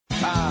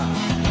ta.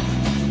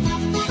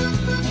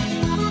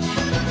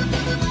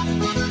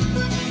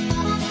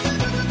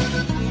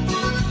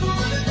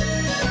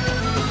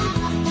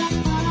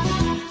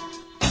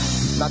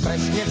 Na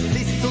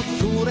Trešnjevci su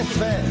cure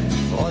sve,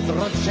 od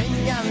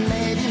rođenja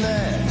nevine,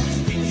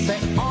 s tim se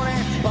one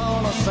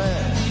ponose,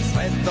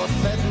 sve do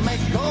 7.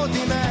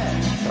 godine.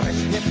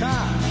 Trešnjevka,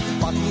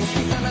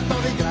 Pakinski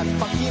sanatorij, grad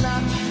Pakina,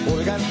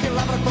 urganski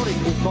laboratorij,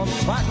 u kom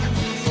svak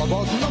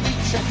slobodno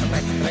viče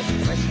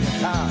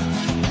Trešnjevka.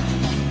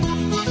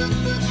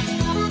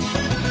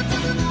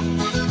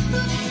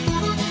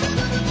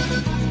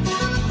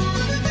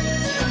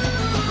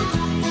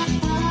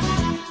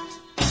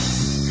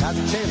 Kad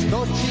ćeš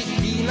doći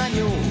i na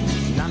nju,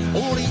 na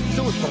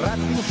ulicu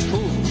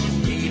Tratinsku,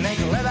 i ne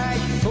gledaj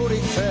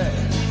curice,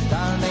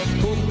 da ne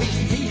kupiš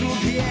ciglu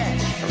dvije.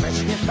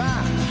 Trešnjevka,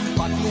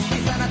 Pakinski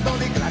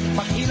sanatorij, grad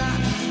Pakina,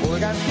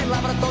 urganski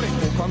laboratorij,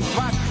 u kom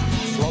svak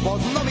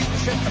slobodno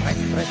viče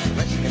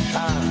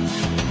Trešnjevka.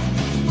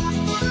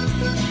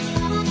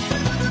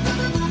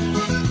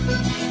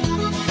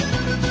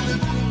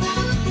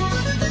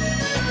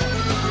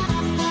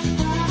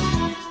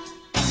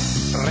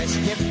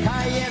 Trešnjevka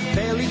je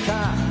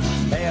velika,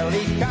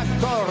 velika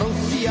ko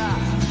Rusija,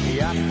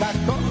 jaka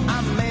ko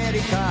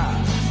Amerika,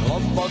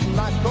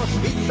 slobodna ko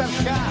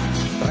Švicarska.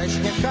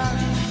 Trešnjevka,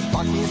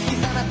 Pakinski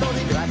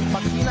sanatorij, grad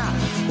Pakina,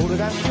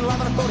 urganski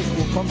laboratorij,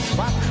 u kom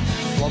svak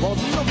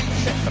slobodno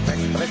viče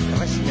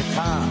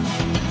Trešnjevka.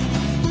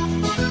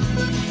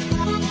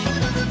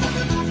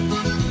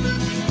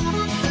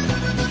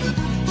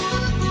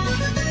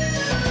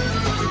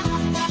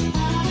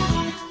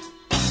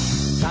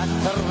 Ta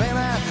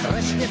crvena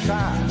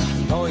Trešnjevka,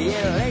 to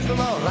je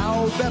leglo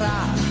Raubera,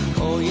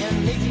 ko je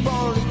ni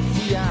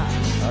policija,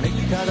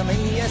 nikada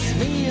nije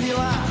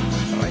smirila.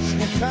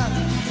 Trešnjevka,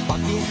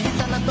 Pakinski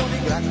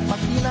sanatorij, grad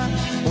Pakina,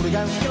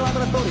 urganski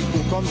laboratorij,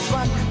 u kom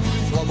svak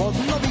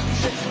slobodno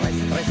viče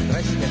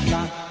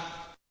Trešnjevka.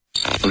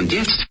 Und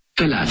jetzt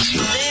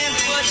Felatio. Then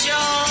put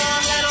your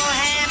little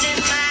hand in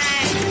mine.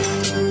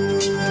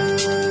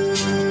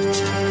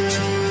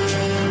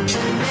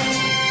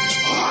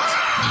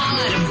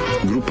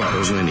 Grupa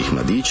rozvojenih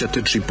mladića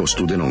trči po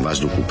studenom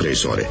vazduhu pre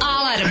zore.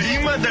 Alarm.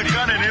 Ima da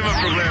kane, nema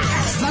problema.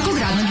 Svakog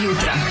radnog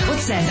jutra od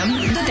 7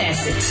 do 10.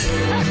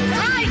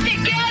 Hajde,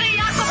 Geri,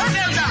 jako se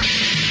velda.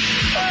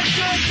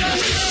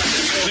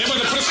 Nema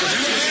da prska,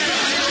 nema da prska.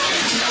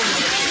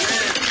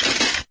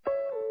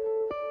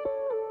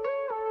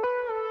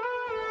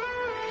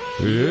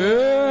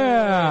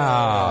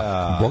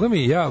 Boga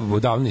mi, ja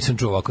davno nisam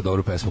čuo ovako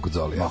dobru pesmu kod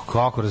Zolija. Ma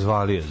kako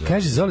razvalio Zoli.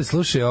 Kaže Zoli,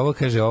 slušaj ovo,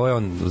 kaže ovo je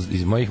on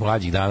iz mojih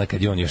mlađih dana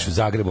kad je on još u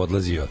Zagreb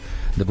odlazio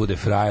da bude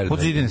frajer. Pod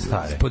zidine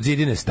stare. Pod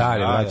zidine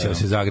stare, vraćao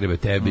se Zagrebe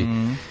tebi.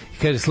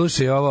 Kaže,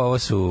 slušaj, ovo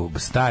su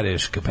stare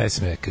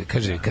pesme,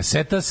 kaže,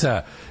 kaseta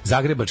sa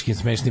zagrebačkim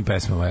smešnim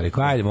pesmama. Ja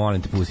rekao, ajde,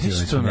 molim te, pusti.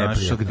 Isto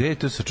našo, gde je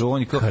to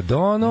sačuvanje? Kad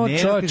ono,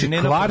 čoče,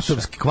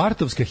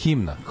 kvartovska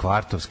himna.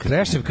 Kvartovska.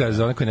 Trešnjevka,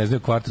 za one koji ne znaju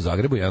kvart u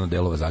Zagrebu, jedan od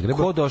delova Zagreba.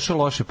 Ko došao,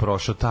 loše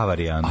prošao, ta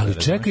varijanta.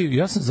 Ali čekaj,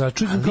 ja sam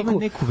začuđen kako...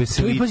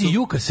 To je, pazi,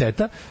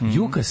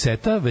 ju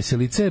kaseta,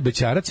 Veselica je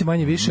Bećarac i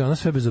manje više, ona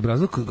sve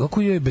bezobrazno,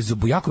 kako je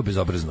jako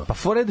bezobrazno. Pa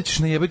fore da ćeš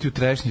najebati u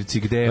Trešnjevci,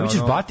 gde je ono...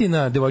 Ćeš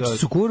batina, devojčice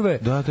su kurve.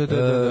 Da.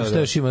 Šta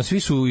još ima,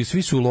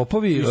 svi su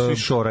lopovi. I svi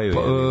šoraju.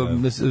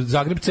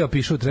 Zagrebce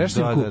pišu u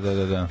Trešnjevku.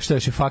 Da. Šta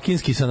još je,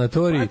 Fakinski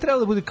sanatorij. Pa treba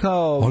da bude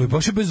kao... Ali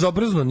baš je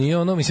bezobrazno, nije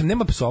ono, mislim,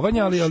 nema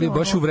psovanja, ali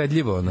baš je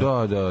uvredljivo.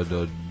 Ono. Da.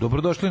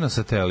 Dobrodošli na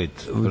satelit.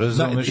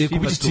 Razumeš,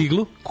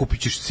 Kupit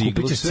ćeš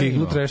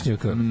ciglu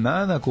Trešnjevka.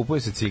 Da,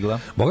 kupuje se cigla.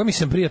 Boga mi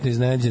sam prijatno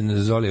iznenađen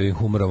Zolijevim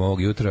humorom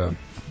ovog jutra.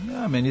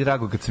 Ja, meni je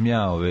drago kad sam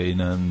ja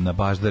na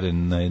baždare,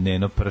 na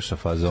Neno Prša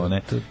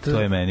fazone.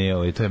 To je meni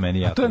jako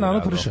drago. A to je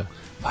Nano Prša?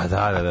 Pa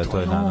da, to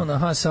je Nano.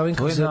 Aha, sa ovim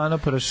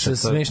sa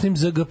smešnim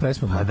ZG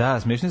pesmama. Pa da,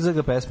 smešnim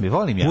ZG pesme,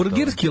 volim ja to.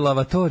 Burgerski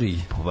lavatorij.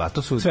 Pa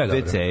to su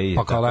WC-i.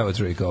 Pa kao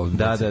lavatory, kao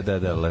da,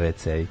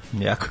 WC-i.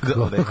 Jako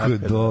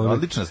dobro.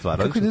 Odlična stvar.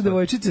 Kako te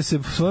devojčice se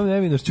svojom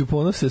nevinošću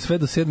ponose sve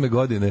do 7.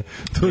 godine.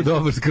 To je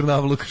dobar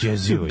skrnavluk.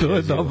 Jezivo. To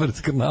je dobar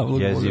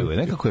skrnavluk. Jezivo.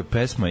 Nekako je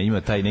pesma,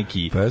 ima taj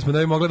neki... Pesma ne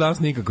bi mogla danas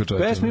nikako,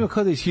 čovječe. Pesma ima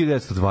kao da iz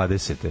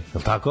 1920. Je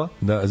li tako?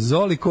 Da,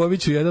 Zoli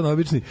Koviću, jedan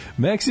obični.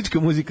 Meksička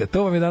muzika,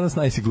 to vam je danas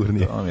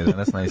najsigurnije.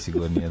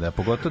 Da,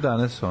 pogotovo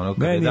danas, ono,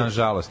 kada je dan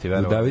žalosti,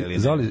 verovali ili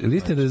ne.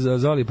 Liste da je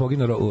Zoli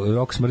poginuo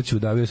rok smrću,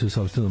 udavio se u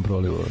sopstvenom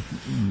prolivu.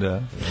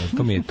 Da.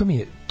 To mi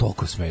je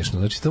toliko smešno.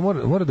 Znači, to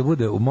mora da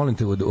bude, molim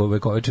te,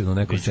 ovekovečeno u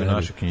nekoj sceni. Biće u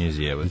našoj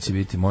knjizi, evo. Biće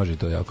biti, može,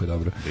 to je jako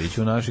dobro.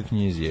 Biće u našoj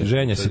knjizi, evo.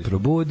 Ženja se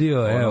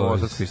probudio, evo.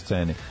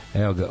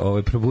 Evo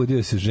ga,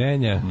 probudio se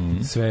Ženja,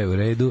 sve je u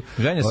redu.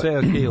 Ženja sve je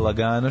okej,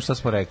 lagano, šta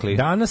smo rekli?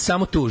 Danas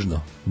samo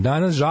tužno.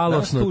 Danas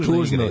žalosno,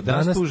 tužno.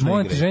 Danas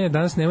molim te, Ženja,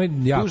 danas nemoj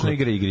jako. Tužna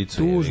igra igricu.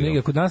 Tužna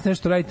igra. Ako danas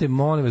nešto radite,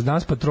 molim vas,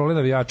 danas patrole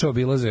navijača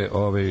obilaze,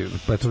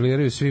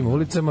 patroliraju svim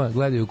ulicama,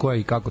 gledaju ko je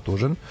i kako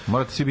tužan.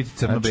 Morate svi biti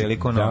crno-beli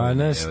ko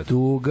novine. Danas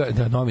tuga,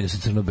 da, novine su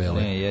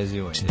crno-bele. Ne,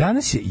 jezivo je.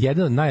 Danas je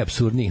jedan od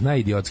najapsurdnijih,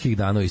 najidiotskih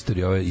dana u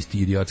istoriji ove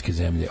idiotske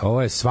zemlje.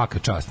 Ovo je svaka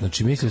čast.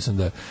 Znači, mislio sam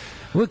da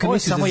Uvijek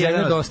misliš da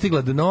zemlja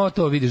dostigla dno,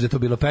 to vidiš da je to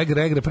bilo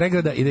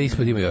pregrada i da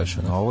ispod ima još.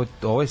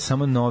 Ovo je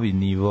samo novi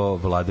nivo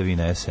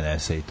vladavine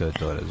SNS-a i to je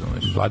to,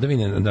 razumeš?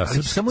 Vladavine, da,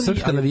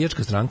 srpska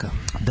navijačka stranka.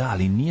 Da,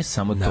 ali nije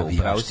samo to,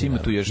 upravo si ima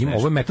tu još nešto.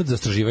 Ovo je metod za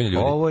zastrašivanje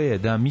ljudi. Ovo je,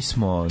 da, mi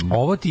smo...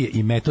 Ovo ti je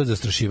i metod za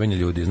zastrašivanje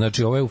ljudi.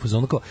 Znači, ovo je u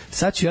fazonu kao,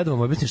 sad ću ja da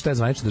vam objasnim šta je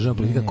zvanična državna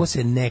politika, ko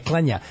se ne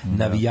klanja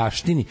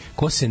navijaštini,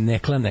 ko se ne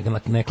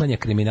klanja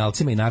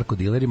kriminalcima i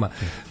narkodilerima,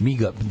 mi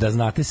ga, da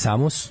znate,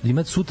 samo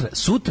imati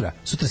sutra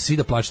svi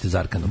da plaćate za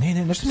Arkanom.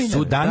 Ne, nešto mi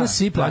ne. Danas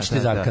svi plaćate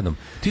za Arkanom.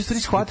 Ti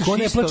stvari shvataš isto. Ko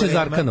ne plaća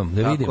za Arkanom?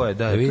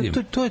 Da vidim.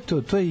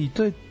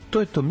 To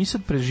je to. Mi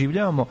sad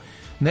preživljavamo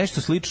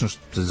nešto slično,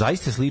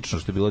 zaista slično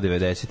što je bilo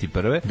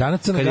 91.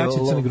 Danas Crna Gaća,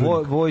 Crni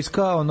Grudnik.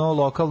 Vojska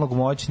lokalnog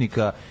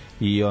moćnika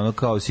i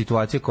kao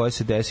situacija koja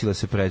se desila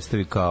se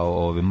predstavi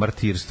kao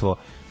martirstvo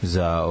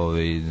za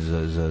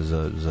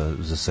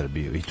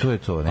Srbiju. I to je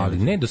to. Ali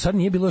ne, do sad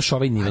nije bilo još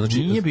ovaj nivo. Znači,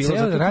 nije bilo,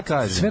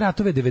 sve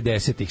ratove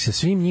 90-ih, sa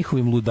svim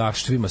njihovim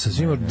ludaštvima, sa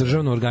svim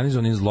državno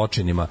organizovanim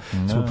zločinima,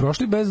 smo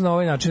prošli bez na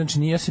ovaj način.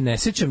 Znači, ja se ne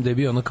sećam da je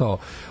bio kao,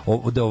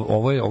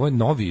 ovo je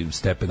novi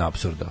stepen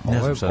apsurda.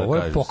 Ovo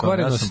je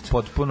pokvarenost.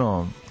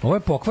 Ovo je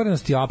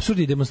pokvarenost i apsurd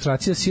i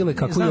demonstracija sile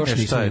kako još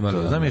nismo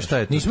imali. Znam je šta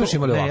je to. Nismo još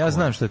imali ovako. Ne, ja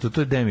znam šta je to.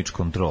 To je damage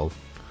control.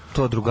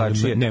 To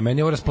drugačije. Ne, meni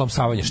je ovo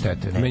rasplamsavanje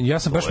štete. Ja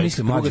sam baš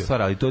mislio druga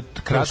stvar, ali to je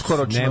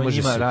kratkoročno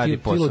njima radi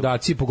posao. Ti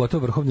ludaci,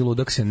 pogotovo vrhovni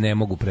ludak, se ne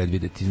mogu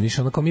predvideti.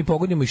 Više onako mi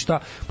pogodimo i šta,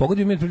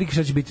 pogodimo prilike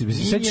šta će biti.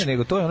 Nije,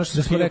 nego to je ono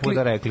što smo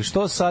rekli.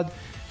 Što sad,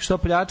 što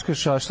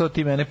pljačkaš, a što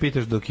ti mene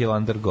pitaš dok je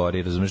Landar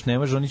gori, razumeš? Ne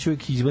može, oni će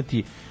uvijek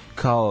izmati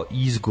kao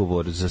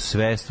izgovor za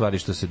sve stvari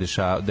što se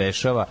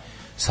dešava.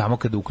 Samo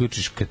kada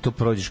uključiš, kad to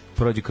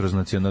prođe kroz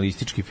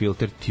nacionalistički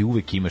filter, ti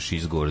uvek imaš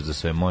izgovor za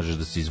sve, možeš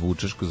da se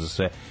izvučeš za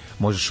sve,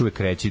 možeš uvek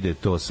reći da je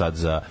to sad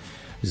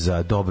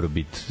za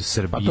dobrobit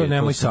Srbije. Pa to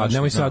nemoj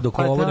sad dok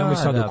ovo, nemoj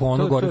sad dok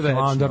ono gori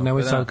Hilandar,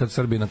 nemoj sad kad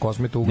Srbiji na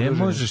kosmetu ugroženi.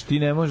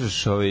 Ne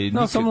možeš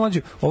No, samo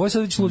mlađe, ovo je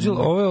sad već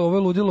ludilo, ovo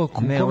je ludilo.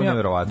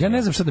 Ja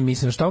ne znam šta da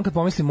mislim, šta on kad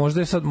pomislim,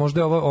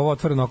 možda je ovo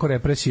otvoreno oko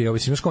represije, ovo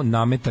mislim kao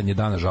nametanje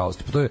dana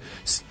žalosti. Pa to je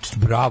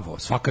bravo,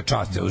 svaka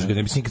čast, ja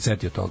ne mislim nikad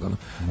setio toga.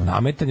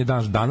 Nametanje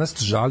danas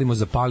žalimo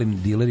za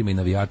palim dilerima i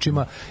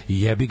navijačima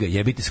i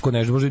jebite se ko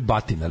nešto može biti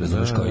batina,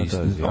 razumeš kao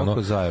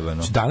ono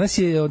zajebano. Danas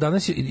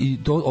je i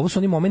ovo su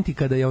oni momenti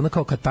kada je ona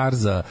kao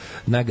katarza,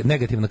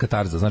 negativna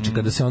katarza, znači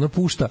kada se ono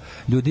pušta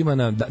ljudima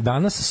na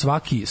danas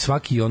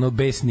svaki ono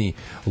besni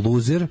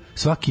luzer,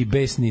 svaki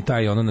besni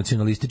taj ono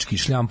nacionalistički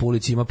šljam po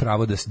ulici ima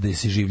pravo da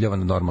se življava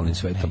na normalnim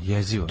svetom.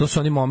 To su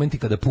oni momenti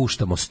kada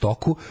puštamo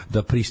stoku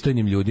da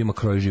pristojnim ljudima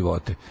kroji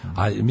živote.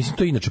 A mislim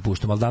to inače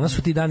puštamo, ali danas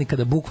su ti dani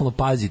kada bukvalno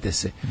pazite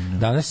se.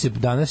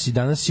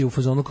 Danas je u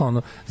fazonu kao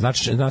ono,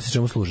 znači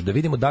čemu služi. Da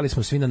vidimo da li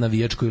smo svi na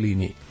navijačkoj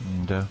liniji.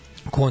 Da.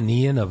 Ko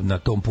nije na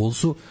tom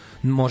pulsu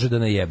može da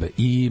najebe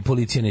i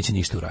policija neće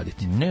ništa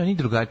uraditi. Ne, oni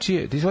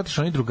drugačije, ti shvataš,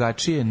 oni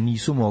drugačije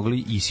nisu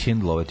mogli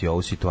ishendlovati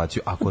ovu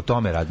situaciju, ako o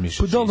tome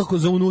razmišljaš. Pa da, ako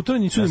za unutra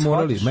nisu ne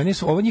morali. Meni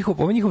ovo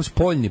je njihov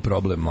spoljni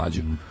problem,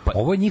 mlađe.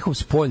 Ovo je njihov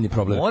spoljni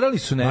problem. Morali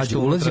su nešto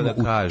unutra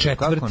da kažu.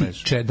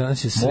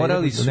 Danas je sreda,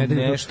 morali su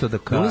nešto da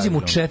kažu. Ulazimo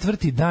u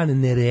četvrti dan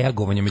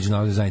nereagovanja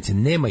međunarodne zajednice.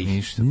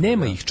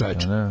 Nema ih,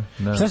 čoveče.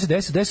 Šta se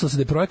desilo? Desilo se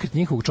da je projekat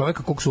njihovog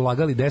čoveka kog su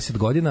ulagali 10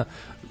 godina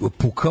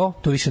pukao,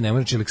 to više ne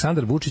može. Znači,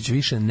 Aleksandar Vučić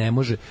više ne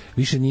može,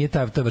 više nije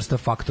ta vrsta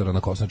faktora na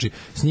Kosovu. Znači,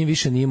 s njim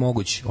više nije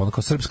moguće. Ono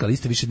kao srpska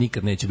lista više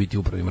nikad neće biti u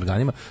upravnim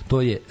organima.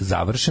 To je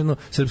završeno.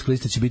 Srpska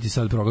lista će biti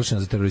sad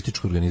proglašena za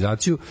terorističku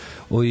organizaciju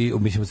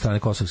mislim od strane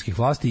kosovskih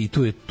vlasti i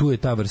tu je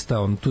ta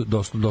vrsta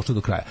došlo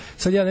do kraja.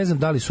 Sad ja ne znam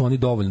da li su oni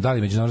dovoljno, da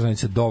li međunarodna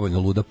zajednica dovoljno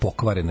luda,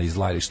 pokvarena,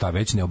 izla ili šta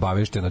već,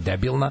 neobaveštena,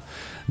 debilna,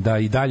 da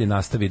i dalje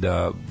nastavi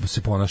da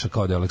se ponaša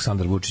kao da je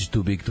Aleksandar Vučić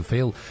too big to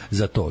fail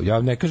za to.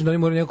 Ja ne kažem da oni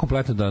moraju njega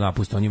kompletno da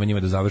napuste, on njima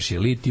da završi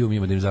litijum,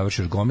 njima da im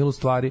završi još gomilu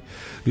stvari.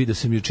 Vidio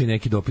sam juče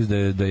neki dopis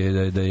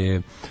da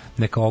je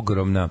neka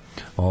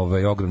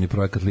ogromni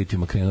projekat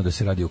litijuma krenuo da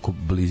se radi oko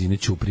blizine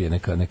Ćuprije,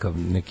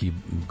 neki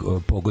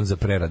pogon za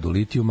preradu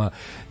litijuma,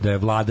 da je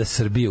vlada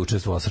Srbije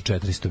učestvovala sa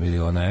 400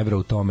 miliona evra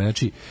u tome.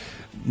 Znači,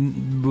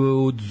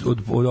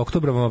 od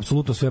oktobra vam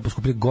apsolutno sve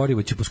poskupiti,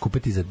 gorivo će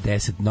poskupiti za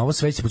 10%, na ovo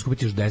sve će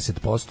poskupiti još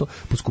 10%,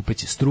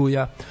 poskupeće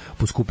struja,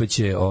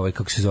 poskupeće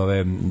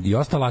i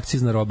ostala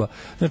akcizna roba.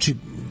 Znači,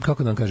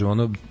 kako da vam kažem,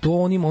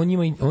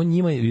 on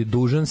njima je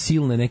dužan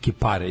silne neke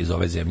pare iz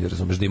ove zemlje,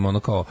 razumeš, da ima ono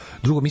kao,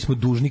 drugo, mi smo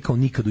dužni kao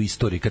nikad u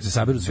istoriji, kad se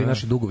saberu svi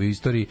naši dugovi u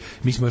istoriji,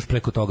 mi smo još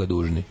preko toga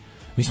dužni.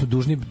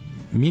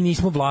 Mi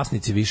nismo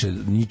vlasnici više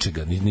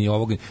ničega,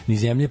 ni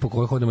zemlje po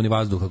kojoj hodimo, ni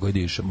vazduha koji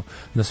dišemo.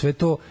 Na sve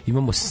to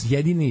imamo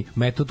jedini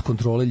metod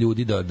kontrole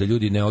ljudi, da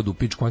ljudi ne odu u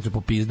pičku mater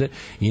popizde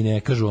i ne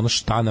kažu ono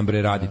šta nam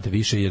bre radite,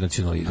 više je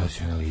nacionalizam.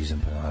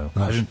 Nacionalizam, pa naravno.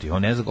 Kažem ti,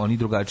 oni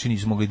drugačiji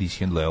nisu mogli da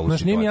ishendle ovu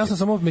situaciju. Nije mi jasno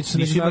samo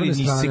međunarodne strane.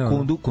 Ni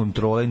sekundu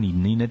kontrole,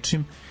 ni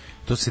nečim.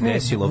 To se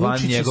desilo van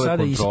njegove kontrole.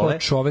 Vučić je sada ispod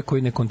čovek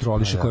koji ne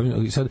kontroliše.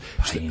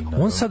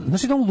 On sad,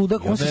 znači da on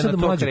ludak, on se sada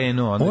mlađe.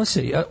 On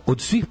se,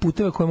 od svih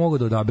puteva koje mogu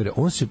da odabere,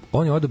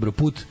 on je odabrao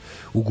put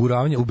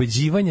uguravanja,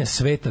 ubeđivanja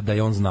sveta da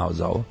je on znao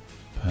za ovo.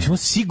 On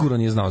sigurno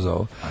nije znao za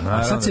ovo.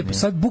 A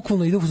sad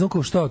bukvalno ide u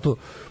fazonu šta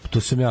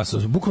to sam ja,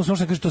 bukvalno samo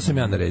što kaže to sam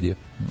ja naredio.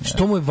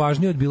 Što mu je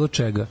važnije od bilo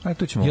čega.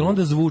 Jel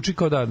onda zvuči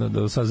kao da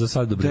za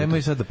sad dobro. Dajmo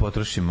i sad da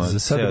potrošimo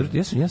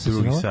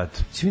drugi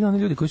sat. Svi oni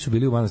ljudi koji su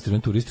bili u manastiru,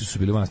 turisti su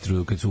bili u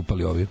manastiru kad su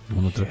upali ovi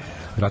unutra.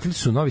 Vratili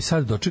su u Novi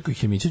Sad, dočekao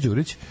ih je Mića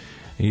Đurić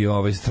i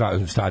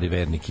stari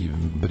vernik i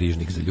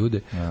brižnik za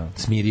ljude.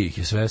 Smirio ih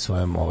je sve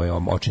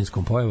svojom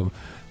očinskom pojavom.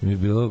 Mi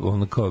bilo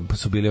ono kao pa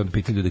su bili on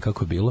pitali ljude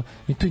kako je bilo.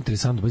 I to je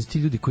interesantno, baš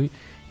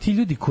ti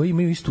ljudi koji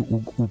imaju isto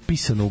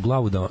upisano u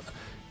glavu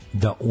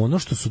da ono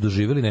što su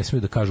doživjeli ne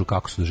smiju da kažu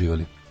kako su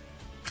doživjeli.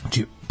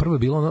 Znači,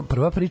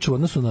 prva priča u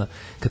odnosu na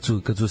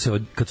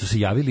kad su se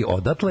javili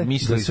odatle,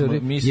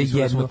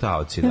 mislili smo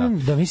taoci,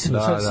 da mislim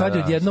sad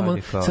odjednom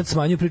sad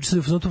smanjuju priču,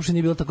 sad to uopšte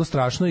nije bilo tako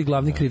strašno i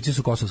glavni krivci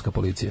su kosovska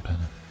policija.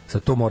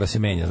 Sad to mora se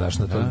menja, znaš,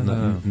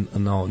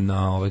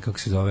 na ovaj kako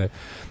se zove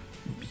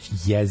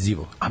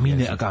jezivo.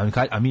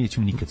 A mi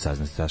nećemo nikad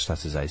saznati šta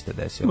se zaista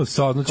desilo.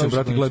 Saznaćemo,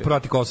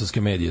 prati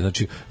kosovske medije.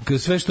 Znači,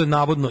 sve što je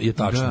navodno je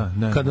tačno.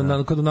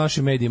 Kada u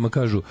našim medijima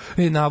kažu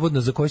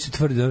navodno za koji se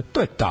tvrdi,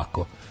 to je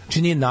tako.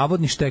 Znači nije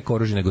navodni štek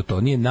oružje, nego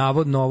to. Nije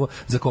navodno ovo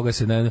za koga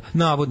se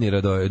navodni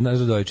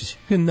Radojičić.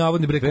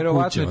 Navodni Breko kuća.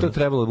 Verovatno je to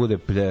trebalo da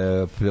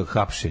bude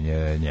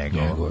hapšenje njega.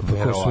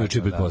 Ko što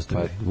juče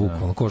pretpostavili.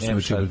 Bukvalno, ko što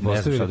juče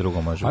pretpostavili.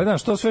 Ali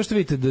znaš, to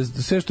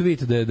sve što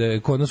vidite da je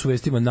kod nas u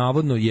vestima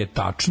navodno je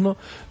tačno.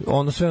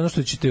 Sve ono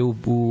što ćete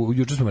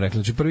juče smo rekli.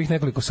 Znači prvih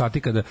nekoliko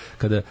sati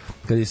kada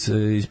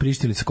iz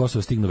Prištine sa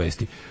Kosova stignu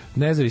vesti.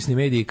 Nezavisni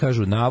mediji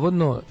kažu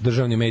navodno,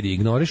 državni mediji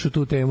ignorišu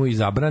tu temu i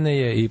zabrane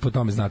je i po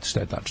tome znate šta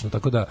je tačno.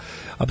 Tako da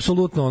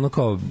apsolutno ono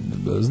kao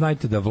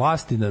znajte da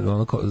vlasti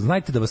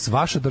znajte da vas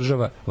vaša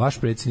država, vaš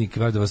predsjednik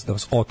da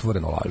vas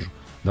otvoreno lažu,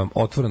 da vam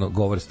otvoreno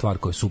govore stvar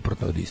koja je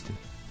suprotna od istine.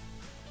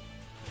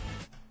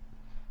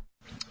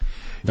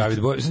 David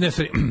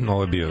Bowie,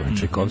 ovo je bio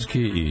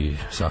Čajkovski i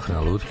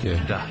Sahrana lutke.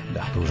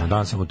 Da. Tužan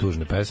dan, samo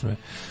tužne pesme.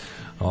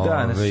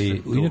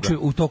 Inače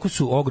u toku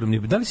su ogromni.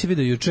 Da li si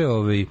vidio juče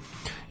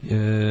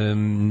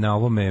na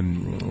ovome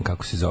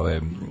kako se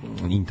zove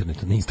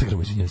internetu, na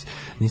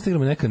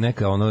Instagramu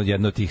neka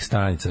jedna od tih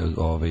stranica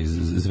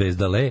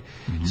Zvezda Le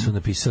su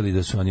napisali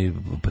da su oni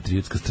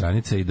patriotska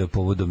stranica i da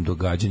povodom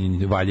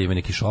događanja valja ima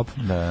neki šop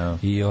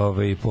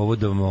i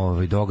povodom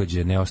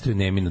događaja ne ostaju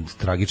neminut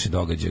tragični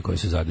događaje koji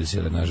su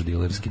zadesile naš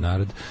dilerski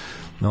narod.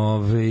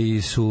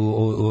 Su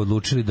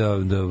odlučili da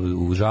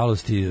u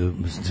žalosti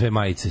sve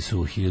majice su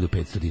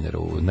 1500 dinara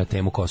na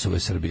temu Kosovo i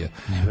Srbija.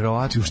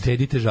 Neverovatno.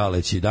 Uštedite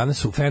žaleći. Danas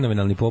su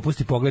fenomenalni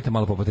popusti, pogledajte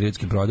malo po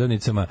patriotskim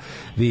prodavnicama,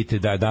 vidite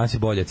da danas je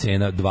bolja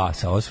cena 2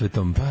 sa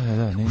osvetom.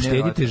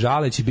 Uštedite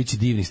žaleći, biće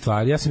divnih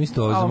stvari. Ja sam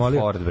isto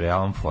zamolio.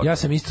 Ja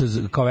sam isto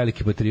kao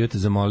veliki patriot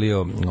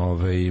zamolio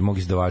mog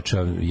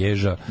izdavača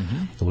Ježa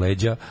u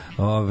Leđa.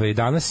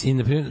 Danas i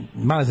na primjer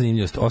mala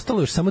zanimljivost.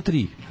 Ostalo još samo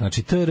 3.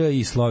 Znači TR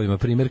i slovima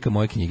primjerka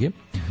moje knjige.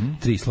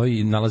 3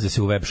 sloji nalaze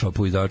se u web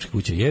shopu izdavačke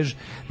kuće Jež.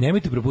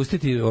 Nemojte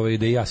propustiti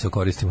da i ja se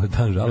koristim od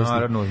dan žalosti.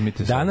 Naravno,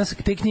 uzmite se. Danas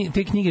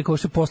te knjige kao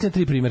što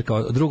posljednje 3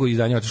 primjerka, drugo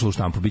izdanje otišlo u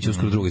štampu, biće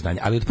uskoro drugo izdanje,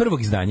 ali od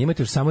prvog izdanja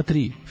imate još samo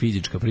 3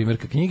 fizička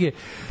primjerka knjige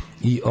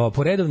i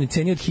po redovnoj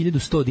ceni od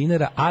 1100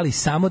 dinara, ali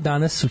samo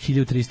danas su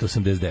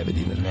 1389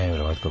 dinara.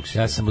 Neverovatno kako se.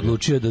 Ja sam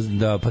odlučio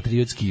da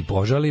patriotski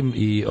požalim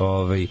i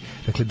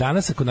dakle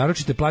danas ako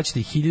naručite plaćate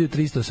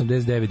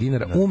 1389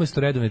 dinara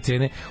umesto redovne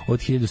cene od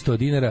 1100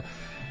 dinara.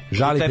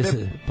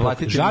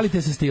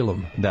 Žalite se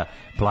stilom. Da,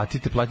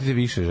 platite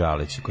više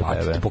žaleći kod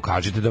tebe.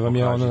 Pokažite da vam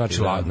je ono,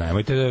 znači,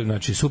 nemojte,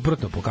 znači,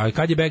 suprotno,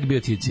 kad je bek bio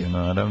cicija.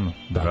 Naravno,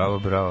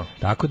 bravo.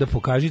 Tako da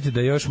pokažite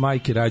da još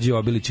majke rađe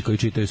obilići koji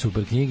čitaju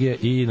super knjige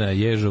i na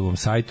Ježovom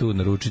sajtu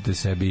naručite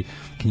sebi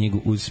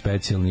knjigu uz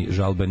specijalni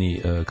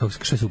žalbeni,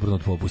 šta je suprotno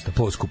od popusta?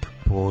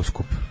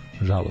 Poskup.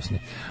 Žalosni.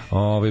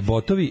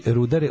 Botovi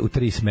rudare u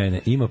 3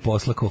 smene. Ima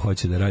posla ko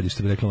hoće da radi,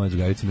 što bi rekla moja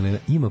drugarica Milena.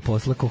 Ima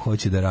posla ko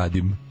hoće da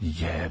radim.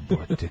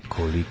 Jebote,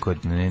 koliko...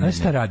 Znaš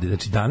šta radi?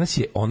 Znači, danas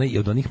je onaj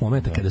od onih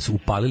momenta kada su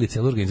upalili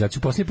celu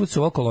organizaciju. Posljednji put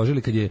su oko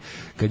ložili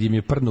kad im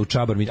je prdno u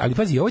čabar. Ali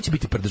pazi, ovo će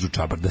biti prdež u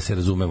čabar, da se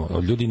razumemo.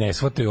 Ljudi ne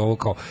shvataju ovo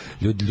kao...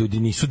 Ljudi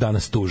nisu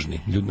danas tužni.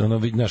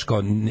 Znaš,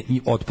 kao,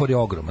 otpor je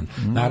ogroman.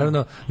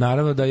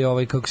 Naravno da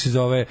je kako se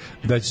zove,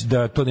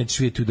 da to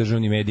neće vidjeti u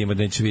državnim medijima,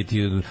 da neće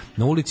vidjeti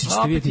na ulici,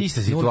 ćete vidjeti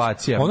ista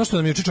situacija. Ono što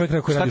nam je juče čovjek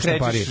rekao koji radi u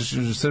štampariji. Šta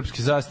krećeš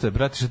srpski zastave,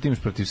 brate, šta ti imaš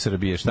protiv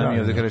Srbije? Šta mi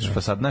ovde krećeš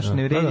fasad? Znaš,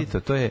 ne vredi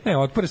to je... Ne,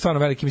 otpor je stvarno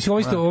veliki. Mislim,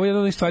 ovo je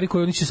jedna od stvari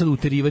koje oni će sad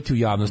uterivati u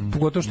javnost.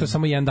 Pogotovo što je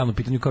samo jedan dan u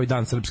pitanju kao i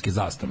dan srpske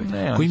zastave,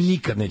 koji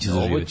nikad neće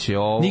zaživjeti.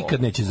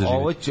 Nikad neće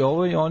zaživjeti.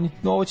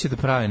 Ovo će da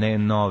prave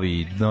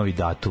novi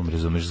datum,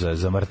 razumeš,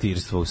 za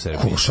martirstvo u Srbiji.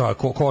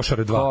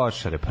 Košare 2.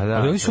 Košare, pa da.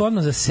 Ali oni su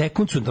odmah za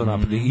sekundu to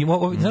napravili.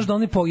 Znaš da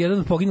jedan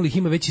od poginulih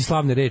ima već i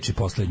slavne reči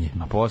poslednje.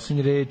 A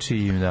poslednje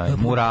reči,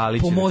 murali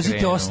će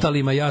pomozite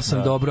ostalima, ja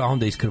sam dobro, a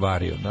onda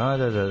iskrvario.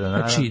 Da.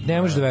 Znači,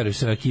 ne možeš da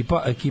veruješ,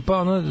 ekipa,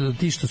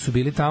 ti što su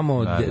bili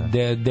tamo,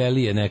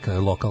 Delije neka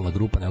lokalna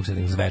grupa, nekog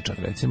se Zvečan,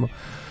 recimo.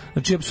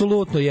 Znači,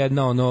 apsolutno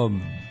jedna,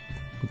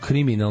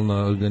 kriminalna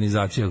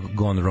organizacija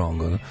gone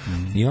wrong, ono.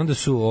 I onda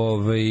su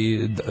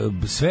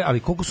sve, ali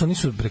koliko su oni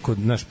su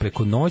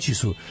preko noći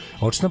su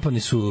odštampani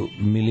su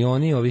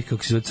milioni ovih,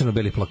 kako se zove,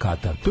 crno-belih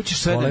plakata. Tu ćeš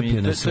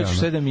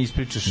sve da mi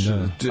ispričaš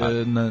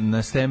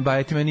na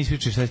stand-by, ti meni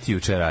ispričaš šta si ti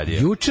juče radio.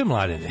 Juče,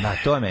 Mladene. Da,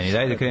 to je meni,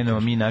 daj da krenemo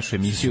mi našu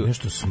emisiju.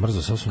 Nešto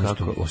smrzo, sad sam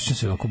nešto, osjećam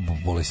se onako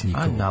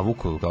bolesnikom. A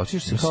navuku,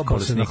 osjećaš se kao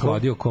bolesnikom? Se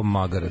nahladio kao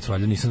magarac,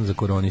 valjda nisam za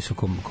koronisu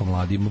kao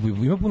mladi.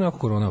 Ima puno jako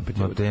korona opet.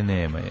 Ma te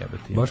nema,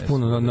 jebati. Baš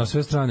puno, na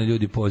sve strane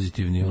ljudi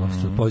pozitivni,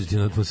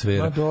 pozitivna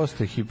atmosfera. Ma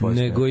dosta ih i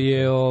postoje. Nego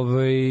je,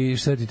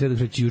 šta ti te da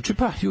reći,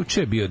 juče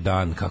je bio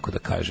dan, kako da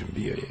kažem,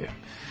 bio je.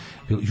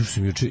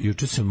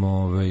 Juče sam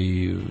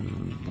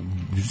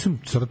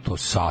crtao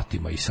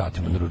satima i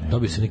satima.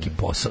 Dobio sam neki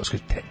posao,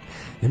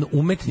 jednu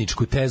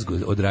umetničku tezgu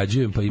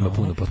odrađujem, pa ima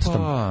puno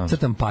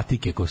crtam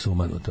patike ko su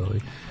umanute.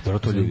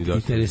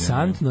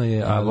 Interesantno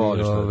je,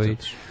 ali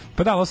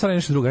pa da, ostalo je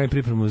nešto drugo, ja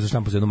pripremu za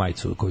štampu za jednu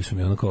majicu koju su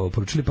mi onako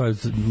poručili, pa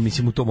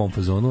mislim u tom mom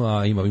fazonu,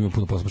 a ima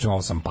puno posla, počeo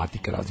 8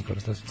 patika raznih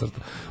vrsta sam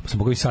crtao. Pa sam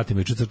bogovi satima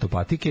juče crtao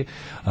patike,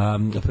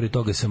 pre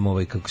toga sam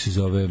kako se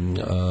zove,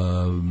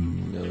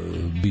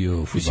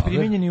 bio fudbaler. Si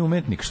primenjeni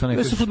umetnik, što ne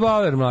kažeš? Ja sam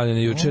fudbaler,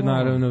 Mladene, juče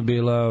naravno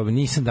bila,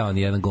 nisam dao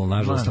ni jedan gol,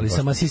 nažalost, ali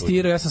sam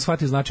asistirao, ja sam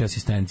shvatio značaj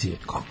asistencije.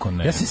 Kako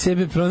ne? Ja sam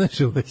sebe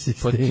pronašao u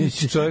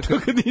asistenciji. To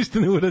kad ništa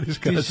ne uradiš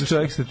kada. Ti si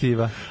čovjek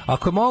stativa.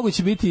 Ako je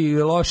moguće biti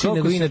loši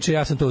nego inače,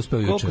 ja sam to uspeo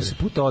juče. Koliko si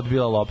puta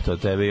odbila lopta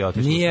od tebe i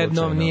otišla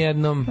slučajno?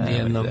 Nijednom.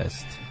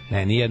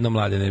 Ne, nijedno,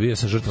 Mladene, bio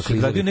sam žrtva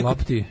klizavih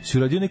lopti. Si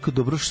uradio neko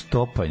dobro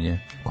štopanje?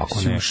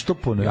 Kako ne?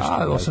 Uštopo nešto?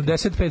 Ja,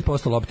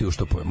 85% lopti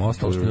uštopujem.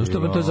 Ostalo što ne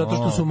uštopujem, to je zato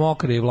što su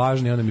mokre i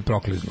vlažne i onda mi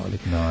prokliznu.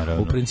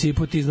 Naravno. U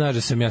principu ti znaš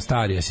da sam ja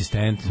stari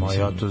asistent. Ma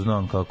ja to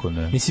znam, kako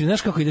ne. Mislim,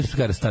 znaš kako ide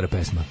stara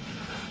pesma?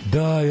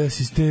 Daj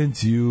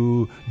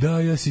asistenciju,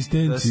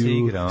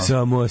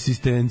 samo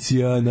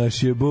asistencija,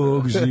 naš je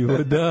Bog,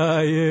 život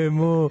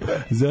dajemo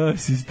za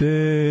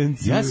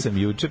asistenciju. Ja sam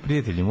juče,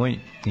 prijatelji moji,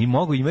 i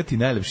mogu imati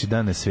najlepši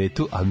dan na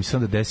svetu, ali mi se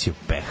onda desio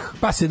peh.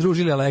 Pa se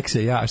družili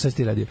Alekse, ja, šta si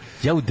ti radio?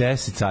 Ja u 10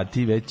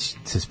 sati već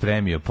se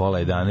spremio, pola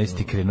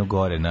 11 i krenuo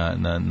gore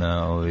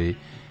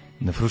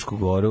na Frušku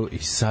goru i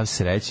sav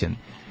srećen.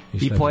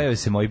 I pojave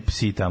se moji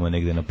psi tamo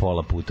negde na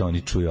pola puta,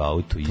 oni čuju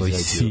auto i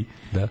izađu.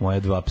 Da. Moja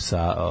dva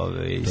psa,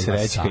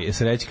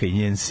 Srećka i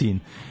njen sin.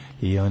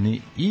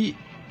 I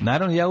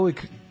naravno ja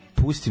uvijek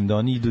pustim da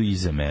oni idu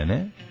iza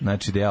mene,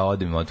 znači da ja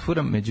odem i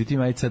otfuram,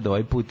 međutim ajde sad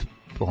ovaj put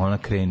ona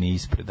krene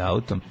ispred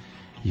autom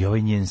i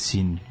ovaj njen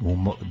sin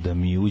da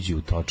mi uđe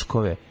u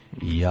točkove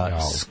i ja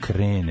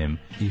skrenem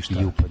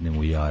i upadnem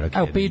u jarak.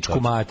 Evo pičku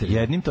materiju.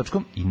 Jednim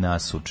točkom i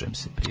nasučem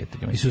se,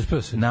 prijateljima. I se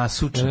uspeo se?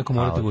 Nasučem. Neko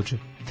morate vuče.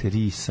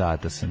 3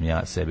 sata sam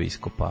ja sebe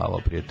iskopavao,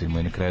 prijateljima,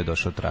 i na kraju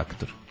došao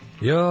traktor.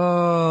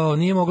 Jo,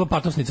 nije moglo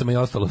patosnicama i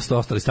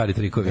ostali stari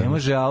trikovi. Ne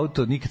može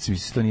auto, nikad se mi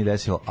se to nije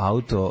desilo,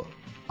 auto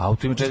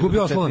ima 4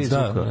 izgubio oslonac,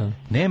 da.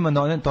 Nema,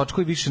 na onem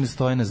točkovi više ne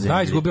stoje na zemlji.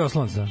 Da, izgubio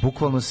oslonac, da.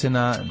 Bukvalno se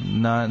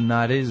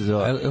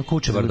narezao.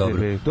 Kučevar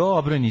dobro.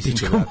 Dobro, nisam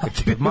ga.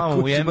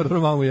 Mamu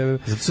jebe.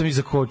 Zato sam i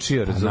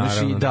zakočio,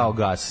 razumiješ, i dao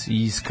gas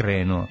i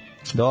iskrenuo.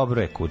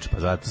 Dobro je kuć, pa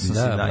zato sam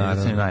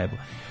se najebo.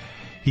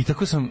 I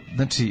tako sam,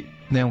 znači,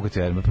 ne mogu ti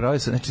vedati, pravio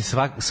sam, znači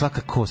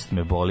svaka kost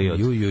me boli od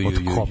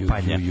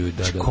kopanja.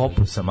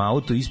 Kopao sam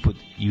auto ispod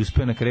i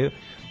uspeo na kraju,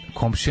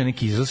 komšija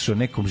neki izašao,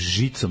 nekom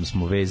žicom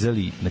smo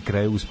vezali, na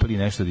kraju uspeli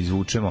nešto da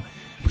izvučemo,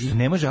 pošto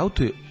ne može,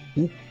 auto je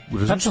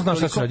tačno znaš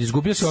šta se radi,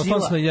 izgubio se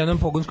oslonac na jednom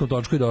pogonskom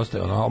točku i dosta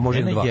je ono,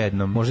 može na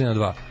 2. Može na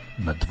 2.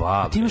 Na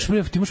 2. Ti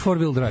imaš four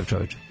wheel drive,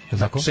 čoveče.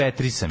 Na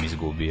 4 sam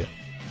izgubio.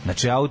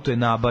 Znači, auto je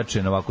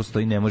nabačen, ovako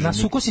stoji, ne može...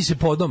 Nasuko si se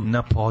podom?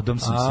 Na podom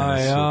sam se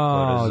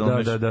nasukao,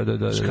 razumeš?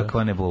 Da.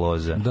 Kakva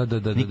nebuloza.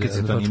 Da. Nikad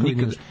se to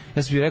nikad...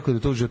 Ja sam bih rekao da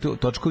to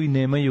točkovi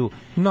nemaju...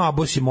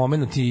 Nabosi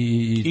moment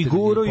i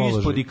guro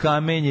ispod i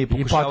kamenje i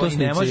pokušava i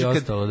ne može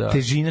kad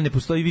težina ne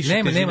postoji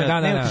više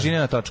težina. Nema težine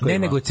na točkovima. Ne,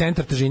 nego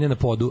centar težine na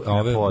podu.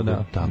 Na podu,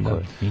 tako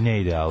je. I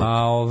ne ide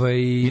auto.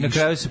 I na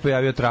kraju se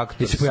pojavio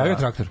traktor. Se pojavio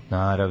traktor?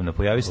 Naravno,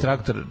 pojavio se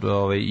traktor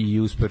i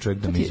uspeo čovjek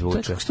da me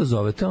izvuče. Kako se to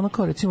zove? To je ono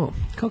kao, recimo,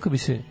 kako bi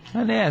se...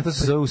 A ne, to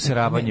se zove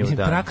useravanje u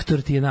dan.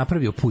 Traktor ti je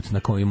napravio put na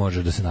koji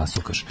možeš da se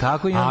nasukaš.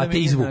 Tako i onda te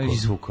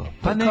izvukao.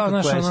 Pa nekako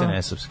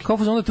SNS-ovski. Kao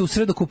onda te u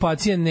sred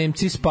okupacije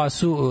Nemci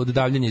spasu od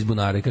davljenja iz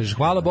bunare. Kažeš,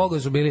 hvala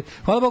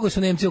Bogu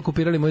su Nemci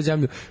okupirali moju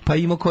zemlju, pa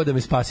ima ko da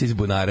me spasi iz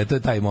bunare. To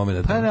je taj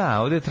moment. Pa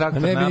da, ovde je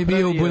traktor napravio. Ne bi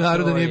bio u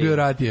bunaru da nije bio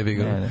rat, jebi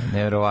ga. Ne,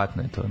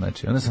 nevjerovatno je to.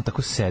 Znači, onda sam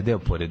tako sedeo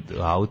pored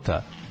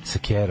auta sa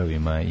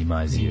kerovima i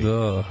mazio.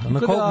 Da.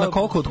 Na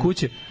koliko od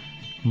kuće?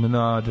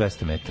 Na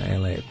 200 metara.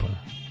 Lepo.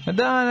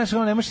 Da, znaš,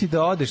 ne možeš ti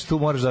da odeš, tu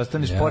moraš da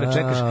ostaneš pored,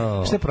 čekaš.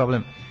 Šta je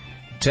problem?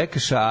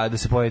 čekaš da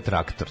se pojavi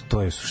traktor,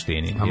 to je u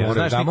suštini.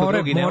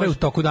 More u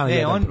toku dana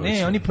jedan proći.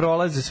 Ne, oni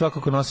prolaze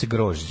svakako nose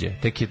grožđe,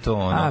 tek je to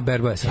ono.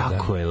 Berba je sad.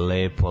 Jako je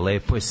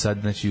lepo je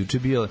sad, znači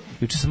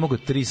juče sam mogao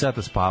 3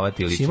 sata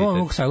spavati ili čitati.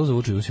 Imao sajlu za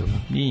vuče usio.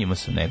 Imao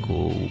sam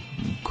neku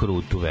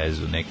krutu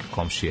vezu, neka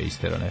komšija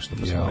istero nešto,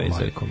 pa smo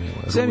vezali.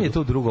 Sve mi je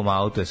to u drugom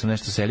autu, ja sam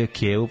nešto selio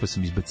kevu, pa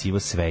sam izbacivao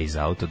sve iz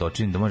auta,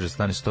 dočinim da može da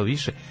stane što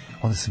više,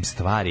 onda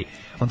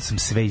sam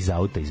sve iz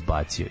auta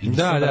izbacio. I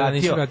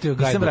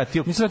nisam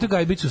vratio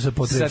gajbicu sa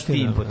potrepštinama. Sa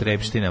tim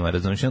potrepštinama,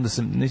 razumiješ, onda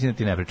sam, mislim da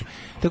ti ne pričam.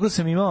 Tako da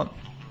sam imao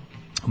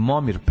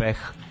momir peh,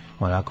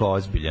 onako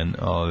ozbiljan,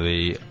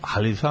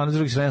 ali stvarno s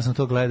druge strane sam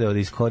to gledao da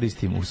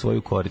iskoristim u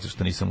svoju koricu,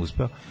 što nisam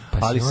uspeo.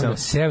 Ali sam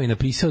seo i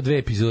napisao 2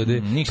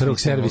 epizode prvog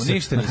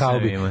servisa na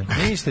Haubi.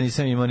 Ništa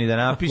nisam imao ni da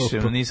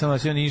napišem, nisam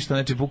nasio ništa,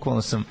 znači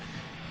bukvalno sam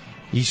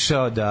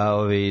išao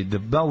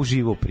da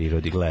uživo u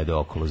prirodi, gledao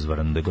okolo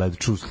zvrno, da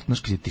gledao, znaš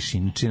kad je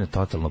tišinčina,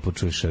 totalno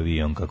počuješ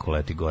avion kako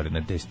leti gore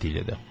na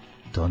 10.000,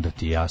 to onda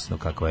ti je jasno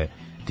kako je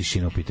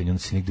tišina u pitanju, onda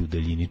se negde u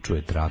daljini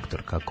čuje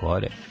traktor kako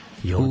ore,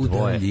 i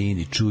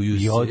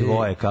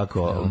odvoje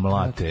kako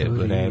mlate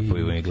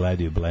repuju i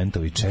gledaju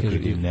blentovi,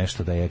 čekaju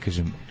nešto da ja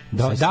kažem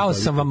dao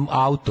sam vam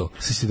auto,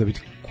 sad će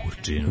dobiti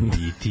kurčinu,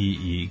 i ti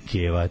i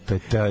Keva,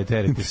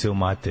 terete se u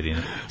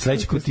materinu.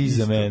 Sledeći put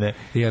iza mene.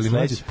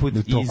 Sledeći put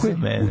iza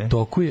mene. U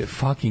toku je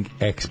fucking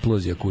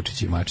eksplozija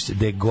Kučića i Mačića.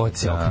 Gde god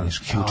se okreneš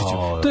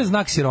Kučiću. To je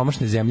znak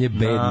siromašne zemlje,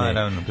 bedne.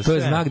 Naravno, to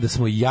je znak da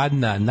smo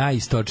jadna,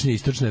 najistočnija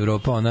istočna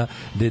Evropa, ona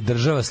gde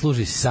država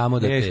služi samo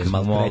da te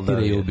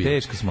maltretira i ubija.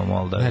 Teško smo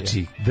Moldavija.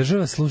 Znači,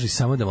 država služi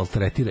samo da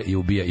maltretira i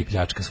ubija i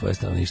pljačka svoje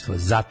stanovništvo.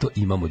 Zato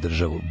imamo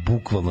državu.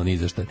 Bukvalno ni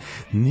za šta.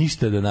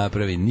 Ništa da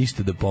napravi,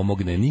 ništa da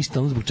pomogne, ništa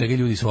ono zbog čega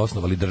ljudi su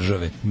osnovali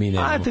države, mi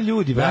nemamo. A te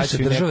ljudi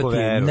vraćaju neko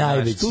veru.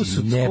 Najveći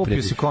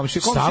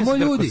neprijatelj. Samo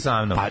ljudi.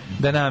 Pa,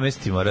 da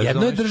namestimo, razumeš?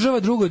 Jedno je država,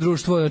 drugo je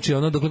društvo, znači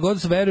ono, dokle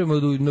god verujemo,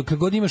 dokle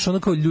god imaš ono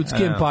kao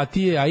ljudske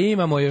empatije, a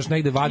imamo još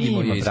negde,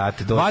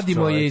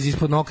 vadimo je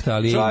ispod nokta,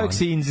 ali čovjek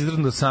se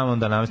inzidrndo samo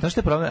da namesti. Znaš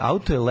šta je problem?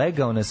 Auto je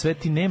legao na sve,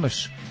 ti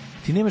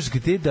nemaš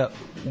gde da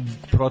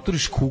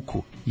proturiš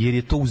kuku, jer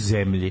je to u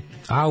zemlji.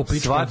 U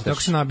pičku,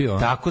 tako se nabio.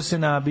 Tako se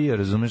nabio,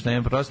 razumeš, da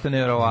je prosto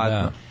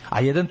nevjerovatno.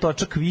 A jedan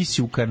točak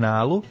visi u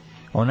kanalu,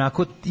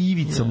 onako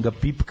ivicom ga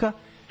pipka,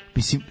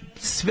 mislim,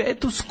 sve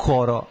tu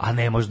skoro, a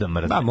ne može da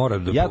mrde.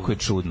 Jako je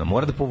čudno,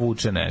 mora da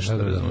povuče nešto,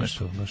 razumeš.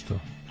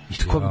 I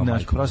tako,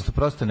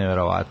 prosto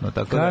nevjerovatno.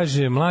 Tako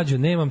kaže, Mlađo,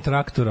 nemam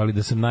traktor, ali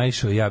da sam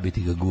naišao, ja bi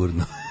ti ga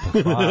gurno.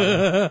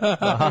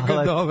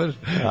 Kako dobar.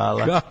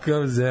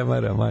 Kakav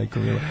zemara, majko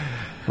mila.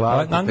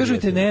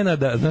 Angažujte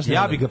Nenada, znaš,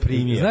 ja bi ga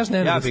primio. Znaš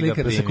Nenada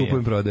slikara sa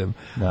kupujem prodajem.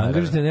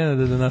 Angažujte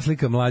Nenada da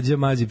naslika Mlađa,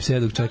 mađi pse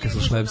dok čeka sa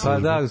šlep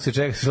službu. Pa da, se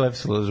čeka sa šlep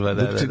službu.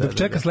 Dok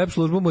čeka slep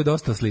službu mu je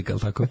dosta slika, al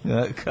tako?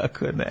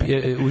 Kako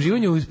ne?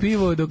 Uživanje uz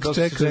pivo dok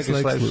čeka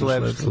slep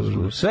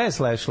službu. Sve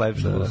je šlep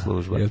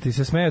služba. Jel ti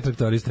se smeje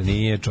traktorista?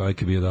 Nije,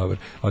 čovjek je bio dobar.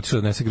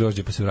 Otišao da nese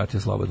grožđe pa se vratio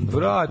slobodno.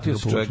 Vratio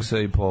se čovjek sa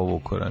i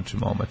povukao, znači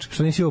momački.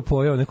 Što nisi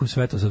opojao neku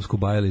svetosavsku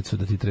bajalicu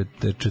da ti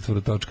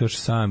četvorotočkaš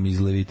sam iz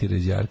Levitira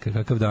iz Jarka?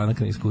 Kakav danak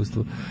na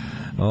iskustvu.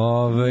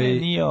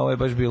 Nije ovo je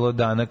baš bilo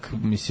danak,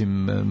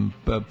 mislim,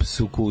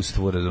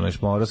 psukustvu,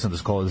 razumeš, morao sam da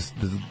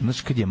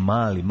znaš kad je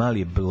mali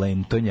je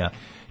blentonja,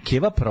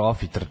 Keva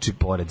profi trči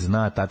pored,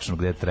 zna tačno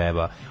gde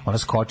treba, ona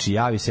skoči,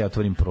 javi se, ja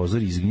otvorim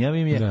prozor,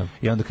 izgnjavim je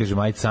i onda kaže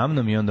ajde sa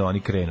mnom i onda oni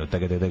krenu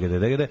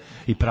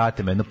i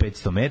prate me jedno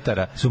 500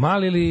 metara. Su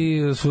mali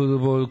ili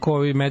su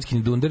kovi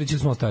Meckini Dunderić ili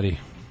smo stariji?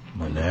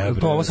 Ma ne,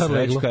 bre,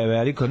 srećka je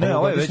veliko. Ne,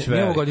 ovo je već veliko.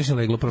 Nije ovogodišnje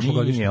leglo,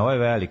 prošlogodišnje. Nije, ovo je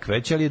velik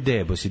već, ali je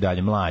debos i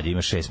dalje mlad,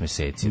 ima 6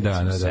 meseci.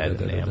 Da.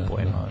 Nemam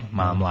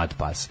pojma. Mlad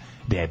pas,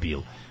 debil.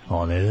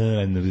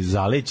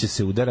 Zaleće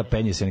se, udara,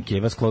 penje se na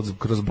Keva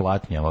kroz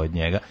blatnjava od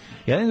njega.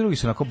 Jedan i drugi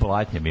su onako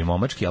blatnjavi,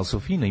 momački, ali su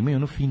fino, imaju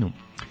onu finu.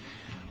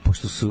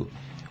 Pošto su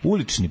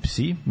ulični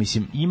psi,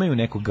 mislim, imaju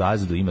neku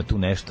gazdu, ima tu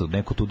nešto,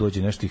 neko tu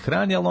dođe nešto i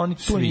hrani, ali oni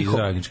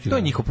to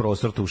je njihov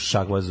prostor, tu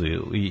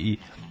šagvazuju i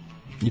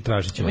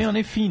tražit će vas.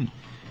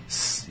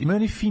 Imaju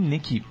oni fin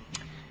neki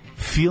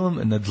film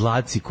na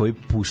dlaci koji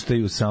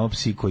puštaju samo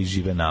psi koji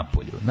žive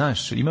napolju.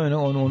 Znaš, imaju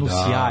onu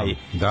sjaj,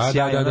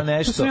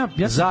 nešto,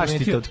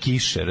 zaštita od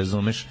kiše,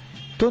 razumeš?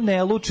 To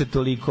ne luče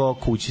toliko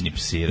kućni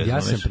psi, razumeš?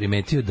 Ja sam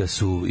primetio da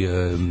su...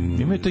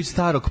 imaju to i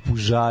starog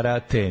pužara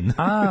ten.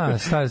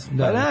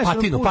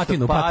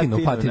 Patinu.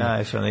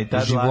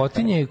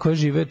 Životinje koje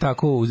žive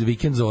tako uz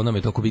vikend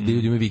zonama, tako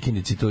ljudi imaju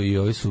vikendici, to i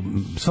ovi su,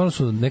 stvarno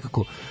su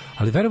nekako,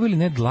 ali verovo ili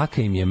ne,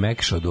 dlaka im je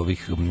mekša od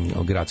ovih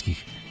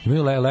gradskih.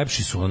 Imaju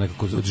lepši su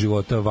nekako od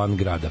života van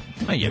grada.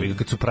 A jebi ga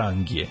kad su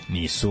prangije,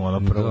 nisu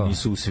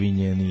nisu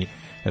usvinjeni,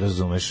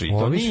 razumeš, i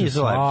to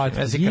nisu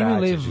lepši.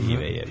 Kraće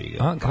žive, jebi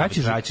ga.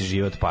 Kraće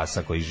žive od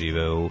pasa koji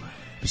žive u...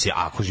 Mislim,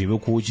 ako žive u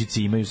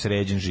kućici, imaju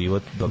sređen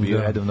život,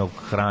 dobiju redovnu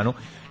hranu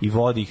i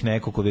vodi ih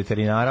neko kod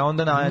veterinara,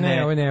 onda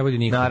ne vodi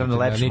niko. Naravno,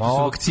 lepši. Niti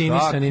su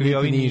vakcinisani,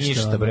 niti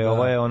ništa.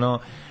 Ovo je ono...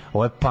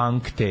 Ovo je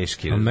punk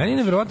teški. A meni je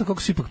nevjerovatno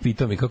kako se ipak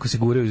pitam i kako se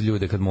guraju iz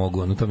ljude kad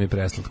mogu, no to mi je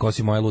preslat. Ko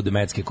si moje lude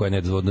mecke koje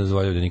ne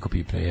dozvoljaju da niko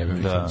pipne,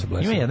 jebem. Da.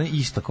 Ima jedan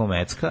isto ko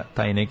mecka,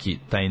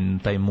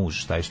 taj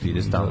muž, taj što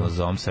ide stalno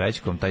za ovom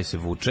srećkom, taj se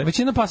vuče.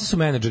 Većina pasa su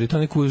menadžeri, to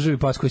neki uživi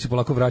pas koji se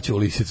polako vraća u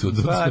lisicu od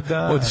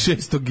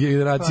 6.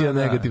 generacija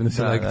negativne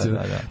selekcije.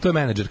 To je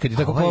menadžer, kad je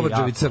tako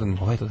kovrđavi crn.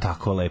 Ovo je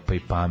tako lepa i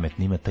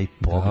pametni, ima taj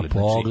pogled.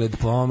 Pogled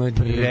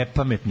pametni.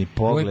 Prepametni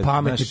pogled. Ovo je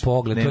pametni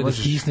pogled, to je da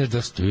stisneš,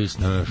 da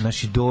stisneš.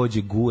 Naši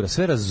dođe, gura,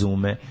 sve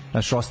razume,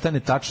 ostane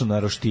tačno na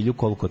roštilju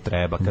koliko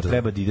treba, kad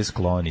treba da ide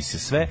skloni se,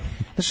 sve.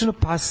 Znaš, ono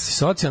pas...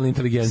 Socijalna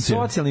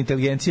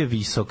inteligencija je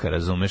visoka,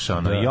 razumeš,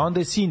 ono, i onda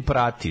je sin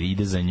prati,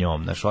 ide za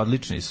njom, znaš,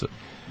 odlični su.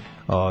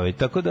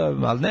 Tako da,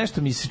 ali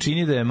nešto mi se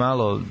čini da je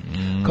malo...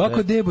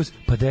 Kako debus?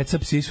 Pa deca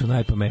psi su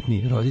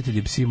najpametniji.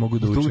 Roditelji psi mogu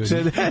da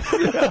uče.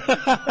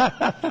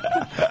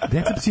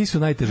 Deca psi su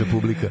najteža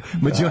publika.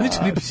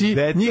 Mađioničari psi,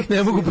 njih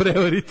ne mogu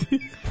prevariti.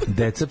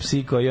 Deca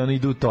psi koji oni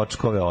idu u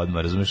točkove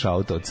odmah, razumeš,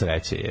 auto od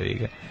sreće, jevi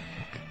ga.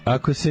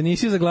 Ako se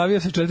nisi zaglavio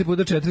sa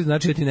 4x4,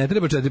 znači da ti ne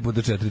treba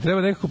 4x4.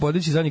 Treba nekako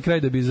podići zadnji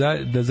kraj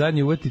da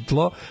zadnji uvati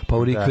tlo, pa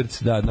u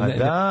rikvrc.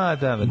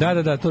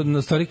 Da, to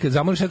na storike,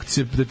 zamoliš kako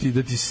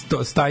da ti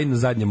staji na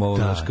zadnjem ovo.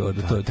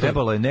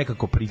 Trebalo je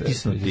nekako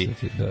pritisnuti.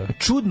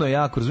 Čudno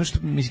jako, razumiješ,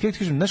 mislim, kako ti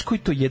kažem, znaš koji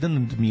to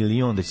 1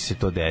 milion da će se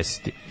to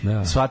desiti?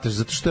 Shvataš,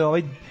 zato što je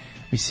ovaj,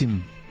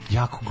 mislim...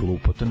 jako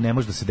glupo, to ne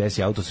može da se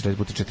desi auto sa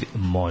 4x4,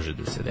 može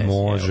da se desi.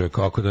 Može,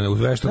 kako da ne, uz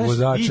veštog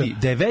vozača.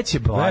 Da je veće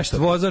blato, vešt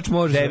vozač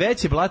može. Da je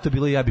veće blato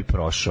bilo, ja bi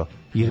prošao,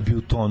 jer bi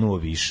utonuo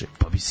više,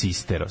 pa bi se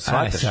isterao.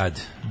 Shvataš? Sad.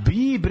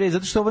 Bi, bre,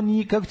 zato što ovo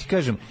nije, kako ti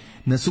kažem,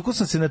 nasukao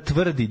sam se na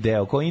tvrdi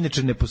deo, koji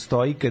inače ne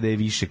postoji kada je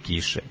više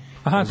kiše.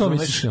 Aha, to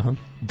misliš, aha.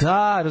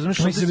 Da, razumeš,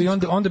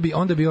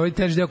 onda bi ovaj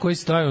teži deo koji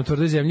stoji na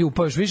tvrdoj zemlji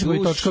upao još više,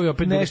 koji točkovi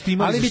opet nešto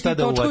imali za šta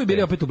da uvate. Ali bi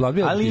bili opet u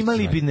bladu. Ali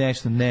imali bi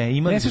nešto,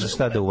 imali za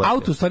šta da uvate.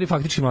 Auto u stvari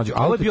faktički Mlađo.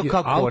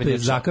 Auto je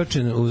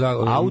zakačen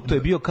auto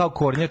je bio kao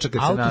kornjača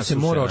kad se nasuše. Auto se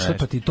mora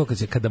odšlepati to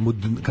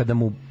kada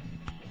mu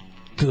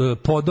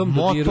podom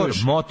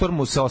dodiruješ, motor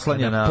mu se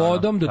oslanja na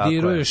podom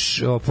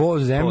dodiruješ po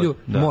zemlju,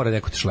 mora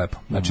neko te šlepa.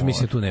 Znači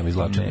mislim tu nema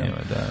izvlačenja.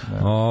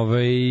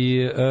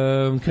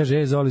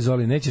 Kaže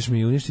Zoli, nećeš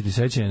mi uništiti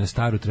sećanje na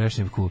staru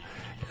Trešnjevku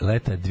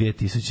leta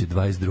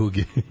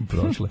 2022.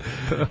 prošle.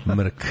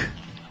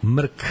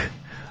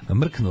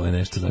 Mrknuo je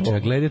nešto, znači, a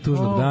glede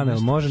tužnog dana,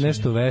 može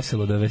nešto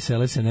veselo da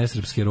vesele se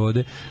nesrpske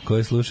rode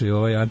koje slušaju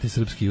ovaj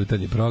antisrpski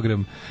jutarnji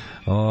program.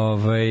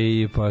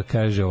 Pa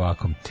kaže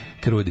ovako,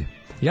 Krudi.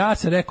 Ja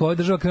sam rekao, ova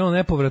država krenula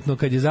nepovratno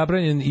kad je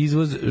zabranjen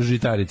izvoz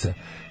žitarica.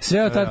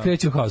 Sve od tad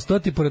kreće u haos. To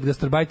ti pored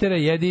gastarbajtera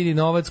jedini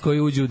novac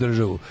koji uđe u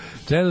državu.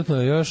 Trenutno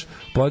je još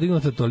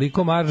podignuta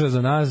toliko marža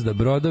za nas da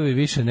brodovi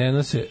više ne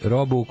nose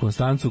robu u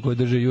Konstancu koju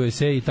drže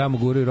USA i tamo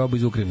guraju robu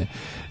iz Ukrajine.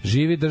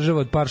 Živi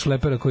država od par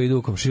šlepera koji idu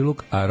u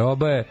komšiluk, a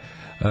roba je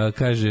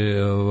kaže,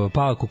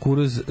 pala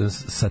kukuruz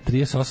sa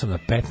 38 na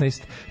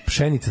 15,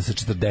 pšenica sa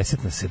 40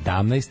 na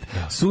 17,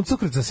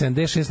 suncokret sa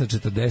 76 na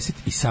 40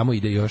 i samo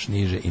ide još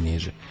niže i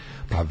niže.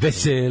 Pa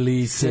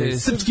veseli se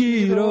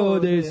srpski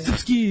rode.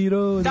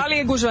 Da li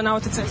je gužva na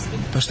autocesti?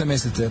 Pa šta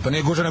mislite? Pa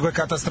nije gužva, nego je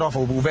katastrofa.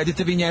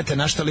 Uvedite vinjete,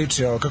 na šta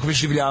liči, kako vi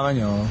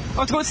življavanje.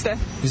 Otkud ste?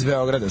 Iz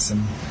Beograda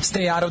sam.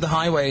 Stay out of the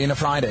highway in a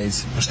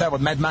Fridays. Pa šta je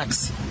od Mad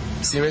Max?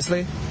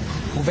 Seriously?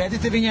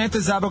 Uvedite vinjete,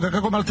 za Boga,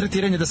 kako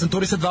maltretiranje, da sam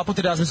turista 2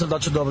 puta razmislio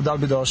da li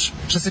bi došao.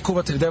 Šta se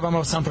kuvate, da je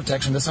vama sun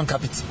protection, da sam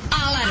kapic.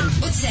 Alarm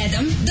od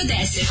 7 do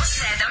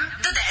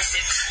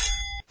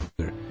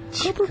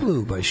 10. Copper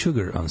Blue by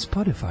Sugar on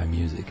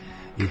Spotify Music.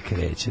 I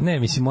kreće. Ne,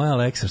 mislim, moja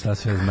Alexa šta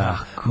sve zna.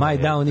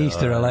 My Down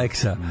Easter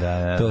Alexa.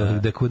 To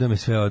da kuda me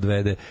sve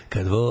odvede.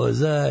 Kad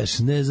vozaš,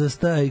 ne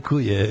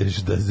zastajkuješ,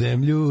 da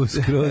zemlju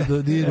skroz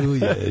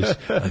dodiruješ,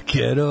 a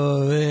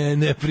kerove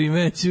ne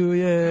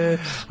primećuješ.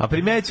 A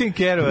primećujem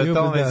kerove,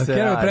 tome se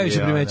kerove previše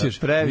primećuješ.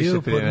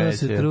 Previše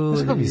primećuješ.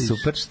 Znaš mi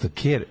super što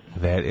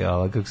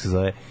kako se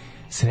zove,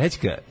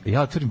 Srećka,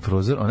 ja otvorim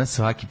prozor, ona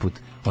svaki put,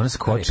 ona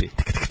skoči.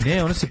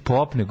 Ne, ona se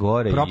popne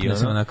gore. Propne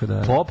se onako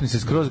da... Popne se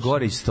skroz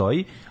gore i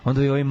stoji,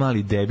 onda je ovaj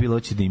mali debil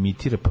hoće da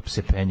imitira, pa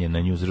se penje na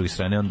nju s druge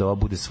strane, onda ova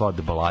bude sva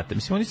od balate.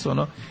 Mislim,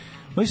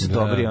 oni su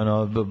dobri,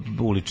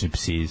 ulični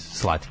psi,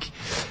 slatki.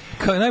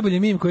 Kao najbolji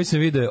mim koji sam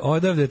vidio,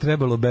 odavde je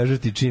trebalo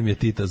bežati čim je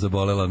Tita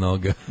zabolela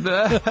noga.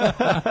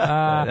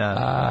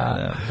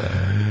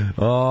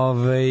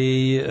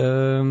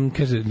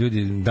 Kaže,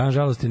 ljudi, dan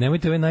žalosti,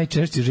 nemojte ove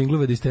najčešće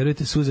žinglove da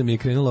isterujete, suza mi je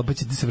krenula, opet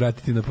ćete se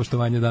vratiti na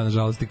poštovanje dana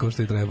žalosti kao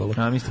što je trebalo.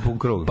 A mi ste pun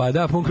krug. Pa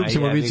da, pun krug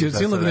ćemo biti od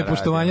silnog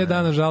nepoštovanja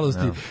dana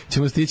žalosti.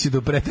 Ćemo stići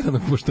do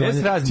preteranog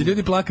poštovanja. Će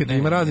ljudi plakati,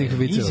 ima raznih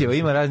viceva.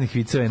 Ima raznih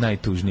viceva, je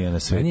najtužnija na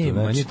svetu.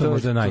 Meni to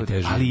možda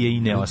najteže. Ali je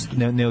i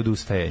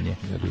neodustajanje.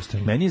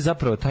 Meni je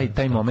zapravo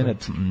taj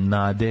moment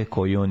nade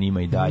koji on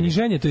ima i dalje.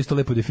 Niženje to isto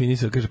lepo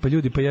definisao. Kaže, pa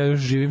ljudi, pa ja još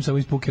živim samo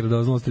iz pukera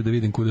doznosti da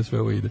vidim kuda sve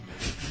ovo ide.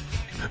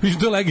 Mislim,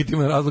 to je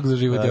legitiman razlog za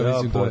život, ja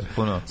mislim.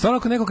 Stvarno,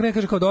 ako neko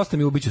kaže kao dosta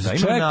mi ubiću se,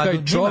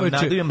 čekaj, čoveče. Nemam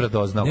nadu, imam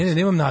radoznalost. Ne,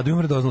 nemam nadu,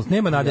 imam radoznalost.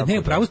 Nema nade, ne,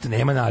 upravo ste,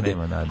 nema nade.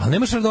 Ali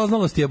nemaš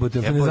radoznalost,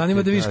 jebote, ne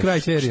zanima da vidiš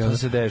kraj serije. Što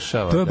se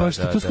dešava. To je baš,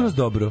 to je skroz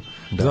dobro.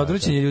 Za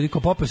odvraćanje ljudi,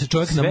 kao popeo se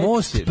čovjek na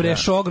most,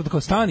 prešao ograd,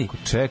 kao stani.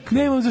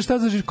 Nemam za šta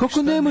za život.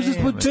 Kako ne možeš,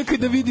 čekaj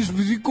da vidiš,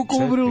 kako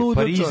ovo bre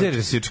ludo.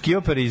 Parizer, si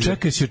očekivao Parizer.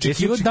 Čekaj, si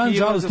očekivao dan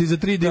žalosti za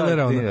 3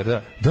 dilera.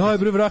 Daj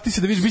bre, vrati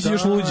se da vidiš, biće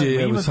još luđe,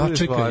 jebote.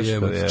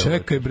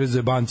 Čekaj bre,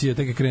 zebancija,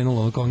 tek je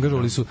krenulo,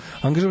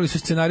 angažovali su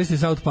scenaristi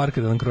South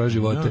Parka da nam kroje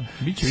živote.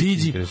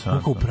 Siđi,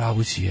 kako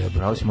pravu si jebe.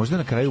 Pravu si, možda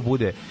na kraju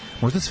bude,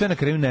 možda sve na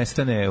kraju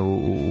nestane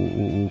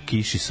u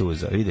kiši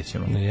suza, vidjet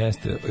ćemo.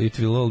 Jeste, it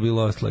will all be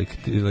lost like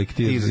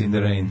tears in the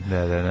rain.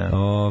 Da.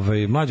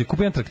 Mlađe,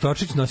 kupi jedan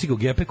traktorčić, nosi ga u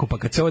gepeku, pa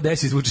kad se ovo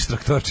desi, izvučiš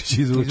traktorčić,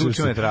 izvučiš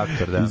me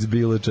traktor, da. Iz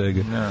bilo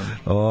čega.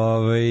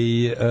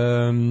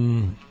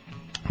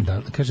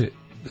 Da, kaže,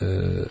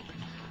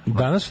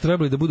 danas su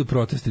trebali da budu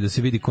protesti, da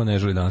se vidi ko ne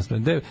želi danas.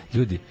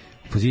 Ljudi,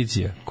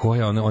 pozicija,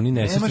 koja oni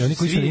ne sećaju, oni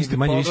koji su na isti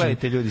manje više.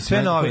 Pogledajte ljudi,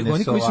 sve novine su.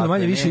 Oni koji su na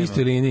manje više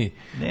istoj liniji.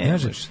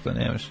 Nemaš.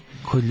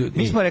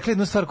 Mi smo rekli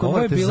jednu stvar koju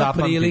morate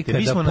zapamtiti.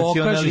 Mi smo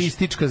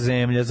nacionalistička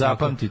zemlja,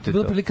 zapamtite to.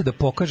 Bila prilika da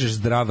pokažeš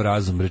zdrav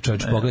razum,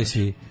 rečač, pogledaj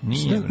svi.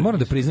 Moram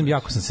da priznam,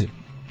 jako sam se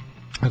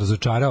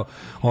razočarao.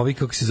 Ovi,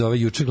 kako se zove,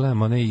 juče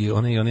gledam,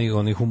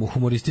 onaj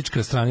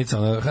humoristička stranica,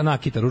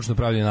 nakita, ručno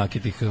pravljena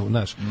nakitih,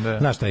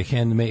 znaš taj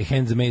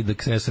handmade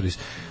accessories,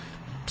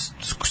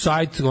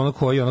 sajt, ono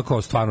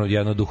kao stvarno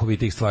jedna od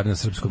duhovitih stvari na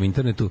srpskom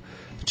internetu.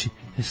 Znači,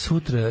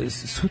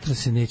 sutra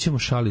se nećemo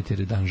šaliti jer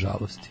je dan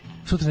žalosti.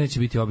 Sutra neće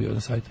biti objavljeno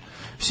na sajtu.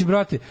 Mislim,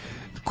 brate,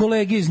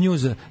 kolege iz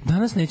njuza,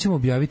 danas nećemo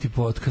objaviti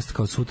podcast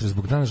kao sutra,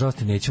 zbog dana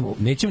žalosti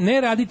nećemo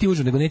ne raditi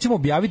užu, nego nećemo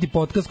objaviti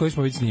podcast koji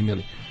smo već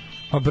snimili.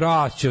 A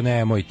braćo,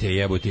 nemojte,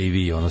 jebote i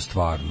vi,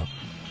 stvarno.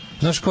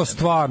 Znaš, kao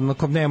stvarno,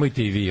 kao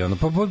nemojte i vi,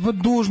 pa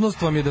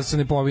dužnost vam je da se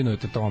ne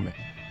povinujete tome.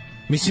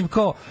 Mislim,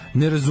 kao,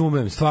 ne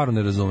razumem, stvarno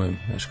ne razumem,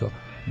 znaš, kao,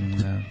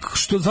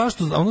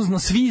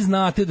 svi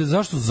znate da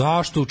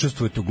zašto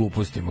učestvujete u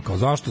glupostima, kao,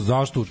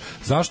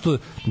 zašto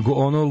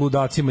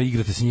ludacima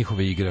igrate se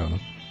njihove igre,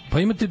 pa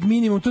imate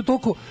minimum, to je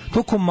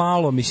toliko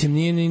malo, mislim,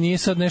 nije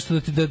sad nešto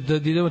da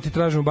idemo ti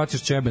tražimo,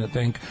 baciš ćebe na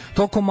tank,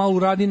 toliko malo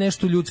uradi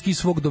nešto ljudski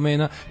svog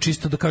domena,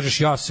 čisto da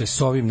kažeš ja se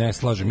s ovim ne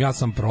slažem, ja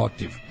sam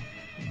protiv.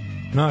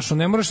 Znaš,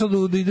 ne moraš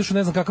da ideš u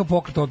ne znam kakav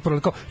pokret otpora,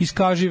 kao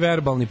iskaži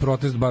verbalni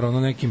protest, bar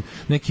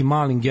nekim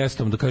malim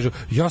gestom, da kaže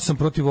ja sam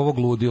protiv ovog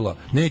ludila,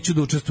 neću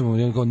da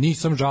učestvujem,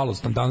 nisam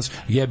žalostan danas,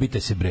 jebite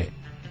se bre.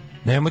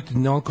 Nemojte,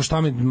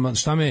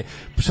 šta me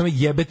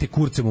jebete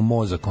kurcem u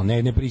mozak,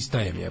 ne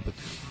pristajem,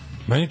 jebate.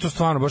 Meni to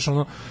stvarno baš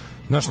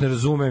znaš, ne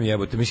razumem,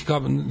 jebote, mislim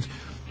kao,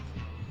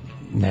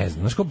 ne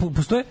znam, znaš kao,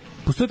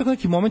 postoje tako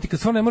neki momenti kad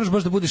stvarno ne moraš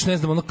baš da budeš, ne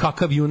znam,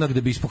 kakav junak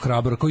da bi ispao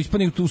hrabar, kao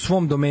ispani u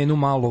svom domenu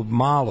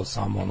malo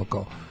samo,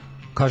 kao,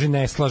 kaže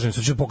ne slažem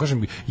se, ću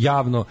pokažem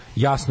javno,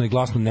 jasno i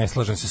glasno, ne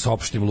slažem se sa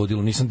opštim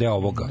ludilom, nisam deo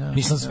ovoga,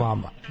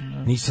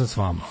 nisam s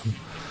vama.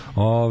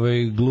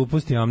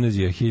 Glupost i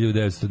amnezija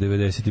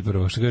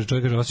 1991. Što kaže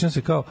čovjek,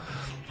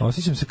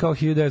 osjećam se kao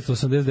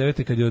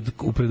 1989. kad je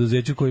u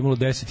preduzeću koje je imalo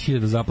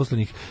 10.000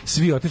 zaposlenih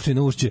svi otišli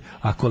na ušće,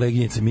 a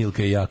koleginica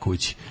Milka i ja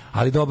kući.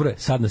 Ali dobro je,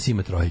 sad nas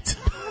ima trojica.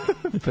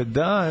 Pa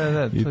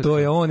da. I to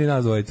je on i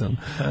nas dvojica.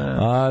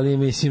 Ali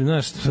mislim,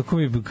 znaš,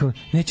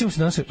 nećemo se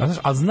danas,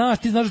 a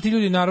ti znaš da ti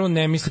ljudi naravno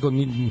ne misle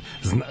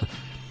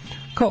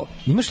kao,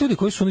 imaš ljudi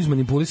koji su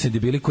izmanipulisani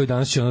debili koji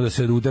danas će da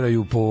se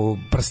udaraju po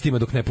prstima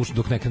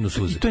dok ne krenu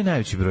suze. I to je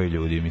najveći broj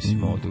ljudi,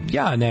 mislim, ovdje.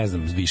 Ja ne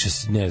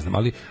znam,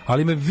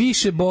 ali me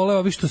više bole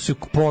ovi što se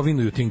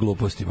povinuju tim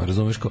glupostima,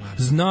 razumeš, kao,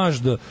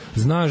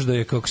 znaš da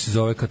je, kako se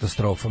zove,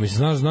 katastrofa,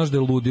 mislim, znaš da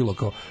je ludilo,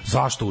 kao,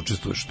 zašto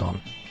učestvuješ u tome?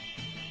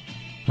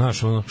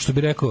 Znaš, što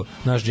bi rekao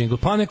naš džingl,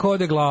 pa neko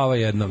ode glava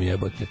jednom,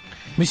 jebote.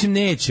 Mislim,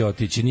 neće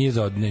otići, nije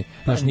za otići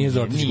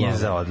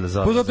glava.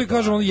 Pa zato i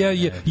kažem,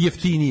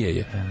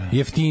 jeftinije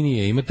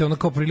je. Imate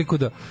kao priliku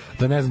da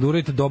ne znam, da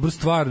uradite dobru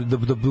stvar,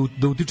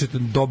 da utičete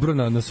dobro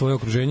na svoje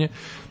okruženje.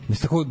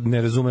 Mislim, tako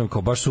ne razumem,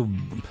 kao baš su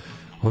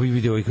ovi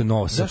video i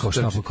nosa, kao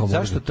šta kao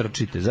zašto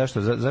trčite?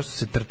 Zašto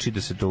se trči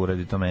da se to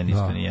uradi? To meni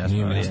isto nije jasno.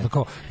 Nije jasno.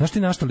 Kao, znaš ti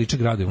na šta liče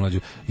gradovi, Mlađu?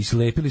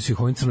 Islepili su ih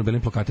ovim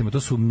crno-belim plakatima, to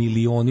su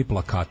milioni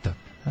plakata.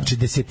 Znači,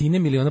 desetine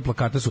miliona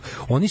plakata su.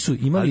 Oni su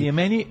imali,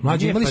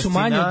 Mlađi, imali su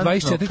manje od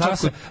 24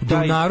 časa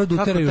da u narodu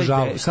uteraju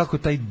žalost. Kako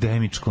taj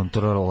damage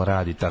control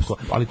radi tako?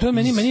 Ali to je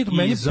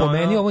po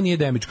meni ovo nije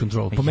damage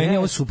control. Po meni je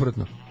ovo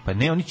suprotno. Pa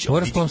ne, ovo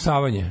je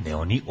rasplamsavanje. Ne,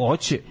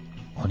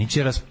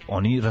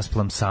 oni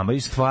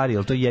rasplamsavaju stvari,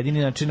 ali to je jedini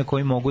način na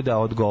koji mogu da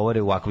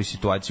odgovore u ovakvoj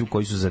situaciji u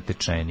kojoj su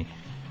zatečeni.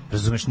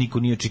 Razumeš, niko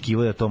nije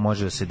očekivao da to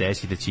može da se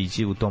desi, da će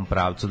ići u tom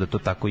pravcu, da to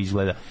tako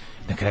izgleda.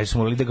 Na kraju smo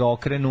morali da ga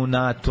okrenu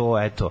na to,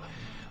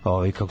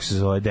 kako se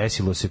zove,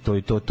 desilo se to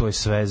i to je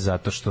sve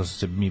zato što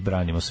se mi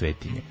branimo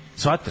svetinje.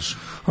 Shvataš?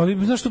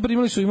 Ali znaš što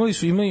imali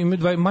su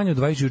manje od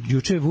 20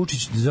 juče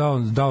Vučić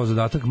dao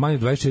zadatak manje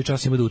od 24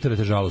 časa ima da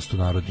uterate žalost u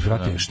narod.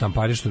 Brate,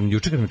 štampari što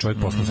juče kad mi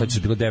čovjek poslao sad će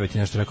bilo 9 i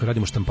nešto rekao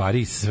radimo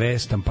štampari, sve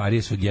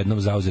štamparije su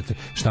odjednom zauzete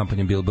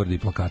štampanjem bilborda i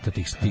plakata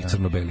tih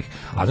crno-belih.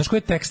 A znaš koji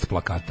je tekst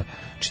plakata?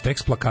 Znači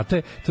tekst plakata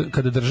je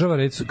kada država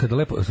kada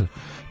lepo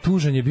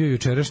tužan je bio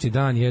jučerašnji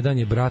dan, jedan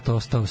je brat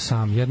ostao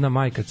sam, jedna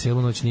majka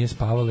celu noć nije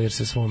spavala jer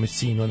se svome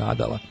sinu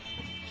nadala.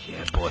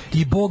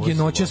 I Bog je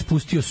noća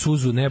spustio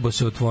suzu, nebo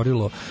se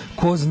otvorilo.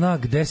 Ko zna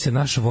gde se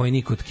naš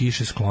vojnik od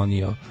kiše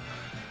sklonio.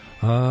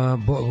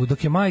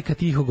 Dok je majka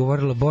tiho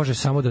govorila Bože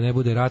samo da ne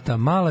bude rata,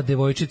 mala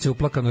devojčica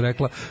uplakano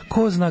rekla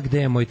ko zna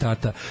gde je moj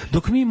tata.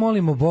 Dok mi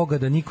molimo Boga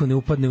da niko ne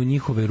upadne u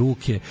njihove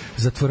ruke,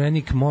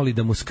 zatvorenik moli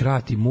da mu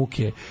skrati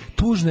muke.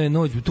 Tužna je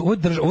noć,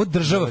 ovo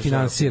država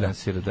finansira.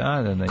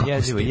 Da,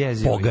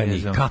 jezivo,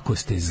 pogani, kako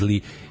ste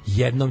zli.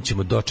 Jednom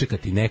ćemo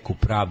dočekati neku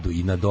pravdu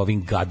i nad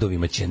ovim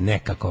gadovima će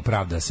nekakva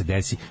pravda da se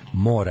desi.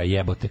 Mora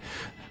jebote.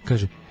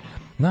 Kaže,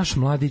 naš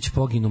mladić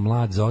poginu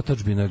mlad, za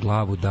otadžbinu je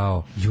glavu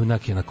dao,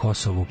 junak je na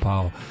Kosovu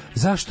pao.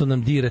 Zašto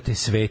nam dirate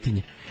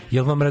svetinje?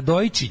 Jel vam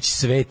Radojičić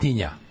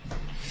svetinja?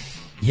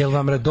 Jel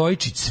vam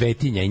Radojičić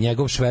svetinja i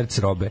njegov šverc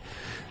robe?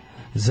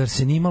 Zar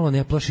se nimalo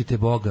ne plašite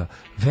Boga?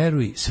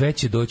 Veruj, sve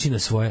će doći na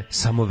svoje,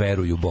 samo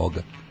veruj u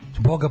Boga.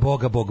 Boga,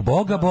 Boga, Bog,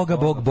 Boga, Boga,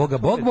 Bog, Boga,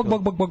 Bog, Bog,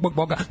 Bog, Bog, Bog, Bog,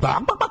 Boga.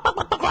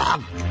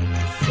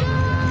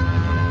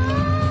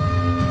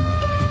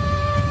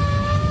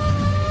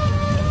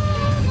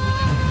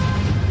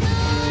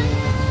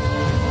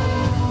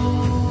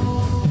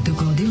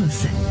 Dogodilo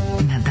se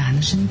na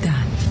današnji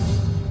dan.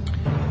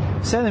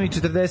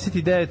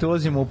 7:49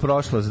 ulazimo u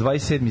prošlost,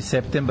 27.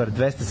 septembar,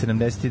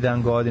 270.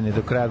 dan godine,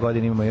 do kraja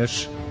godine imamo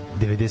još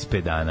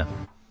 95 dana.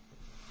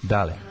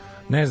 Dale.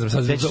 Ne znam,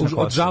 sad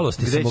od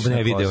žalosti sam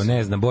ne video,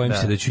 ne znam, bojim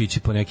se da ću ići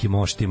po nekim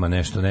moštima,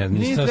 nešto, ne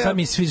znam. Sad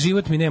mi svi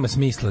život mi nema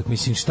smisla,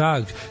 mislim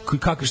šta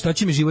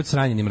će mi život s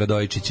ranjenim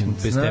Radojičićem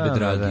bez tebe,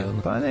 dragi?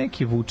 Pa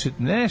neki vuče,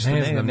 nešto,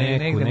 ne znam,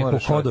 neku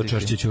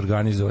hodočašće ću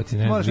organizovati,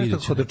 ne znam, možeš nešto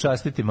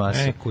hodočastiti masu.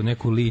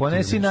 Neku liku.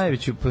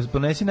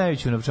 Ponesi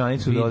najveću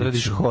novčanicu da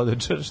odradiš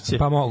hodočašće.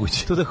 Pa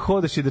moguće. Tu da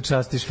hodaš i da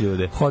častiš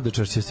ljude.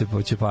 Hodočašće se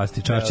će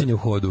pasti, čašćenje u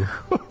hodu.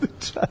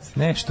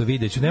 Nešto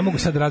videću, ne mogu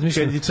sad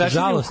razmišljati. Kad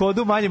čašćenje u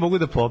hodu manje mogu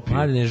da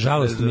popiju. Mladine,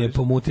 žalost mi je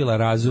pomutila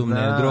razum,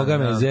 droga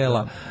me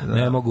zela,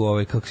 ne mogu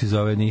kako se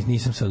zove,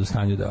 nisam sad u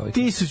stanju da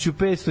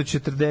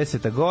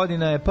 1540.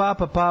 godina je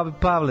Papa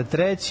Pavle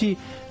III.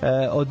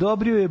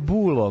 Odobrio je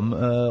bulom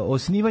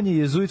osnivanje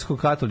jezuitskog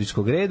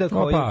katoličkog reda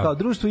koji kao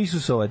društvo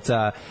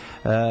Isusovaca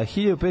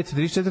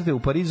 1534. u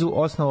Parizu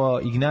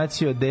osnovao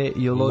Ignacio de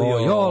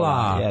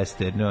Loyola.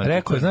 Jeste.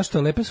 Rekao je, znaš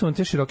što, lepe su vam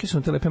te, široke su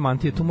vam te lepe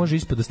mantije, tu može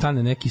ispod da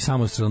stane neki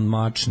samostralan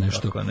mač,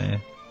 nešto. Kako ne?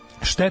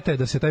 Šteta je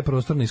da se taj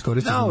prostor ne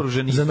iskoristi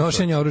za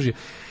nošenje oružja.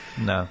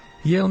 Da.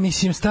 Jel,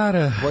 mislim,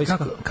 stara,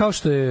 kao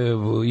što je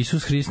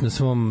Isus Hrist na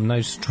svom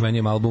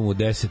najčuvenijem albumu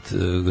 10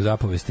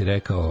 zapovesti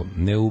rekao,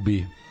 ne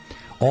ubi,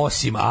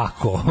 osim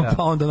ako,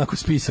 pa onda onako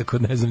spisak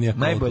od ne znam nijako.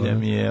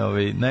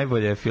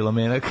 Najbolja je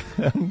Filomena kad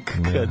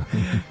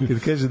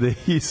kaže da je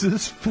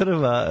Isus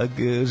prva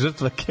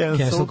žrtva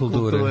cancel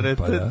kulture.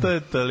 Pa to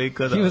je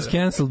toliko dobro. He was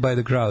cancelled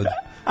by the crowd.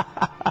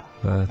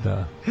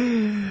 Da.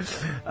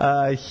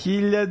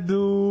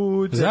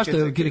 1000... Zašto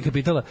je Kirika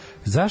pitala,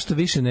 zašto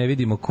više ne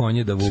vidimo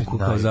konje da vuku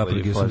kao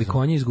zaprege? Su li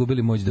konji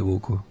izgubili moć da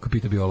vuku? Kao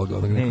pita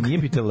biologa. Ne,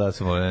 nije pitala da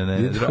smo...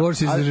 The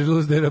horses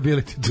lose their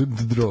ability to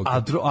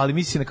draw. Ali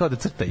misli na kao da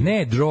crtaju.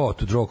 Ne,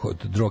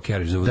 draw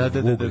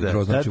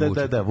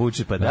carriage. Da,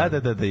 vuči, pa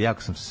da,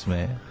 jako sam se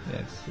smeje.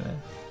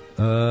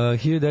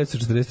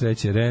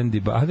 1943.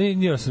 Randy a ne,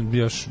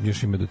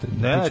 još ima do te.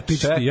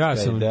 Ja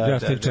sam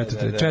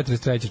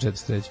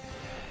 43.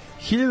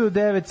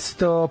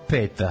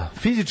 1905.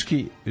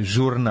 Fizički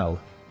žurnal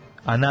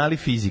Anali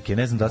fizike,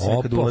 ne znam da se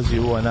nekad ulazi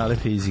u anale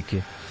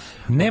fizike.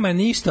 Nema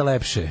ništa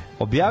lepše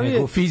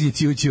nego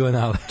fizici ući u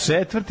anale.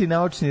 Četvrti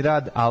naučni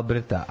rad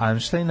Alberta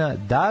Einsteina,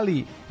 da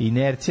li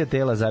inercija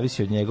tela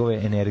zavisi od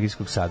njegove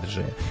energijskog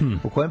sadržaja.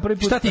 U kojem prvi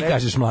put šta ti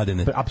kažeš,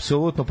 Mladene?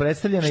 Apsolutno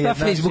predstavljena šta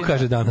Facebook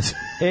kaže danas?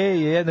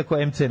 Je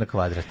jednako MC na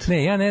kvadrat.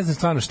 Ne, ja ne znam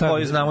stvarno šta.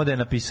 Koju znamo da je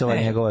napisala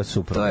njegova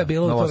supruga. To je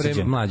bilo u to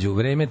vreme, Mlađe, u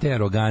vreme te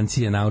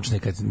arogancije naučne,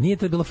 kad nije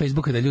to bilo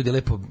Facebooka da ljudi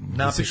lepo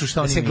napišu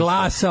šta oni misle. Da se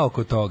glasa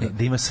oko toga.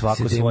 Da ima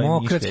svako svoje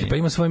mišljenje. Pa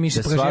ima svoje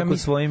mišljenje. Da svako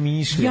svoje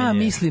mišljenje. Ja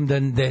mislim da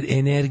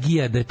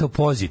energija, da je to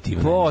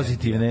pozitivna.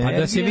 Pozitivna energija. Pa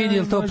da se vidi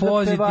je li to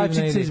pozitivna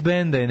energija. Iz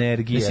benda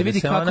energija. Da se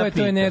vidi kakva je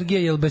to energija,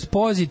 jer bez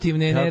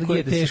pozitivne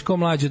energije teško,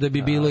 Mlađe, da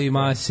bi bilo i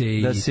mase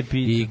i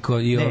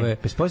ove.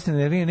 Bez pozitivne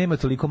energije nema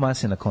toliko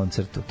mase na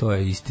koncertu. To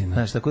je istina.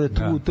 Znaš, tako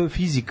da to je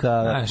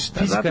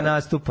fizika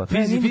nastupa.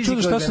 Nije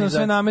čudo što su nam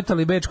sve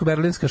nametali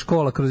Bečko-Berlinska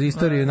škola kroz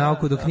istoriju i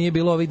nauku, dok nije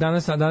bilo ovih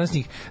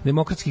današnjih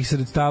demokratskih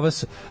sredstava,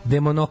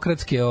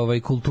 demonokratske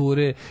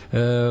kulture,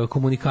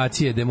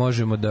 komunikacije, gde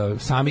možemo da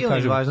sami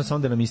kažemo. Bilo je važno samo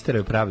da nam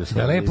isteraju pravdu.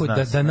 Da lepo,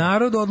 da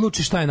narod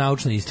odluči šta je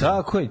naučna istina.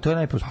 Tako je, to je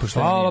najpoštenije.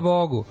 Hvala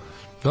Bogu.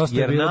 Dosta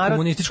je bilo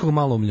komunističkog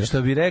maloumlja.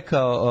 Što bi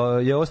rekao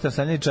je Ostar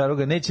Sanjanić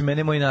Čaruga, neće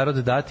mene moj narod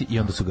dati, i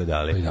onda su ga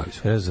dali.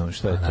 Razumem,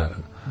 što je to?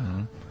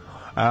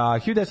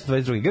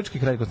 1922. grčki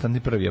kralj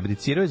Konstantin I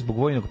abdicirao je zbog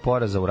vojnog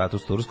poraza u ratu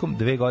s Turskom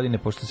 2 godine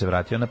pošto se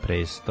vratio na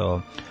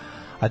presto.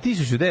 A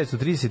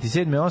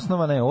 1937.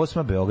 osnovana je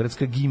 8.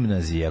 Beogradska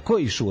gimnazija. Ko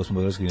je išao u 8.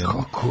 Beogradska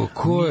gimnazija?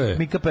 Ko je?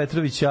 Mika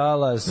Petrović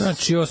Alas.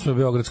 Znači 8.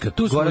 Beogradska.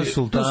 Goran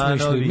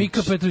Sultanović.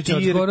 Mika Petrović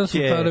Alas, Goran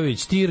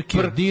Sultanović, Tirke,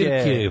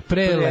 Dirke,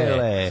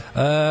 Prele,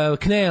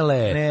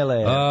 Knele,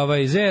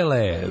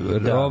 Zele,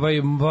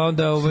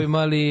 onda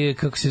mali,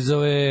 kako se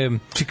zove...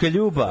 Čika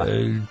Ljuba.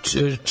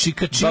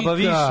 Čika Baba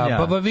Višnja,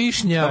 Baba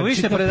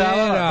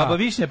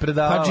Višnja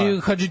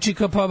predavala. Hadži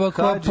Čika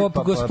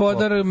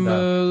gospodar,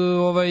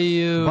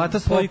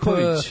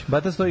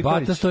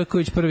 Bata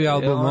Stojković prvi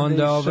album,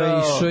 onda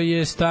išao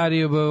je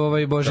stari,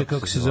 bože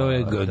kako se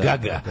zove,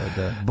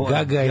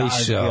 Gaga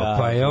išao,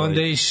 pa je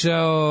onda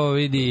išao,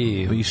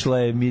 vidi, išla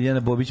je Miljana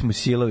Bobić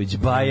Musilović,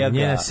 Bajaga,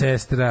 njena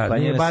sestra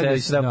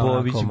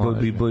Bobić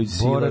Musilović,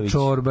 Bora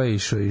Čorba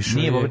išao,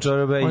 nije Bora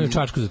Čorba, on je u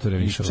Čačku za to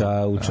vreme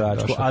išao, u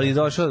Čačku, ali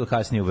došao do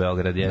kasnije u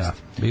Beograd, jeste.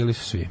 Da, bili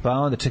su svi. Pa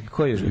onda čekaj,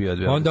 ko je još bio od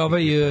Beograda? Onda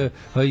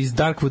iz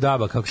Darkwood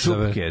Aba, kako se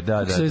zove? Šupke,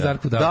 da.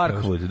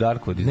 Darko iz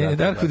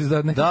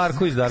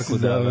Darkwood.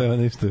 Zove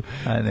ono što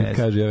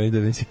kaže, ja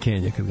vidim da mi se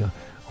Kenja kad ga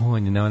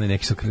on je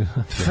neki su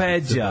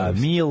Feđa,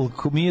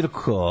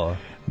 Mirko,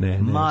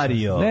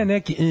 Mario,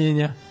 neki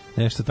Enja,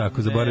 nešto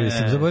tako,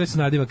 zaboravio sam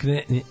nadimak,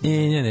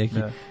 Enja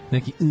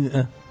neki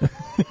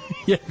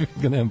ja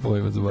ga nemam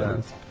pojma,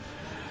 zaboravio sam.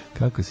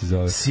 Kako se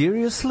zove?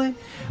 Seriously?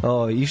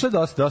 Išlo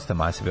je dosta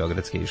mase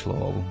beogradske išlo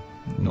u ovu.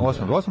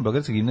 8.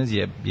 Beogradska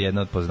gimnazija je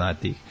jedna od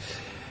poznatijih.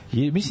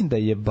 I mislim da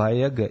je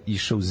Bajaga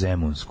išao u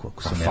Zemunsku,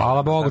 ako se ne.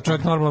 Hvala Bogu,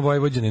 čovjek normalno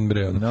Vojvođanin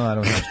bre. No,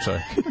 naravno naš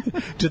čovjek.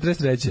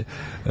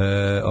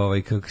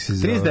 43. Kako se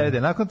zove? 39.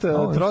 Nakon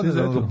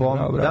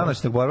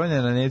danoćnog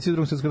borbanja na Nemci u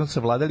drugom svjetskom ratu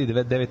savladali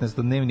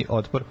 19-dnevni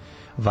otpor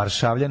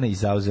Varšavljana i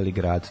zauzeli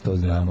grad, to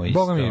znamo isto.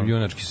 Boga mi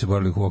junački se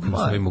borili u okviru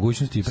svoje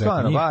mogućnosti i preko njih.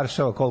 Stvarno,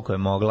 Varšava koliko je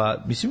mogla,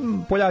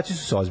 mislim, Poljaci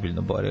su se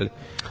ozbiljno borili.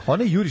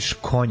 One juriš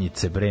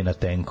konjice bre na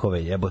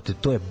tenkove, jebote,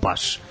 to je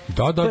baš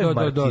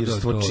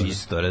martirstvo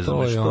čisto,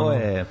 razumeš, to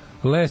je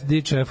last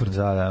ditch effort.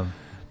 Da.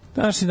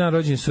 Naši dan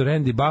rođeni su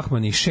Randy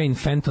Bachman i Shane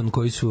Fenton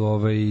koji su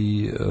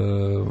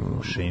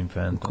Shane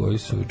Fenton koji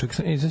su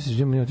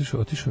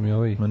otišao mi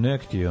ovaj ma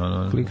nek ti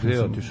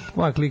kliknuo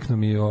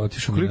mi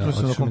kliknuo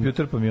sam na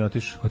kompjuter pa mi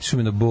otišao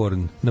mi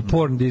na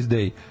porn this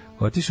day.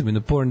 Otišao mi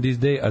na porn this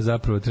day, a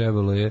zapravo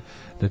trebalo je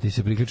da ti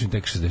se priključim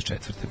tek 64.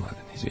 Mladen,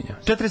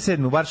 izvinjavam se.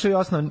 47. U Varšavi je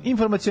osnovan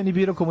informacioni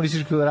biro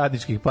komunističkih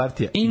radničkih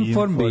partija.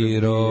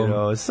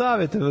 Informbiro.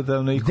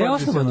 Savjetodavno i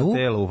koordinaciono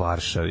telo u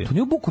Varšavi. To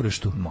nije u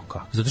Bukureštu. Ma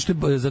kako?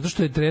 Zato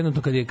što je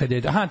trenutno kad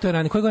je aha, to je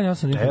ranije. Koje godine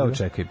osnovan Informbiro? Evo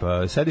čekaj,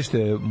 pa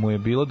sedište mu je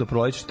bilo do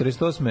proleća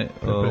 48.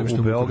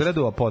 u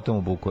Beogradu, a potom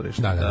u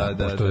Bukureštu. Da,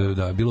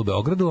 bilo u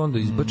Beogradu, onda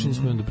izbačeni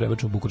smo i onda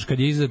prebačeni u Bukurešt. Kad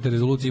je izdata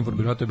rezolucija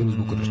Informbiro, to je bilo iz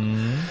Bukurešta.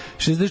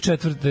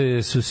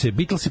 64. su se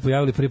Beatlesi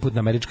pojavili prvi put na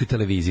američkoj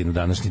televiziji na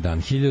današnji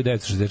dan.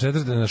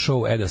 1964. na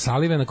show Eda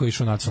Sullivana koji je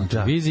išao na nacionalnoj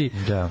televiziji.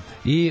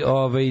 I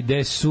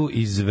gde su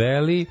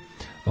izveli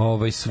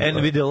And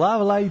with a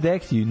love like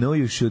that, you know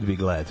you should be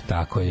glad.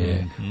 Tako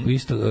je.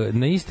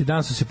 Na isti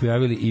dan su se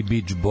pojavili i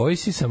Beach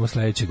Boysi, samo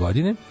sledeće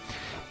godine.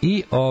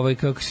 I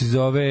kako se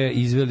zove,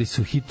 izveli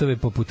su hitove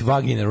poput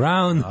Waggin'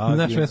 Around.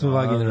 Znaš pesmu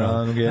Waggin'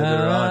 Around?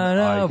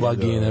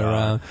 Waggin'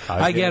 Around.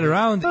 I get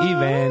around i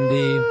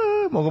Wendy.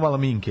 Mogu malo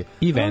Minke.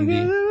 I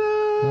Wendy.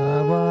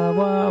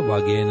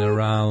 Waggin'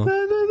 around.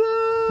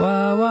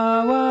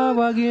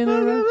 Waggin'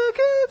 around.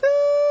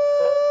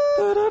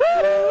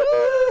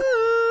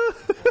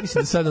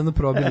 Mislim da sad ono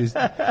probili.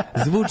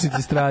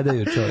 Zvučnici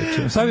stradaju,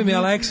 čovječe. Sad bi mi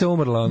Aleksa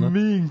umrla, ono.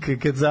 Minka,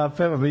 kad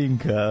zapeva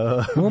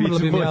Minka. Umrla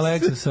bi mi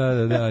Aleksa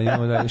sada, da,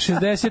 imamo dalje.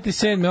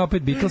 67.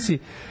 opet Beatlesi,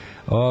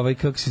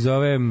 kako se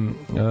zove,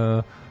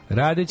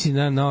 radeći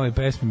na novim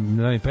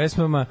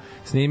pesmama,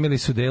 snimili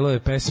su delove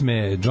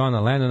pesme Johna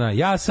Lennona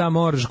Ja sam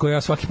orž, koju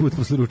ja svaki put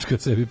posle ručka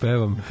sebi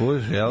pevam.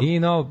 I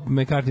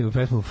McCartneyvu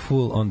pesmu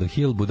Full on the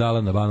Hill,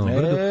 Budala na Banovom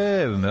brdu.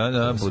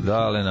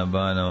 Budale na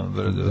Banovom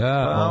brdu.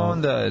 Da, pa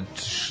onda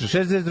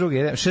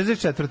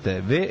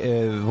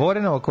 64.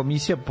 Vorenova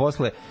komisija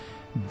posle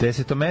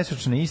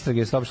 10-mesečne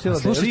istrage saopštila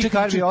da je Rick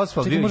Harvey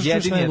Oswald bio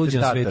jedini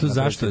atentator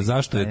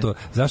na svetu.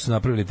 Zašto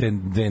napravili te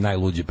dve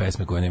najluđe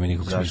pesme koje nema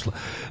nikog smisla?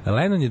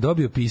 Lennon je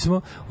dobio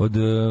pismo od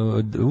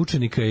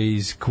učenika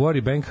iz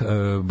Quarry Bank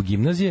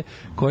gimnazije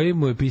koji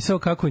mu je pisao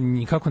kako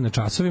na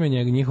časovima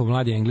njihov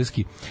mladi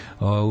engleski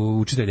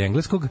učitelj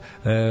engleskog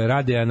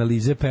rade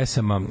analize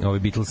pesama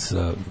Beatles,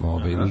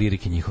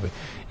 lirike njihove.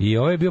 I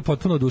je bio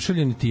potpuno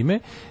oduševljen time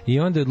i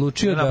onda je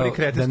odlučio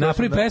da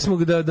napravi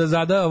pesmu da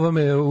zada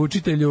ovome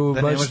učitelju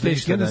baš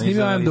teški. Onda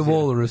snimio I'm the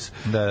Walrus.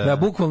 Da,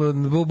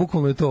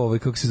 bukvalno je to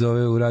kako se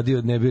zove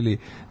uradio, ne bili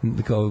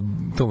kao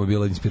to mu je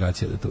bila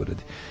inspiracija da to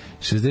uradi.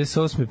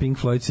 68. Pink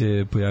Floyd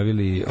se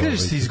pojavili... Kažeš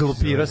se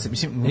izglupirao se.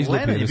 Mislim,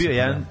 Lennon je bio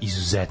jedan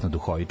izuzetno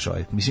duhovit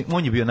čovjek. Mislim,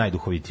 on je bio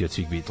najduhovitiji od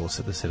svih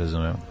Beatlesa, da se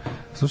razumemo.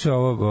 Slušaj,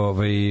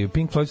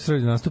 Pink Floyd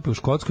trebali nastupe u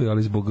Škotskoj,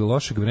 ali zbog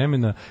lošeg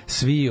vremena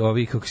svi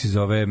ovi, kako se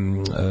zove,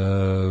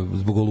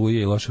 zbog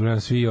oluje i lošeg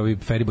vremena, svi ovi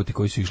feriboti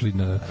koji su išli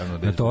na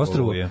to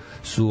ostrvo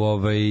su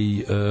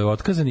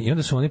otkazani i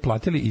onda su oni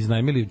platili,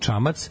 iznajmili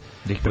čamac,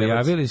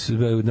 pojavili su,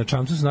 na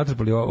čamcu su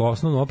natrpali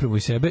osnovnu opremu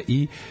i sebe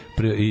i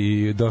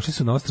došli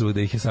su na ostrvo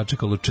da ih je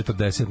sačekalo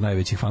 40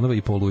 najvećih fanova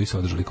i po oluji su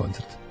održali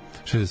koncert.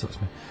 68.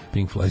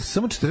 Pink Floyd.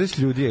 Samo 40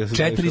 ljudi je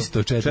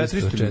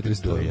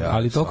 400,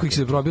 ali toliko ih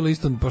se probilo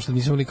isto, pošto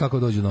nismo imali kako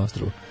dođu na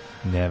ostrvo.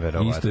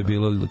 Neverovatno. Isto je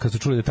bilo, kad su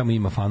čuli da tamo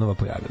ima fanova,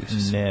 pojavili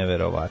su se.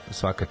 Neverovatno,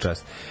 svaka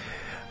čast.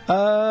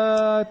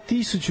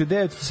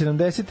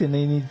 1970. na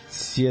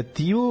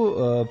inicijativu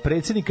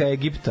predsjednika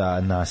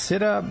Egipta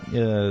Nasera,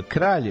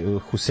 kralj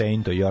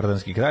Husein, to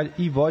jordanski kralj,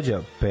 i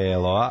vođa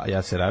PLO-a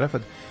Jaser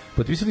Arafat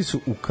potpisali su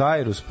u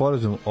Kairu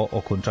sporazum o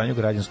okončanju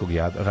građanskog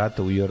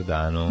rata u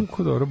Jordanu.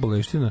 Kako dobro,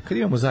 boleština. Kad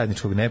imamo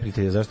zajedničkog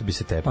neprijatelja, zašto bi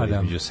se tepali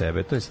između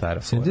sebe? To je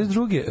stara fora.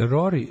 72.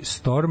 Rory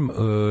Storm,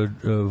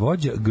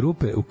 vođa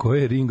grupe u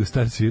kojoj je Ringo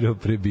Starr svirao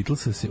pre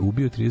Beatlesa, se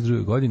ubio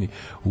 32. godini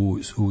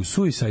u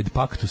suicide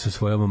paktu sa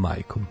svojom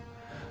majkom.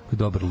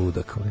 Dobar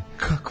ludak, ali.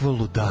 Kakvo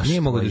ludaštvo.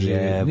 Nije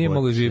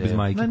mogo da živi bez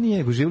majke.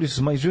 Nije, živili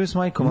su s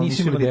majkom, ali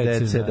nisu imali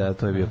dece, da,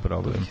 to je bio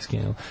problem.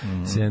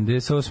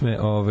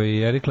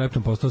 78. Eric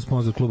Clapton postao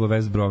sponsor kluba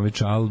West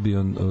Bromwich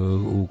Albion,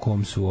 u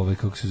kom su,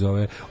 kako se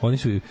zove, oni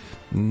su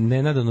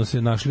nenadano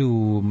se našli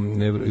u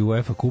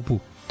UEFA kupu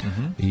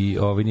i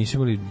nisu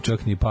imali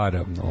čak ni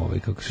para,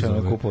 kako se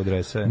zove. Kupu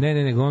adrese. Ne,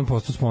 nego on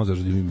postao sponzor,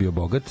 da bi bio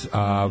bogat,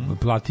 a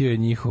platio je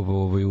njihov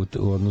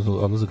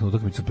odlazak na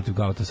utakmicu protiv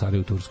Galatasaraya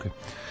u Turskoj.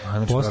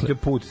 Znači, platio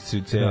put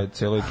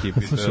celoj ekipi.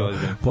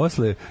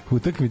 Posle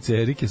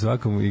utakmice Erik je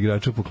svakom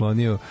igraču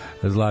poklonio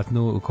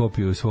zlatnu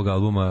kopiju svog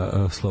albuma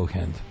Slow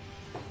Hand.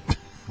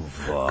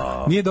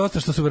 Wow. Nije dosta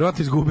što su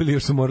verovatno izgubili,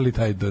 još su morali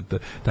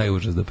taj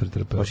užas da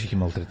pretrpe. Baš ih je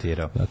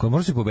maltretirao. Dakle,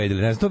 možda su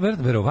pobedili. Ne znam, to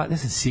verovatno, ja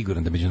sam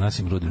siguran da među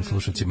našim rudim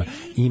slušacima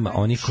ima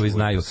oni koji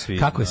znaju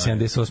kako je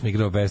 78.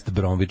 igrao West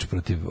Bromwich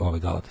protiv ove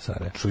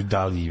Galatasaraya. Čuj,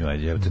 da li ima,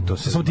 to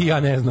se samo ti ja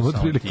ne znam,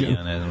 otprilike. Samo ti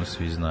ja ne znam,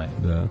 svi znaju.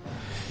 Da.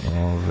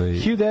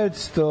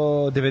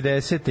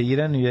 1990.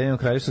 Iran i Ujedinjeno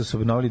kraljevstvo su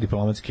obnovili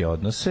diplomatske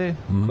odnose,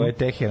 koje je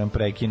Teheran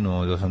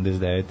prekinuo od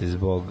 89.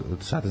 zbog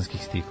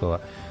satanskih stihova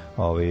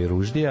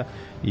Ruždija,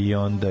 i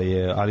onda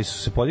je, ali su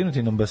se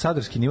podignuti na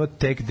ambasadorski nivo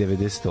tek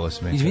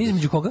 98.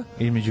 Između koga?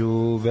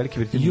 Između Velike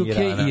Britanije UK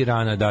i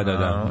Irana,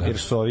 da. Jer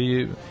su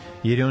ovi,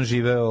 jer je on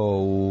živeo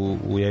u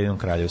Ujedinjenom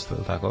kraljevstvu, je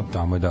li tako?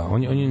 Tamo je, da.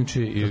 On je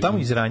tamo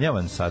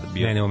izranjavan sad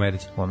bio. Ne, u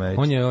Americi.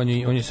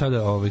 On je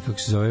sada, kako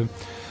se zove,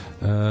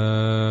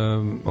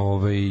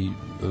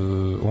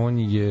 on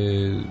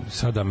je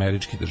sada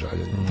američki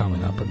državljanin. Tamo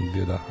je napadnik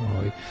bio, da.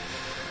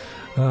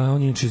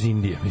 On je inače iz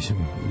Indije, mislim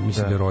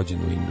da je rođen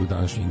u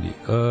današnjoj Indiji.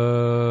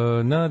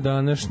 Na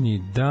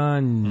današnji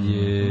dan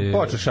je...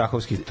 Počeo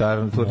šahovski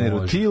turnir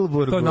u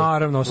Tilburgu. To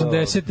naravno,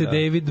 80.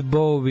 David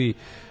Bowie.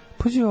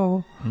 Pazi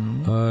ovo.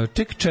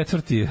 Ček,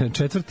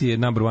 četvrti je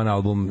number one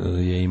album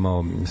je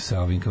imao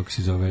sa ovim, kako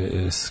se zove,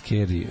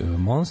 Scary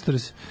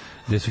Monsters,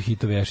 gde su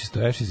hitovi Ashes to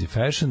Ashes i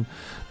Fashion.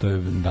 To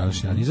je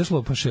današnji dan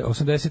izašlo, pa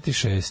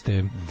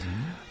 86.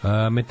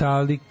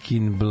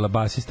 Metallicin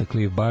basista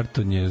Cliff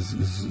Barton je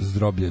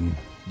zdrobljen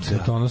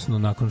smrtonosno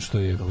nakon što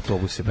je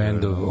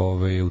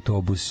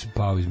autobus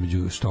pao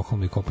između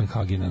Štokholma i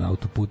Kopenhagena na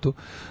autoputu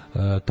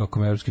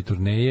tokom evropske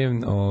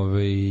turneje. On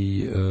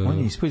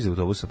je ispao iz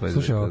autobusa, pa je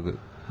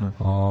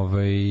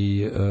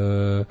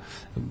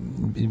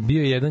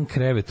bio je jedan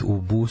krevet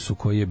u busu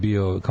koji je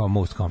bio kao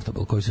most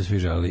comfortable, koji su svi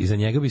želeli, i za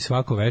njega bi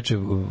svako veče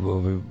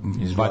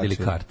vadili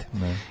karte.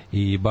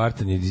 I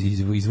Barton je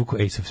izvukao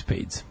Ace of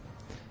Spades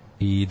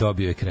i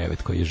dobio je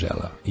krevet koji je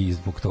želao i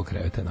zbog tog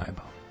kreveta je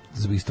najbao.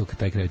 Zbog istog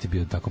taj krevet je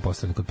bio tako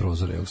postavljen kod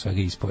prozora i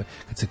svega ispoje.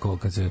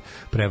 Kad se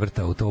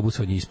prevrta autobus,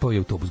 on je ispao i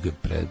autobus ga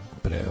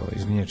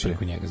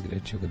preko njega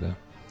zgrečio ga, da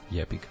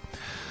jebik.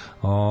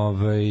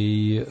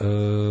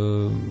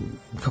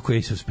 Kako je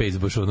Ace of Spades,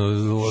 baš ono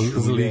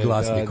zli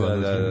glasnik,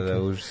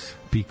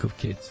 Peak of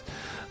Kids.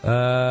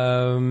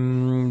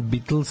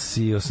 Beatles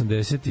i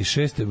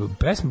 86.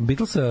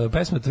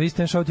 Pesma Twist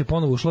and Shout je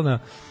ponovo ušla na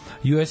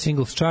US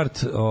Singles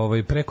Chart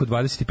preko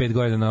 25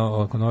 godina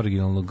nakon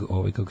originalnog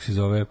kako se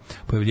zove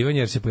pojavljivanja,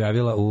 jer se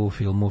pojavila u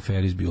filmu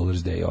Ferris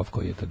Bueller's Day Off,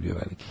 koji je tad bio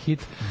veliki hit.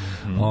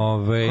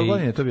 Koje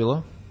godine je to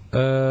bilo?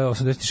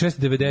 86.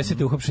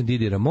 90. uhapšen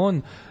Didi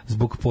Ramon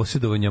zbog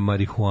posjedovanja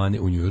marihuane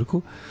u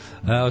Njujorku.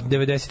 Od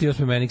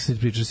 98. Manic Street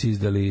Preachers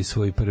izdali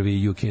svoj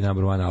prvi UK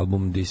number one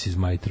album This Is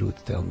My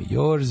Truth, Tell Me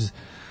Yours.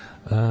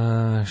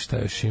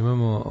 Šta još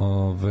imamo?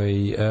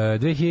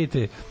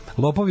 2000.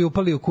 Lopovi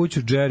upali u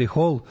kuću Jerry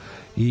Hall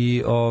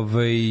i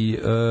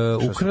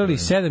ukrali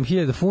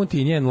 7000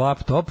 funti i njen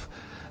laptop.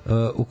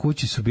 U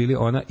kući su bili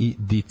ona i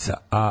Dica.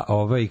 A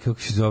kako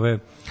se zove,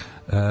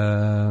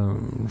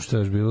 što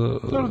je još bilo?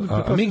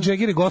 A Mick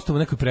Jagger je gostom u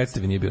nekoj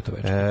predstavi, nije bio to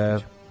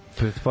večer.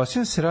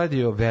 Pretpostavljam se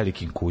radi o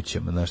velikim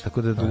kućama, znaš,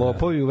 tako da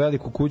lopovi u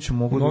veliku kuću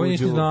mogu da uđu...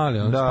 Niste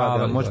znali,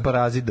 da, može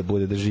parazit da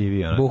bude, da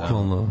živi.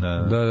 Bukvalno,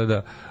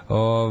 da.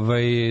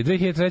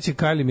 2003.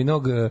 Kylie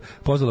Minogue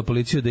pozvala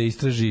policiju da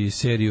istraži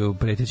seriju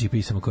pretećih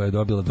pisama koja je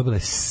dobila. Dobila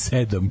je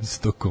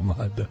 700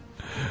 komada.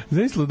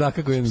 Znaš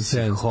ludaka koji je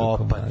 700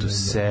 komada.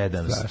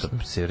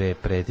 700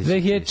 pretećih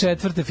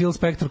 2004. Phil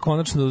Spector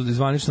konačno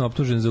zvanično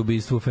optužen za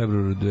ubistvo u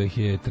februaru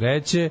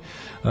 2003.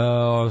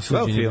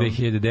 Osuđen je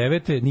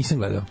 2009. Nisam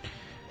gledao.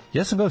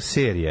 Ja sam gledao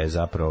serija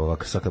zapravo,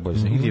 ovako sad kad bolje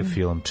sam ili je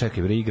film,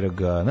 čekaj, igra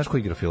ga, znaš ko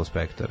igra Phil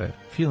Spector?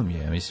 Film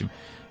je, mislim,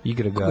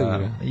 igra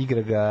ga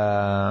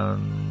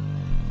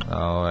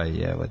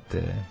evo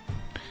te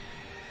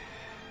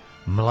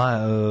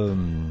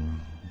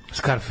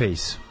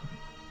Scarface.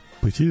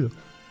 Pa ti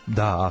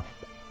da,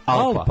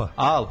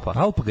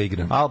 Alpa ga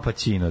igra. Al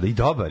Pacino, da i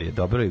dobar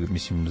je,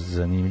 mislim,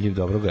 zanimljiv,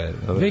 dobro ga je.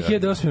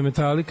 2008.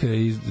 Metallica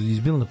je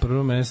izbila na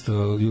prvo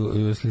mesto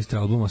US liste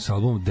albuma sa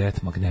albumom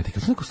Death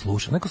Magnetic.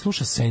 Neko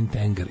sluša Saint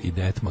Anger i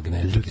Death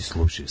Magnetic. Ljudi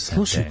slušaju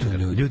Saint Anger.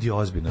 Ljudi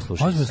ozbiljno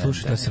slušaju. Ozbiljno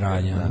slušaju ta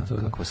sranja.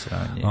 Kako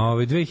sranje.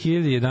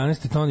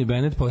 2011. Tony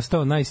Bennett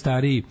postao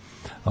najstariji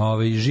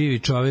živi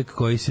čovek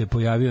koji se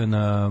pojavio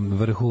na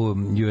vrhu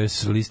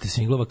US liste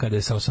singlova kada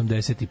je sa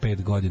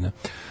 85 godina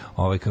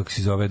kako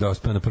se zove,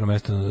 dospeo na prvo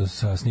mesto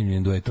sa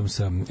snimljenim duetom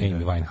sa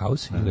Amy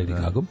Winehouse i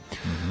Lady Gagom.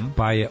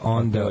 Pa je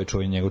onda...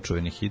 njegov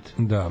čuveni hit.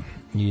 Da,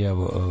 i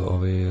evo,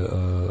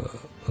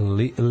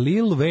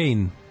 Lil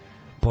Wayne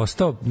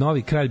postao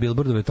novi kralj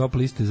Billboardove top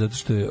liste zato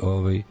što je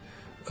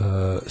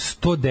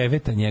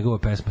 109. njegova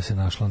pesma se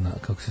našla na,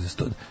 kako se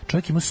zove,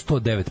 čovjek ima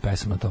 109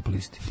 pesama na top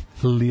listi.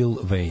 Lil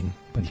Wayne.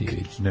 Pa ti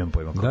vidiš. Nemam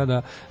pojma kako.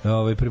 Da,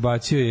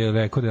 prebacio je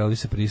rekord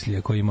Elvisa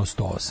Preslija koji je imao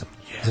 108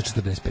 za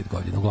 45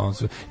 godina. Uglavnom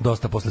su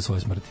dosta posle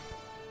svoje smrti.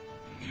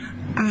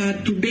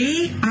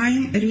 Today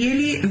I'm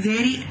really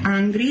very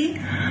angry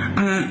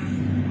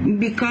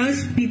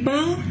because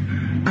people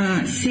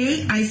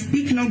say I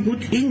speak no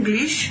good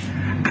English.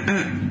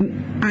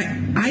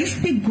 I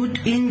speak good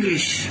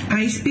English.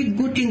 I speak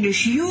good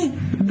English. You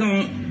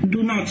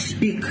do not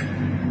speak.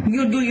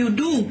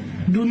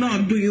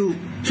 You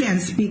can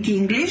speak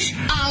English.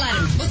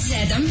 Alarm od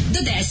 7 do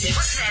 10. Od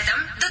 7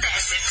 do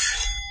 10.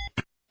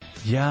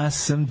 Ja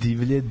sam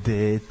divlje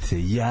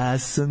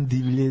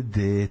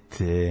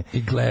dete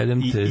i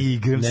gledam te i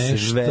igram se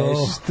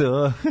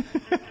što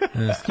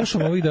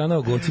slušam ovih dana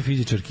o goci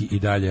fizičarki i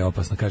dalje je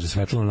opasno, kaže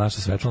Svetlana,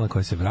 naša Svetlana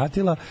koja se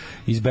vratila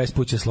iz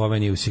bespuće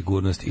Slovenije u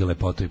sigurnost i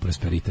lepotu i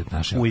prosperitet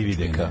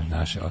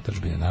naše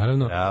otadžbine,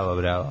 naravno.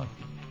 Bravo.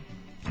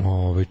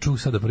 Čuh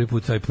sada prvi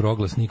put taj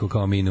proglas, niko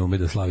kao mi ne ume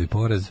da slavi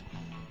poraz.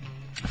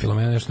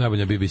 Filomena je nešto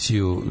najbolja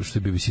BBC-u, što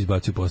je BBC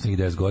izbacio u poslednjih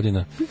 10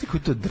 godina. Vidite koja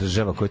je to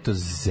država, koja je to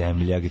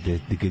zemlja,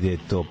 gde je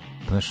to,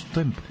 znaš, to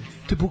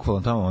je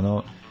bukvalno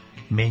tamo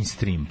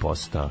mainstream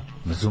postao.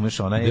 Razumeš,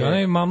 ona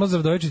je Mama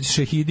Zavdovičić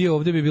šehidija,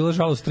 ovde bi bila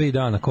žalost 3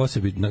 dana, ko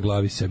se bi na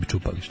glavi sebi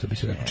čupali, što bi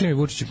se rekao. Čim je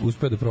Vučić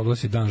uspeo da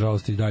proglasi dan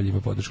žalosti i dalje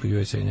ima podršku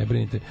USA i ne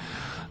brinite.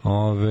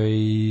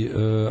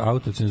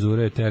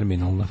 Autocenzura je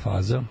terminalna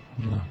faza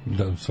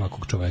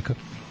svakog čoveka.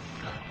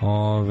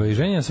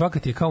 Ženja svaka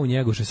ti je kao u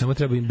Njegoše, samo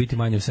treba biti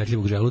manje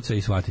osetljivog želuca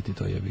i shvatiti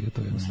to je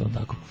jednostavno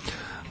tako.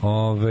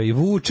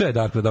 Vuče,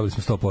 dakle, dobili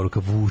smo 100 poruka,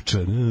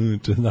 Vuče,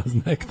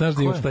 znaš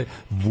da imaš taj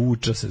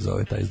Vuča se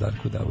zove taj iz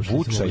Darko Davuš.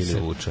 Vuča ili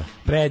Vuča?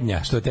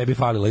 Prednja, što je tebi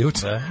falila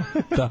juče.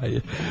 Taj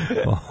je.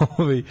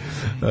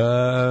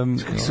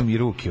 Kakvi su mi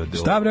ruke od...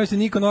 Šta bre, se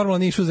niko normalno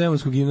nije išao u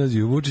Zemunsku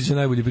gimnaziju, Vučić je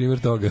najbolji primjer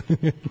toga.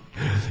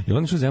 Je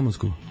on išao u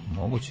Zemunsku?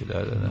 Moguće,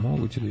 da.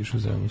 Moguće da išao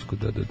u Zemunsku,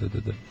 da.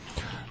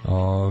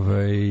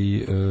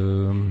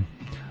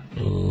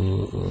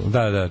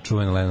 Da,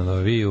 čuvena Lenonova,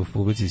 vi u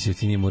publici s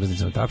jeftinim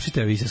uraznicama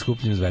tapšite, a vi se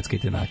skupljim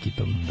zveckajte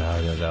nakitom. Da,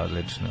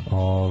 odlično.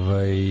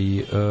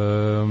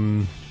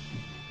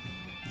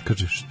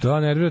 Kaže, što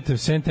nervirate,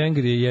 Saint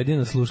Anger je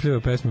jedina slušljiva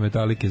pesma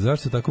Metalike,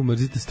 zašto tako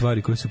mrzite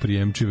stvari koje su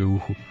prijemčive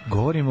uhu?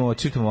 Govorimo o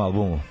čitavom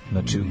albumu,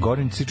 znači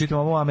govorim o čitavom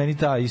albumu, a meni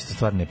ta ista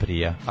stvar ne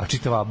prija, a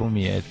čitav album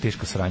je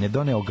teško sranje,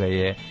 doneo ga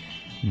je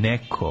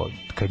neko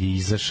kad je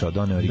izašao,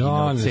 doneo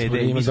original CD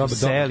i mi smo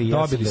seli,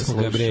 dobili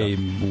smo ga bre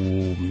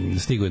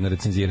stigo je na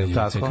recenziranje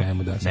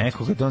CKM-u, da.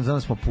 Nekoga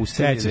dan smo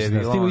pustili,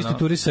 stigo isto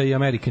turisa i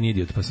American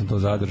Idiot, pa sam to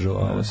zadržao,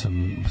 a ovo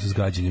sam s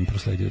gađenjem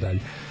prosledio dalje.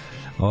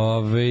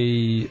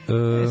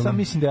 Sam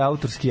mislim da je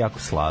autorski jako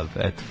slab,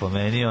 eto, po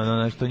meni,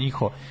 nešto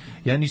njiho.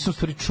 Ja nisam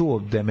stvari čuo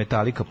da je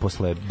Metallica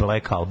posle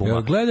Black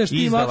albuma. Gledaš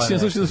ti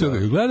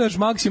gledaš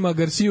Maksima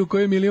Garciju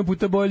koji je milion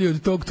puta bolji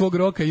od tog tvog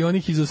roka i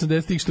onih iz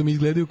 80-ih što mi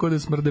izgledaju kao da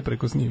smrde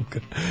preko snimka.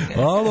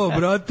 Alo,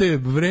 brate,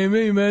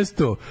 vreme i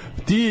mesto.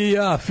 Ti i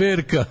ja,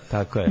 Ferka.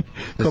 Tako je.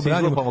 Da se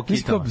izlopamo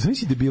kitama.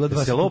 Znaš debila dva.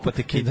 Da se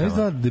lopate kitama.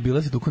 Znaš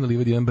debila se tuko na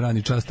livadi, jedan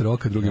brani čast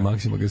roka, drugi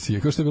Maksima Garcija.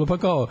 Kao što je bilo pa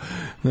kao,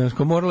 znaš,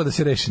 moralo da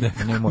se reši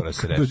nekako. Ne mora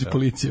se reši. Dođe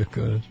policija.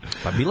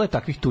 Pa bilo je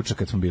takvih tuča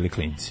kad smo bili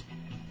klinci.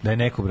 Da je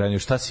neko branio,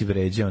 šta si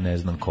vređao, ne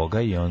znam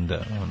koga, i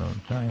onda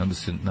onda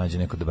se nađe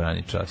neko da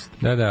brani čast.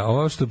 Da,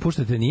 ovo što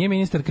puštate nije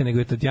ministarka, nego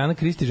je Tatjana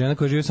Kristi, žena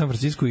koja živi u San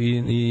Francisku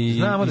i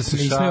znamo da se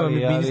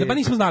šali, ali... Pa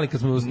nismo znali kad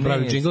smo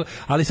pravili džingl,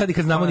 ali sad i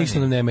kad znamo ništa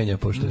nam ne menja.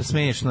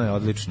 Smiješno je,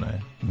 odlično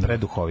je,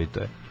 preduhovito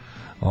je.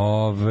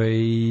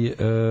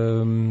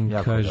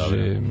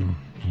 Kaže...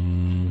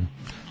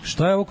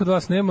 Šta je ovo kod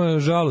vas? Nema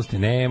žalosti?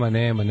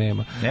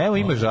 Nema. Evo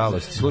ima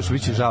žalosti. Slušaj,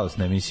 biće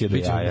žalostna emisija do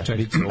jaja.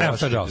 Evo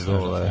sad žalost.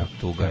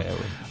 Tuga, evo.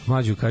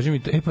 Mlađu, kaži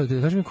mi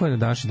ko je na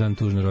današnji dan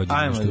tužno rođendan?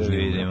 Ajmo da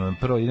vidimo.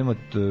 Prvo idemo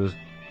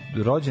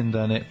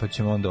rođendane, pa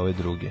ćemo onda ove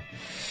druge.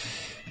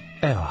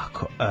 Evo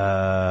ovako.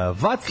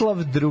 Vaclav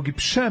II.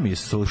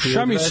 Pšemisl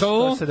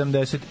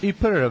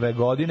 1971.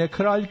 godine,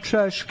 kralj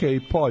Češke i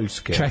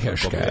Poljske.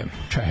 Češke.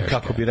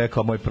 Kako bi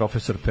rekao moj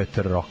profesor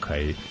Peter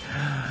Rokaj.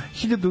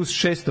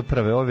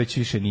 1601. Ovo već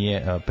više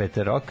nije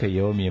Peter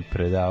Rokaj, ovo mi je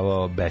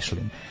predavao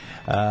Bešlin.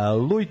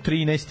 Louis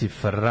XIII.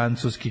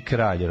 Francuski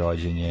kralj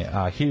rođen je,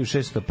 a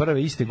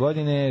 1601. iste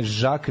godine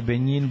Jacques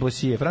Benin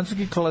Bossier,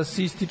 francuski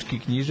klasistički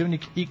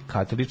književnik i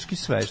katolički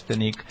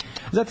sveštenik.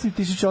 Zatim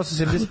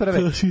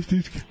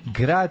 1871.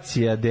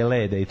 Gracia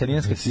Deleda,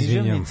 italijanska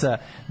književnica,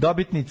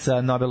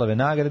 dobitnica Nobelove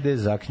nagrade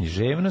za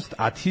književnost,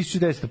 a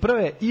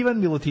 1901. Ivan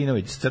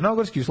Milutinović,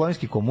 crnogorski i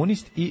slovenski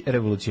komunist i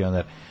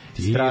revolucionar.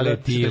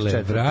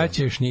 Tile,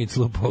 vraćaš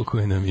niclu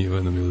pokojnom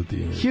Ivanu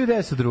Milutinoviću.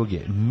 1902.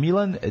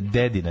 Milan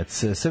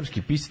Dedinac,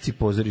 srpski pisac i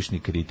pozorišni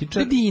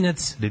kritičar.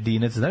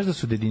 Dedinac, znaš da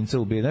su Dedinca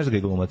ubije, znaš da ga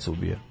je glumac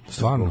ubije?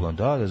 Stvarno?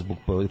 Da, zbog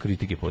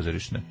kritike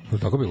pozorišne. Je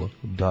tako bilo?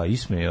 Da,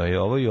 ismejao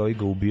je ovo i ovaj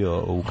ga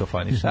ubio u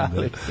kafani.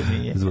 Šale se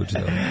nije. Zvuči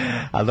dobro.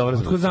 Ali dobro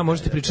zvuči. Otko znam,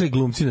 možete pričali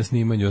glumci na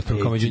snimanju,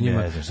 kao među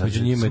njima je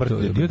to.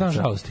 Bio dan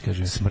žalosti,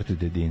 kaže. Smrti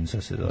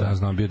Dedinca se da. Da,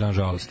 znam, bio dan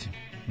žalosti.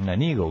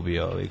 Nije ga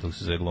ubio ovaj, kako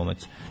se zove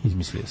glumac.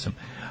 Izmislio sam.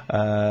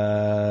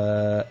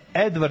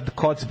 Edward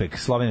Kocbek,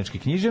 slovenački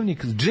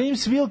književnik.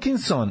 James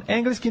Wilkinson,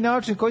 engleski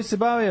naučnik koji se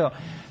bavio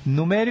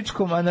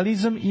numeričkom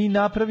analizom i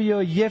napravio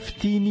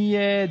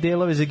jeftinije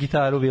delove za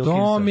gitaru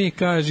Wilkinson. To mi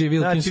kaže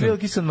Wilkinson. Znači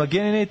Wilkinson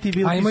Mageneti,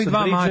 Wilkinson ima i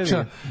dva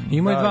mača.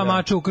 Ima i dva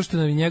mača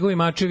ukrštena, njegovi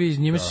mačevi,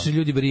 njime su se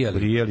ljudi brijali.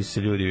 Brijali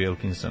se ljudi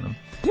Wilkinsonom.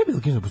 Gde je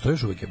Wilkinson? Postoji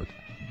još uvijek jebate?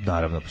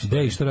 Naravno, postoji.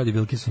 Gde i što radi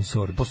Wilkinson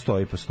Sword?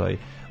 Postoji.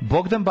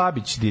 Bogdan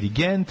Babić,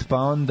 dirigent, pa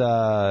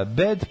onda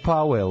Bud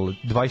Powell,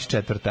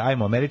 24.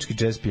 Ajmo, američki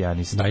jazz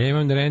pijanista. Da, ja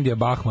imam Randija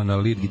Bachmana,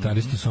 lead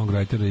gitaristu,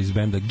 songwritera iz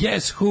benda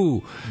Guess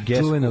Who,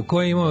 čuveno,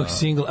 koji je imao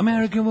single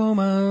American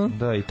Woman.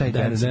 Da, i taj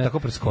dan sam tako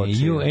preskočio.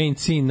 You Ain't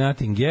Seen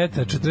Nothing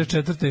Yet, a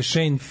 44. je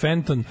Shane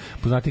Fenton,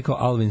 poznati kao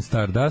Alvin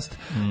Stardust,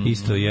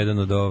 isto jedan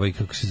od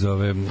kako se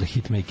zove,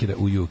 hitmakera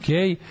u UK.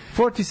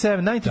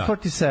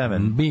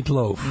 1947.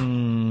 Meatloaf.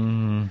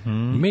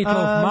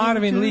 Meatloaf,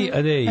 Marvin Lee,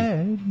 a day.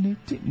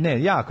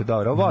 Ne, jako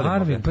dobro, volim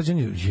Marvin, ga. Pa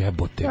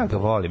jebote. Ja ga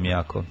volim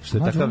jako, što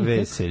je takav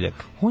veseljak.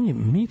 On je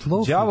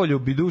Meatloaf.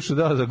 Đavoljub bi dušu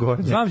dao za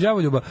gornje. Znam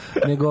Đavoljuba,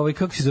 nego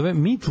kako se zove,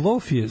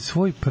 Meatloaf je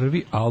svoj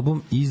prvi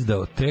album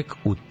izdao tek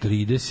u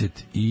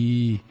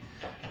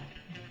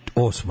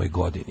 38.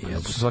 godini.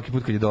 Svaki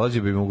put kad je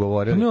dolazio bi mu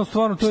govorio. Ne,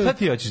 stvarno, to je... Šta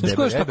ti hoćeš? Znaš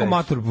ko je tako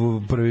mator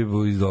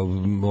prvi izdao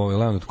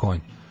Leonard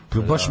Cohen?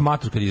 Baš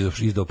matur kad je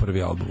izdao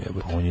prvi album.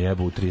 Pa on je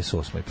jebao u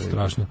 38.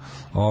 Strašno.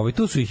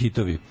 Tu su i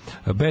hitovi.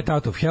 Bat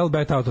Out of Hell,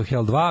 Bat Out of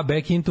Hell 2,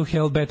 Back into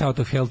Hell, Bat Out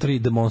of Hell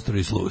 3, The Monster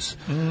is Loose.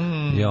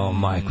 Jo,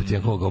 majku ti,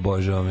 koga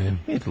obožavam je.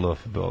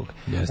 Meatloaf, bog.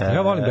 Jeste.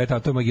 Ja volim Bat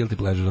Out, to je moj guilty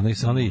pleasure.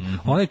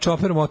 Onaj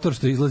chopper motor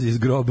što izlazi iz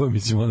groba,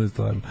 mislim, ono je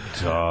stvarno.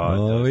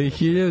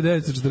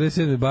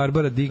 1947.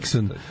 Barbara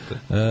Dixon,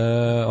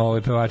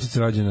 pevačica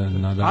rođena na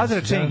današnji dan.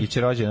 Azra Čengić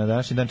je rođena na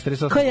današnji dan,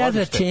 48. Ko je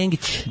Azra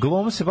Čengić?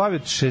 Glumom se bavi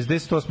od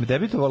 68.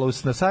 Debitovala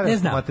na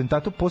Sarajevskom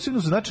atentatu,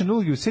 posebno su značajne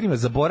uloge u serijima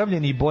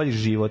Zaboravljeni i Bolji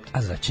život.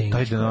 Azra Čengić.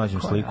 Daj da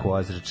nađem sliku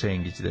Azra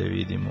Čengić da je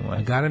vidimo.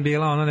 Garant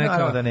bila ona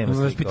neka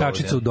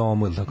vaspitačica u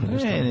domu ili tako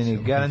nešto. Ne,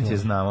 garant je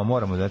znamo,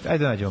 moramo da...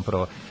 Ajde da nađemo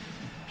prvo.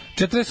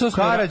 48.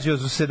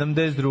 Karađoz u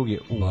 72.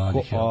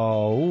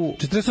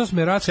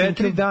 48. rat.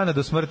 4 dana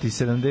do smrti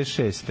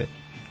 76.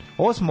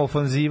 8.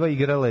 ofanziva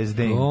igrala je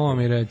Zdenko. O,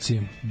 mi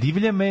reci.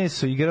 Divlje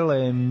meso igrala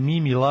je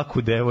Mimi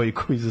Laku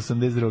devojku iz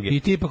 82. I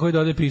tipa koji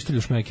dode pištolj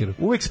u šmekeru.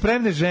 Uvek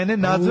spremne žene,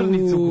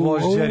 nadzornica u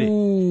Gvožđari.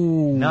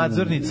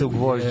 Nadzornica u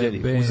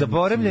Gvožđari. U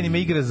Zaboravljenima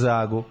igra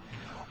Zagu.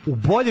 U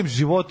Boljem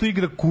životu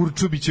igra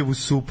Kurčubićevu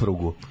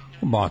suprugu.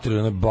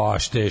 Materijalno,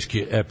 baš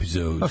teški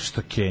epizod. A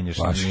što kenješ?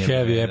 Baš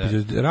heavy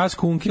epizod. Raz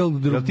Kunkel,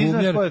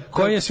 bubnjar,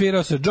 koji je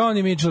svirao sa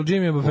Johnny Mitchell,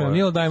 Jimmy Buffett,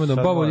 Neil Diamondom,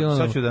 Bobo Dylanom,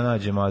 sad ću da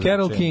nađem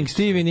Carole King,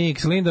 Stevie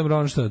Nicks, Linda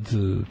Ronstadt,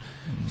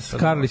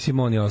 Carly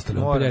Simon i ostali.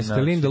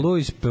 50. Linda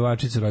Lewis,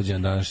 pevačica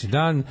rođena današnji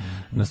dan,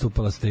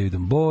 nastupala s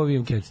Davidom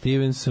Bowijem, Cat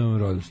Stevenson,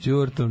 Rodom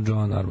Stewartom,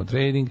 John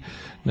Armatrading.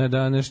 Na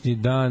današnji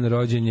dan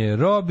rođen je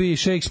Robbie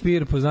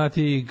Shakespeare,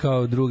 poznati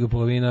kao druga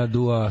polovina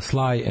dua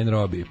Sly and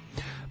Robbie.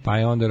 Pa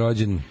je onda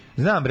rođen...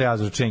 Znam bre,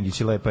 Azra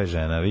Čengić, lepa je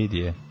žena, vidi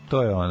je.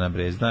 To je ona,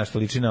 bre. Znaš, to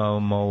liči na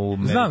ovu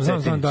Znam,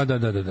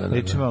 da.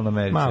 Liči malo na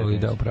Mary Malo i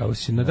da, upravo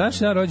si. Na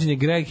današnji dan rođen je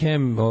Greg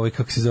Ham,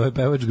 kako se zove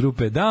pevač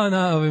grupe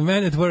Downa,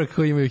 Men at Work,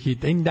 koji imaju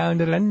hit.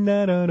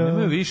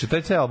 Nemaju više,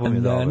 taj ceo album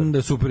je dobar.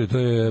 Da, super, to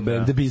je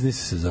The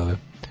Business se zove.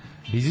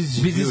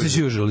 Business as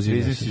usual,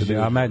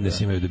 a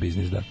Madness imaju The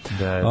Business, da.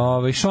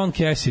 Sean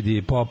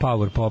Cassidy,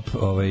 power pop,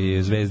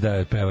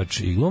 zvezda, pevač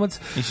i glumac.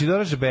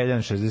 Isidora Žebeljan,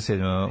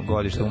 67.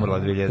 godište, umrla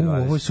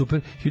 2020. Ovo je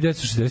super.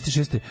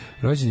 1966.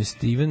 rođen je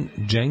Steven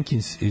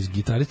Jenkins,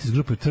 gitarist iz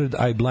grupe Third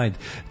Eye Blind.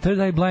 Third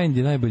Eye Blind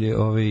je najbolje,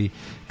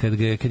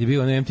 kad je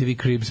bio na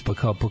MTV Cribs, pa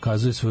kao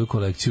pokazuje svoju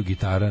kolekciju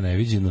gitara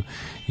neviđenu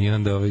i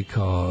onda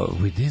kao,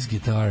 with this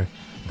guitar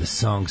the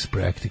songs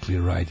practically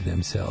write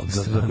themselves.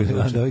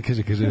 Da ovaj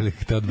kaže,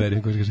 te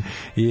odberio, kaže,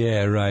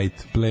 yeah,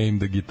 right, blame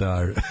the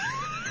guitar.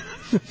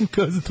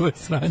 Kao za tvoje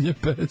sranje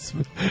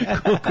pesme.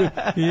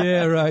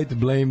 Yeah, right,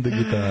 blame the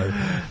guitar.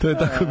 To je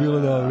tako bilo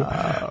dobro.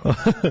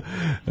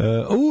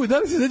 Da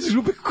li se sećaš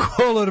grupe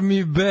Color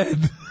Me Bad?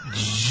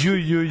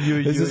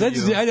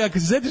 Ajde, ako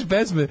se setiš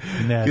pesme,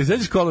 ako se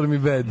setiš Color Me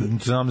Bad,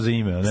 znam za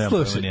ime, nema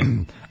slušaj,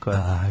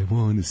 I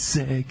wanna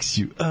sex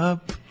you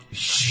up.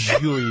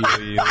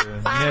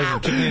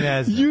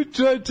 Ne znam. You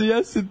čovječe,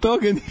 ja se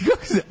toga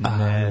nikako se... I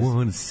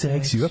want sex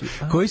you up.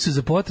 Koji su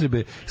za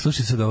potrebe,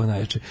 slušaj sad ovo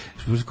najveće,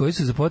 koji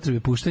su za potrebe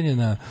puštanja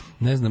na,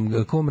 ne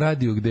znam, kom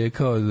radiju gde je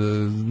kao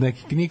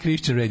neki, nije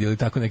Christian radio ili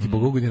tako neki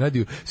bogogodni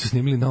radio, su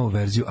snimili novu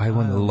verziju I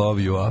wanna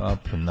love you up.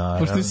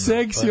 Pošto je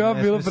sex you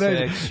up bilo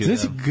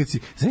previše.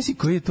 Znaš si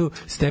koji je to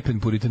stepen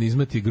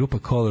puritanizma ti je grupa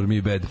Color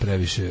Me Bad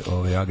previše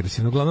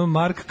agresivno. Uglavnom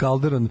Mark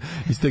Calderon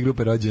iz te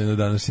grupe rođena na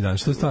današnji dan.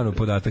 Što je stvarno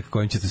podatak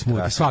kojim ćete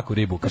smuti svaku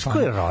ribu kafanu.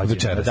 Ko je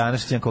rođen na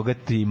današnji dan koga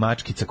ti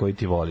mačkica koju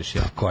ti voliš?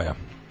 Ja? Koja?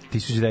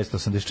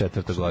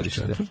 1984.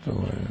 godište.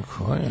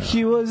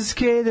 He was a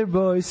skater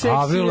boy,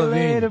 sexy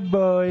later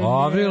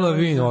boy. Avril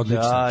Lavigne,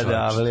 odlično.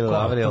 Da,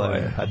 Avril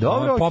Lavigne. A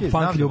dobro,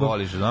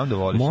 znam da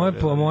voliš.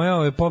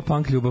 Moja pop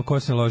punk ljubav, ko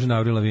se loži na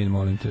Avril Lavigne,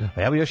 molim te.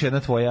 A evo još jedna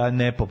tvoja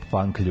ne pop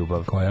punk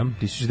ljubav. Koja?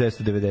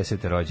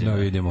 1990. rođena. Da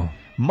vidimo.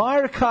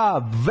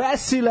 Marka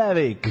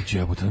Vasilević.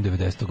 Jebote, na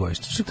 90.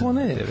 godište. Što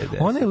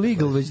ona je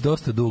legal već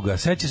dosta duga.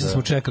 Sećaš se da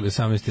smo čekali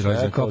 18.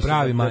 rođendan kao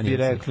pravi manjaci. Da bi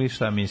rekli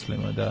šta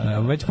mislimo, da.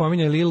 Već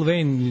pominje Lil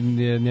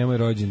Wayne, njemu je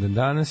rođendan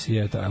danas i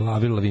eto,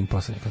 Avril Lavigne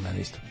poslednji kad meni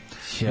isto.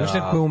 Još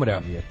neko je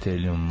umreo.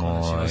 Prijatelju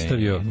moj.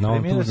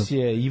 Preminuo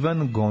je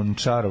Ivan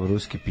Gončarov,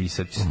 ruski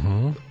pisac.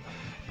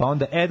 Pa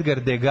onda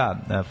Edgar Degas,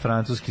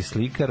 francuski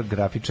slikar,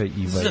 grafičar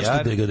i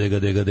vajar.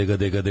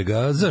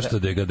 Zašto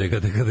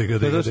Degas?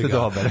 Zašto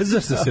dobar?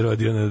 Zašto se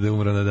rodio da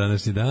umra na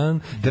današnji dan?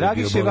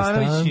 Dragiš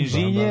Ivanović,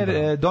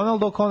 inženjer,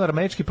 Donald O'Connor,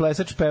 američki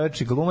plesač,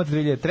 pevač i glumac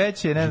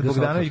 2003. Nenad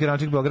Bogdanović,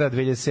 gradonačelnik Beograda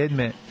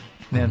 2007.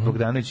 Nenad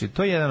Bogdanović,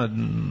 to je jedan od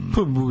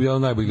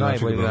najboljih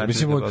gradonačelnika.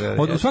 Mislim,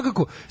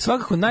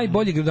 svakako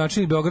najbolji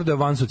gradonačelnik Beograda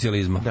van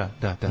socijalizma.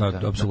 Da,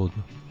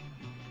 apsolutno.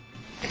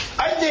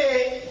 Ajde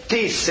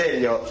ti,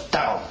 seljo,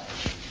 tamo.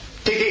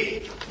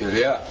 Ti. Ili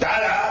ja?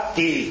 Da,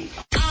 ti.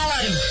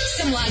 Alarm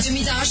sa Mlađom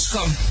i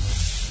Daškom.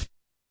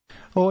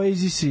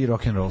 Oasis i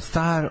Rock'n'Roll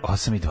Star,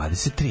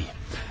 8:23.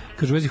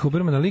 Kaže, u vezi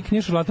Hubermana, lik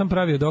nije šarlatan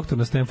pravio doktor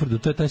na Stanfordu,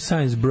 to je taj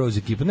Science Bros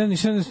ekipa. Ne,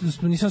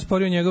 nisam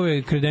sporio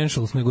njegove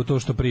credentials, nego to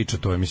što priča,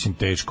 to je, mislim,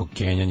 teško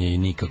kenjanje i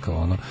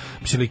nikakav,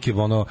 mislim, lik je,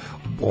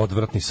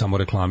 odvratni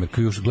samoreklamir,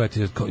 kao još,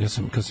 gledajte,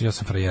 ja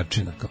sam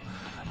frajerčina, kao,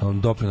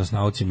 doprinos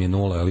nauci mi je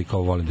 0, ali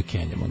kao volim da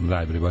kenjam,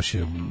 najbolje, baš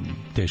je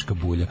teška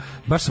bulja.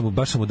 Baš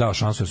sam mu dao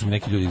šansu, jer su mi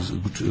neki ljudi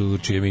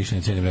čije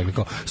mišljenje cenim rekli,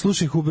 kao,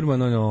 slušaj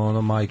Huberman,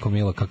 majko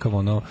mila, kakav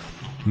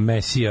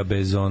mesija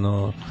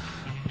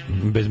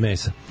bez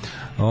mesa.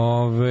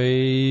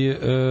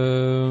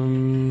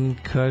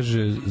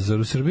 Kaže, zar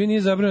u Srbiji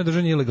nije zabranjeno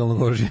držanje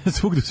ilegalnog oružja?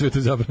 Svugde u svijetu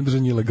je zabranjeno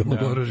držanje ilegalnog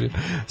oružja.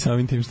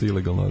 Samim tim što je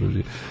ilegalno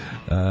oružje.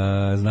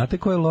 Znate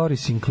ko je Lori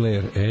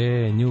Sinclair?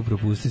 Nju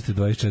propustiste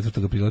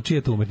 24. aprila. Čije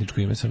je to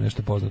umetničko ime? Sam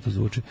nešto poznato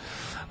zvuči.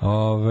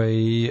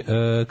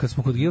 Kad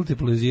smo kod Guilty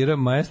Pleasure,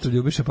 maestro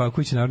Ljubiša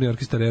Paković i Narodni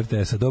orkestar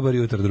RTS-a. Dobar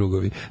jutro,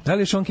 drugovi. Da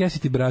li je Sean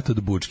Cassidy brat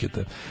od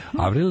Bučketa?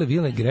 Avril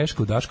Lavigne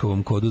greška u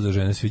Daškovom kodu za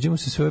žene. Sviđamo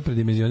se sve ove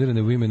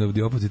predimenzionirane women of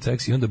the opposite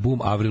sex i onda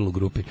boom, Avril u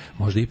grupi.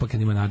 Možda ipak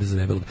nema nade za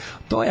debelog.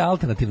 To je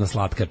alternativna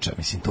slatkača.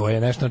 Mislim, to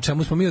je nešto na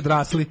čemu smo mi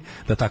odrasli,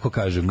 da tako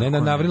kažem. Ne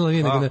na Avril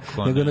Lavigne,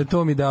 nego na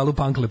tom idealu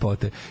punk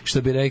lepote.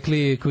 Što bi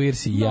rekli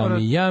queersi,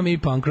 yummy,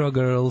 punk rock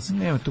girls.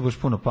 Nema tu baš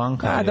puno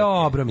punka.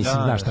 Dobro, mislim,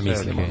 znaš šta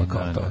mislimo.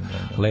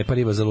 Lepa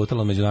riba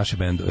zalutala među naše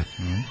bendove.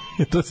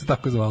 To se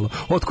tako zvalo.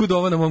 Otkud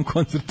ovo na mom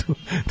koncertu?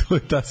 To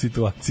je ta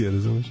situacija,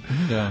 razumeš?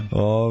 Da.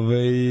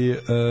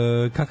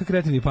 Kakav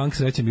kreativni punk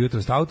srećem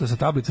jutro auto sa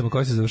tablicama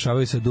koje se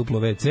završavaju sa duplo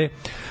WC,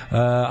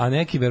 a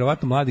neki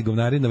verovatno mladi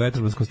govnari na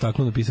vetrobranskom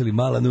staklu napisali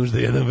mala nužda,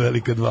 jedan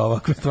velika dva,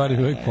 ovakve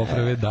stvari uvijek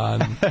poprave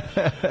dan.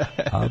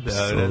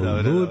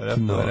 Apsolutno.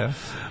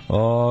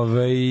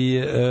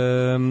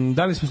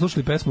 Da li smo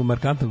slušali pesmu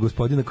markantnog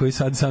gospodina koji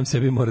sad sam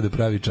sebi mora da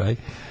pravi čaj?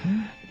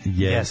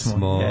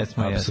 Jesmo,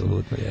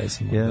 apsolutno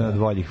jesmo. Jedan od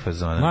boljih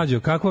fazona. Mlađo,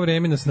 kako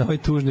vreme nas na ovoj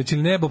tužnoj, će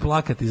li nebo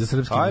plakati za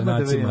srpskim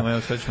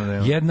junacima?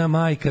 Jedna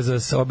majka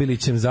za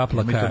Obilićem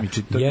zaplaka,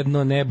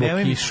 jedno nebo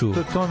kišu.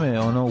 To me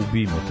ono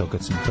ubimo, to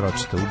kad sam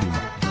pročitao, ubimo.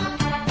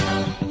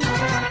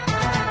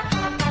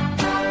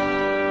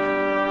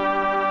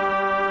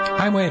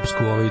 Hajmo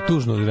epsku,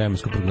 tužnu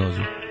vremensku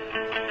prognozu.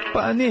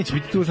 Pa neće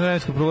biti tužno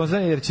vremensko prognoza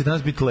jer će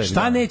danas biti lepo.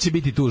 Šta neće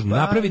biti tužno?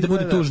 Napravi da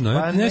bude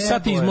tužno. Pa ne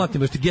sad ti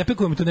izmlatim, baš ti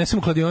gepekujemo, to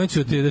nesemo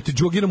kladionicu, da ti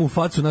džogiramo u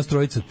facu nas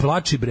trojica.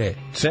 Plači bre.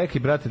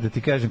 Čekaj brate da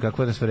ti kažem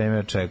kako nas vreme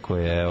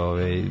očekuje.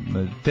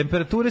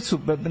 Temperature su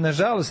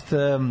nažalost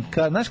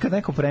znaš kad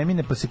neko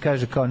premine pa se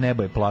kaže kao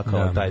nebo je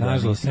plakalo taj dan.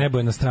 Nažalost nebo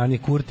je na strani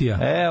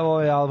Kurtija.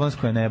 Evo je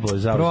albansko je nebo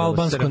zauzelo.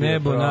 Proalbansko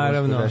nebo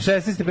naravno.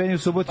 16 stepeni u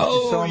Subotici,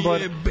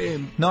 Sombor.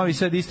 Novi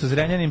Sad isto,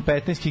 Zrenjanin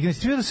 15. Ignac.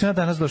 Ti vidio da sam ja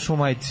danas došao u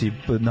majici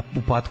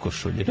u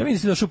patkošulji. Ja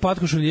mislim da došao u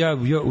patkošulji, ja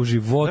u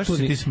životu. Zašto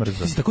si ti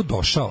smrzao? Ti si tako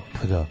došao.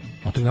 Pa da.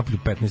 A to je napolju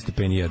 15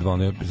 stepeni jedva.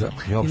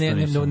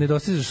 Ne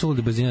dostižeš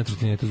sulude brzine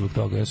trotineta zbog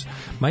toga.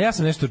 Ja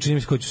sam nešto čini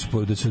mi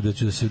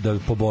se da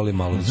poboli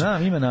malo.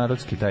 Znam, ima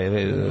narodski taj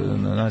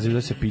naziv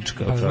da se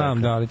pička. Pa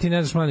znam, da, ali ti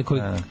ne znaš mlade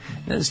koliko...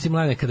 Ne znaš ti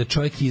mlade kada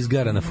čovjek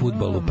izgara na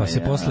fudbalu, pa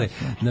se posle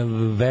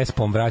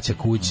vespom vraća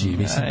kući.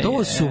 Mislim,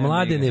 to su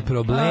mladene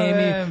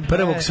problemi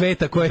prvog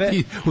sveta koje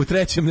ti u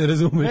trećem ne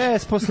razumeš.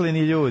 Vesposleni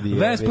ljudi.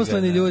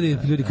 Vesposleni ljudi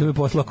koji me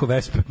poslao oko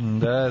vespe.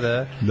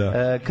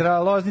 Da.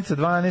 Loznica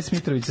 12,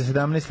 Mitrovica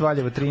 17,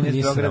 Valjevo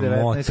 13, Beograd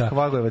 19,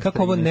 Kragujevac 13.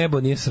 Kako ovo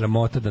nebo nije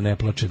sramota da ne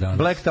plače danas?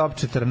 Blacktop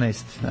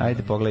 14.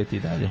 Ajde pogledaj i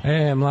dalje.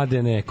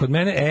 Mladene, kod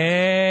mene,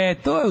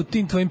 to je u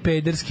tim tvojim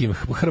pederskim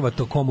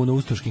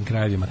hrvato-komuno-ustoškim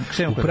krajevima.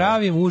 U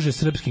pravim uže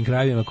srpskim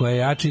krajevima koje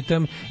ja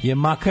čitam je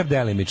makar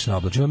delimično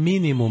oblačno. Ima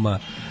minimuma,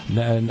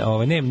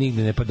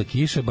 nigde ne pada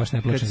kiša, baš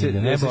ne plače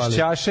nigde nebo,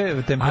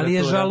 ali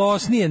je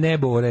žalosnije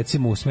nebo,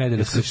 recimo u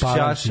Smederevskoj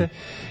Palanci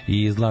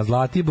i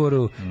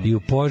Zlatiboru i u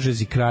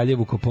Požegi,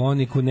 Kraljevu,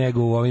 Kopaoniku,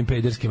 nego u ovim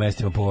pederskim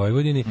mestima po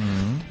Vojvodini.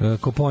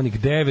 Kopaonik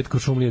 9,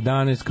 Košumlija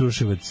 11,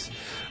 Kruševac,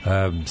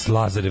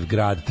 Lazarev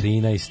grad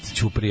 13,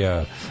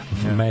 Ćuprija,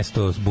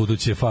 mesto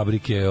buduće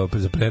fabrike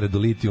za preradu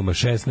litijuma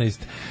 16,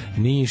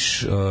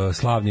 Niš,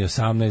 Slavni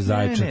 18,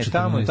 Zaječar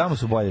 14. Tamo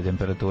su bolje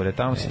temperature,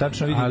 tamo se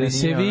tačno vidi ali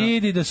se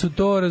vidi da su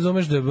to,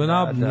 razumeš,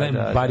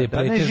 bar je pretežno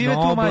oblačno. Ne žive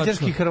tu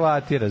mađarski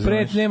Hrvati,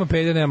 razumeš. Nema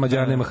pedera, nema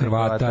Mađara, nema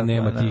Hrvata,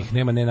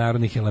 nema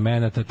nenarodnih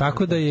elemenata,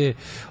 tako da je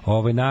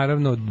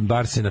naravno,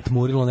 bar se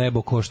natmurilo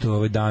nebo ko što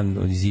ovaj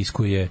dan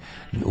iziskuje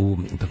u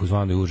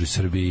takozvanoj užoj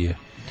Srbiji.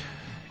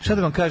 Šta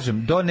da vam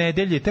kažem, do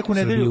nedelje, tek u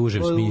nedelju,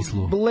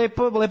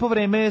 lepo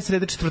vreme,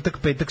 sreda, četvrtak,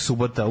 petak,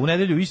 subota, u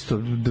nedelju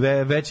isto,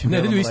 već... U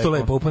nedelju isto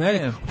lepo, u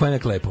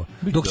ponedeljak lepo,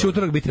 dok će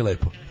utorak biti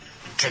lepo.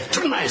 14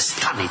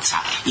 stanica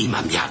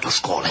imam ja do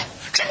škole,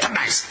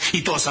 14,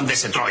 i to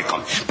 83-kom,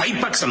 pa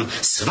ipak sam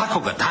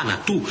svakoga dana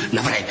tu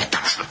na vreme,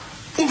 tačno,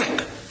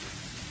 uvek.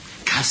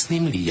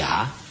 Kasnim li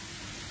ja,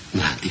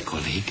 mladi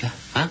kolega,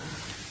 a?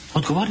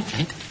 Odgovorite,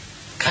 ajde.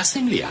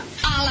 Kasnim li ja?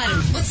 Alarm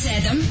od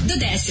 7 do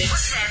 10. Od 7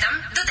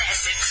 do 10.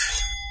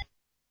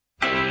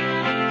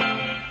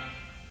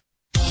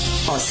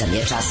 8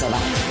 je časova.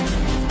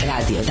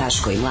 Radio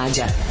Daško i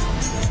Mlađa.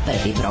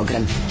 Prvi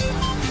program.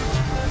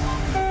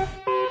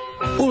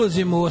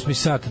 Ulazimo u 8.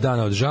 sat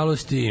dana od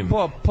žalosti.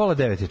 Pola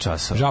 9 je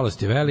časova.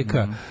 Žalost je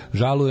velika.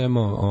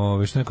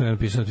 Žalujemo. Što neko je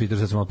napisao na Twitter,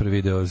 sad sam opre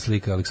video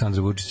slika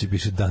Aleksandra Vučića i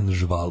piše dan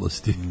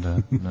žvalosti.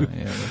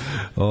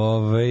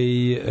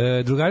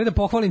 Drugari, da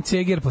pohvalim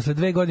Ceger, posle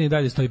 2 godine i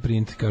dalje stoji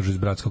print, kažu iz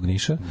Bratskog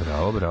Niša.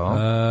 Bravo.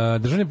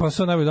 Državni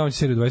posao najbolji domaći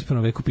seriju u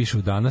 21. veku piše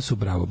u Danasu.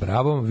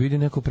 Bravo. Vidi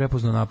neko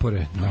prepoznao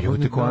napore.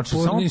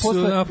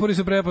 Napori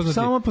su prepoznati.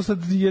 Samo posle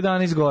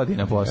 11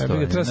 godina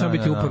postojanja. Treba samo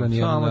biti uporan.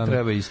 Samo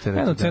treba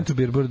isterati. U centru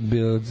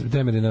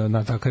Demeri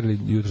natakarili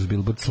jutros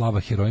Billboard slava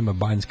herojima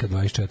Banjska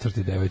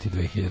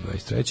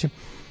 24.9.2023.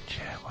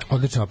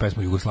 Odlična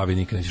pesma Jugoslavije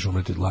nikad nećeš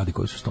umreti od gladi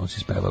koju su Stonci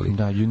ispevali.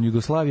 Da,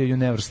 Jugoslavia you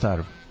never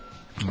starve.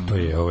 To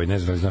je, ne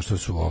znam, znaš što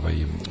su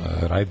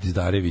Raif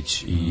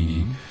Dizdarević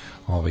i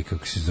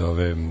kako se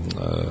zove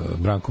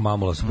Branko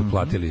Mamula su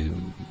potplatili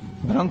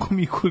Branko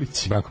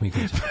Mikulić i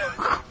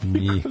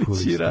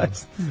Raif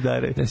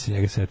Dizdarević. Da se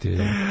njega setio.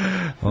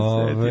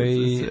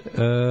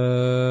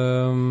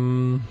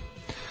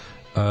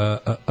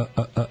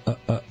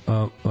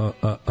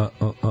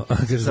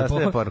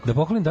 Da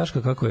pohvalim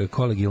Daška kako je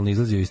kolegijalno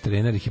izlazio iz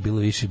trenera, ih je bilo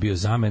više, bio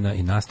zamena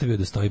i nastavio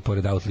da stoji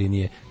pored out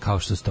linije kao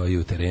što stoji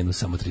u terenu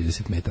samo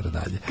 30 metara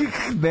dalje.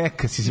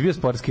 Neka, si bio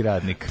sportski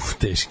radnik.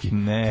 Teški.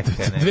 Neka.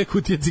 2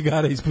 kutije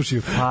cigara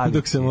ispušio.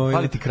 Fali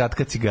ti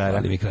kratka cigara.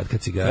 Fali mi kratka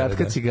cigara.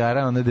 Kratka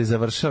cigara, onda da je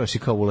završavaš i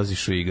kao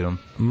ulaziš u igrom.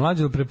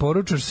 Mlađe,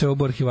 preporučaš se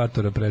obu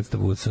arhivatora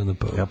predstavu u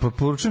CNP? Ja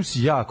preporučujem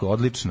si jako,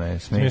 odlično je,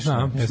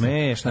 smešno,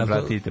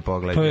 vratite,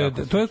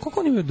 pogledajte. To je, koliko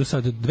oni imaju do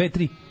sada? 2,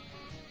 3?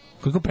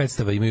 Koliko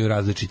predstava imaju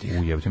različitih?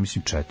 Ja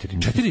mislim 4.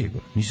 4?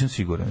 Nisam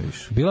siguran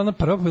više. Bila na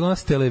prva, bila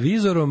s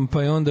televizorom,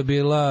 pa je onda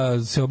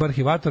bila seoba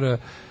arhivatora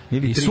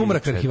i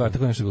sumrak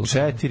arhivatora.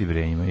 4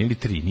 bre ima, ili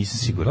 3, nisam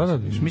siguran. Da.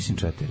 Mislim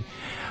 4.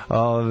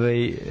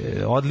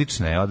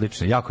 Odlična je,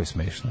 jako je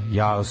smešno.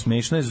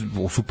 Smešno je,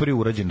 super je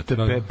urađeno.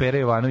 To je Pere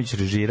Jovanović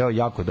režirao,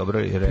 jako dobro,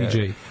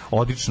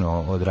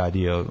 odlično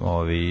odradio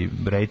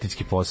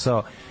rediteljski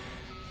posao.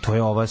 To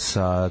je ova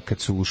kad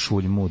su u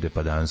šuljmu u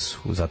depadansu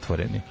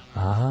zatvoreni.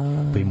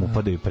 Pa im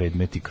upadaju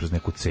predmeti kroz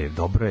neku cev.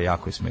 Dobro je,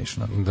 jako je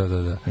smešno.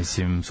 Da.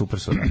 Mislim, super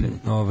su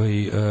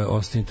radili.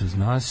 Ostanite uz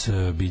nas,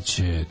 bit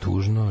će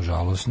tužno,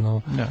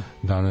 žalosno.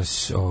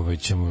 Danas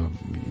ćemo,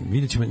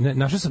 vidjet ćemo,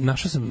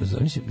 našao sam,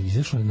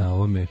 izašlo je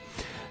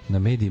na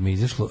medijima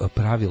izašlo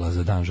pravila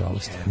za dan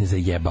žalosti. Ne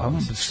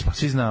zajebavam se.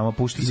 Svi znamo,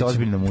 pušti se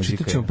ozbiljna muzika.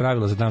 Čitat ćemo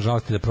pravila za dan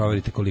žalosti da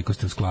proverite koliko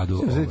ste u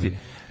skladu.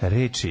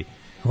 Reči.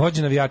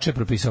 Vođa navijača je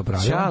propisao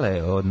pravila.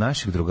 Ćale od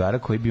našeg drugara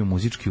koji je bio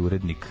muzički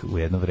urednik u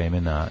jedno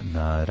vreme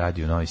na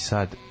radiju Novi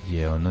Sad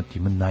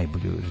ima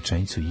najbolju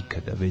rečenicu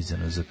ikada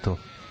vezano za to.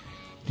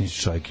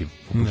 Čovjek je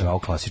obožavao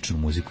klasičnu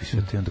muziku i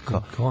sve to i onda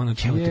kao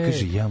ti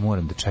kaže ja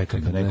moram da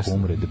čekam da neko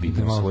umre da bi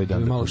imao svoj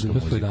dan da pušta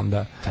muziku.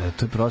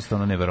 To je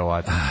prosto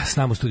neverovatno. S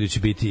nama u studiju će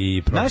biti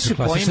i profesor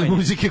klasične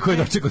muzike koji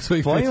dočeka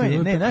svojih 5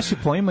 minuta. Ne, naše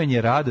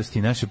poimanje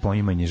radosti, naše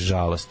poimanje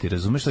žalosti.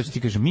 Razumeš što ću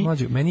ti kažem?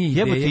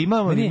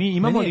 Imamo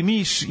li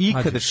mi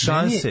ikada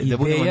šanse da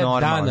budemo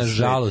normalni? Ideja dana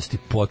žalosti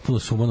potpuno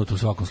sumanuta u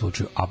svakom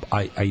slučaju.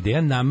 A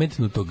ideja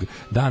nametnutog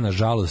dana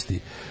žalosti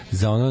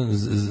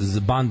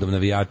za bandom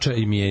navijača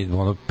im je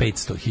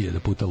 500.000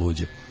 puta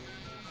luđe.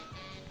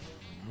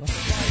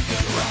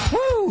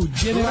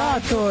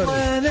 Generator!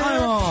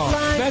 Ajmo!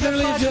 Better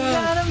Legion!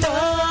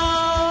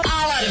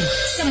 Alarm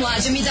sa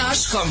Mlađom i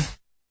Daškom.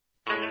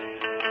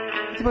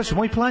 Baš,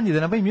 moj plan je da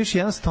nabavim još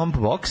jedan stomp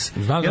box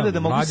i onda da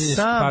mogu sam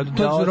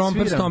da odsviram.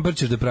 Romper stomper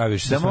ćeš da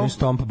praviš sa svojim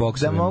stomp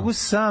boxom. Da mogu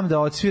sam da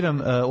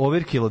odsviram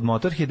Overkill od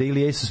Motorheada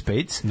ili Ace of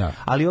Spades,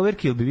 ali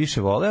Overkill bi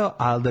više voleo,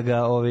 ali da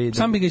ga...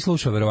 Sam bi ga i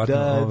slušao, verovatno.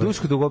 Da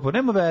Duško Dugoško,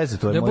 nema veze,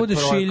 to je da moj bude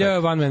šilja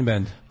one man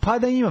band. Pa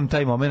da imam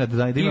taj moment.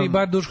 Ili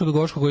bar Duško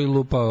Dugoško koji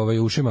lupa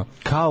ušima.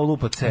 Kao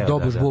lupa ceo.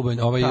 Doboš bubanj,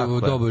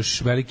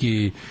 doboš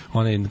veliki,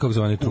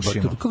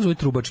 kako zove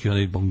trubački,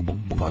 bong, bong,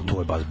 bong. Pa to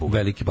je bas bubanj.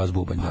 Veliki bas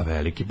bubanj.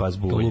 Veliki bas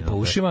bubanj. Lupa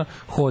ušima,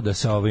 hoda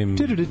sa ovim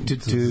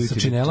sa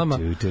činelama,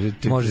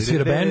 može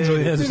svira benđo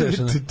i ne znam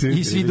šta.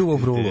 I svi duo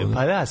vrulu.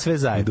 Pa da, sve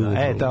zajedno.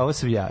 Ovo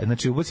sam ja.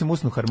 Znači, ubacim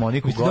usnu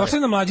harmoniku gore. Došli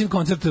na Mlađin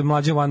koncert,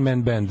 Mlađa One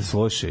Man Band.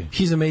 Slušaj.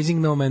 He's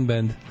Amazing No Man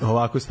Band.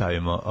 Ovako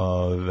stavimo.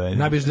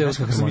 Nabiš dve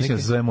uska harmonike. Mislim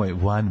da zove moj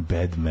One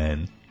Bad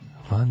Man.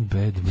 One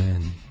Bad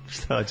Man.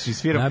 Šta hoćeš,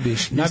 sviram?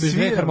 Nabiš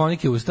dve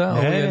harmonike usta.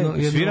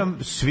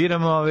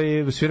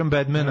 Sviram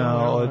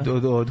Badmana od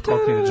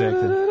Cockney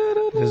Rejected.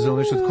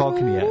 Razumeš, od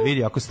Cockneya.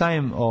 Vidi, ako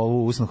stavim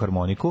ovu usnu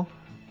harmoniku,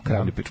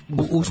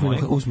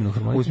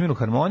 usmenu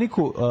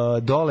harmoniku,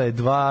 dole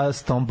dva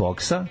stomp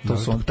boxa, to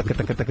su on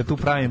taka tu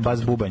pravim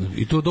bas bubanj.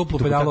 I tu duplo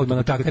pedalu odmah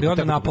na takar i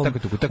odmah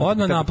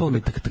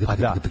napolmi. A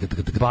da,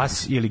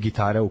 bas ili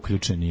gitara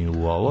uključeni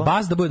u ovo.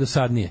 Bas da bude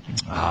dosadnije.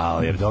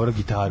 Jer dobro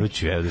gitaru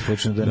ću, evo, da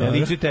slučajno da ne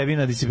liči tebi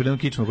na disciplinu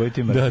kičmu koju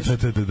ti mrčiš.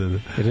 Da.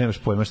 Jer nemaš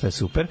pojma šta je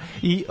super.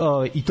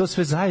 I to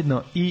sve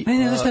zajedno.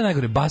 Ne znaš šta je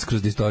najgore, bas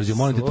kroz distorziju,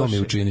 molim te, to mi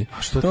učini.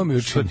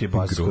 Što ti je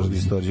bas kroz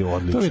distorziju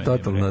odlično? To mi je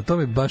totalno, to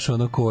mi je baš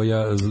ono ko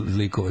ja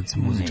zlikovac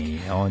muzički.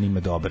 Nije, on ima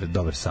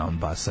dobar sound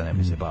basa, ne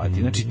mi se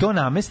bavati. Znači, to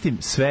namestim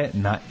sve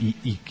na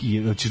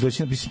ćeš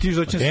doći na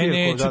svirku.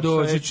 Neću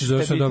doći, ću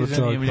doći na dobar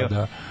čovjek,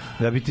 da.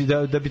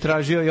 Da bi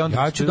tražio i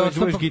onda ja ću doći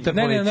gitar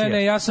policija.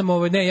 Ne, ja sam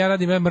ja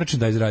radim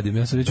merchandise radim.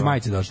 Ja sam već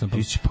majice došao.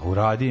 Pa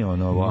uradi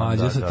ono.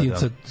 Mađa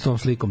sa tom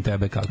slikom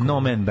tebe kako. No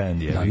Man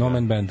Band je. Da, No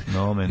Man Band.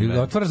 Ili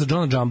otvara za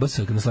Johna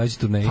Jumbasa na sledećoj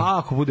turneji. Pa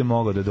ako bude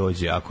mogao da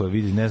dođe, ako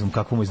vidi, ne znam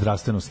kakvo mu je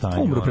zdravstveno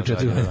stanje. Umro pre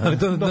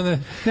 4 godine.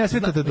 Ne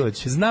smeta da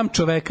dođe. Znam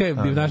čoveka,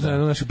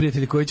 naši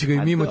prijatelji koji će ga i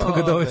mimo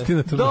toga dovesti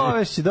na turneju.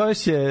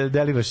 Dovešće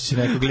Delibašić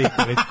nekog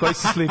lika, već koji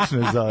se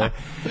slično zove.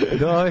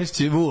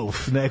 Dovešće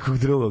Wolf nekog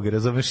drugog,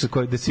 razumeš,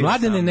 koji da si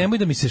Mladene, nemoj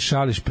da mi se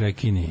šališ,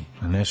 prekini.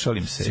 Ne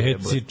šalim se.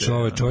 Seci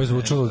čoveč, ovo je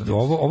zvučalo,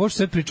 ovo što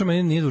sve pričao,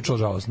 meni nije zvučalo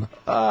žalosno.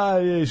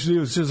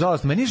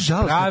 Žalosno. Meni je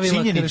žalosno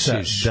činjenica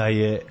da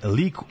je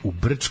lik u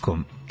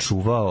Brčkom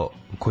čuvao,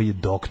 koji je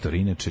doktor,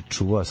 inače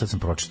čuvao, sad sam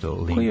pročitao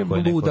link. Koji je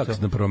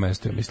ludak na prvom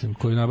mestu, ja mislim,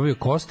 koji je nabavio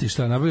kosti,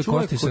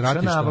 kosti sa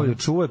ratišta.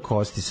 Čuva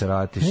kosti sa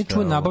ratišta. Ne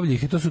čuva nabavlja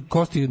ih, to su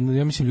kosti,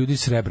 ja mislim, ljudi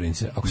iz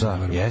Srebrenice, ako se ne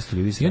varam. Jeste,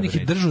 ljudi iz Srebrenice. I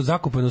on ih držu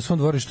zakupano u svom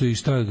dvorištu i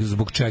šta,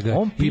 zbog čega.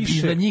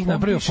 I da njih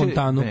napravio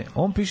fontanu.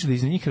 On piše da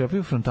iz njih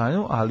napravio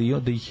fontanu,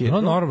 ali da ih je...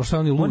 Normalno, šta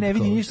on je lud. On ne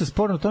vidi ništa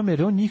sporno u tome,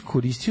 jer on njih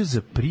koristio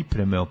za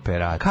pripreme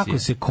operacije. Kako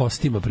se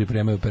kostima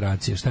pripremaju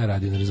operacije? Šta je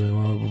radio, ne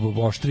razumijem,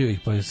 oštrio ih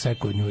pa je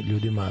sekao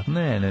ljudima.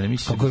 Ne,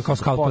 mislim. Kao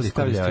skalpali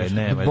koristiš.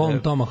 Bone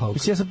tomahawk.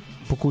 Mislim,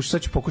 ja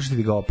sad ću pokušati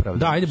da ga opravdam.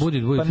 Da, ajde,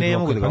 budi. Pa ne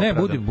mogu da ga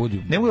opravdam.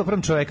 Budi. Ne mogu da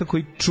opravdam čoveka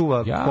koji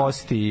čuva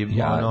kosti.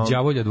 Ja,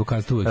 đavolja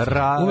advokatstva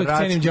uvek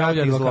cenim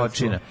đavolja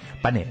advokatstva.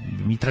 Pa ne,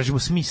 mi tražimo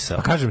smisao.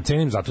 Pa kažem,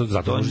 cenim, zato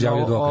đavolja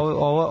advokat.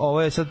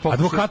 Ovo je sad pokušaj...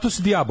 Advokatus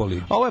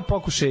diaboli. Ovo je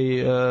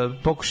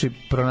pokušaj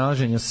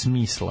pronalaženja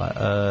smisla.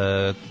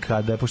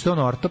 Kada je, pošto je on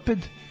ortoped,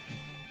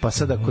 pa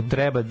sad ako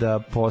treba da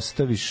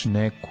postaviš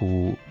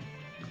neku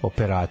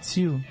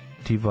operaciju,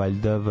 ti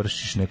valjda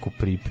vršiš neku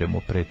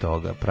pripremu pre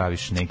toga,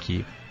 praviš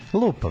neki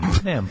Lupam,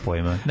 nemam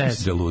pojma. Ne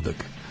znam. Ludak.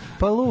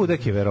 Pa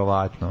ludak je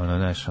verovatno,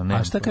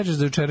 A šta kažeš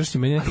za jučerašnji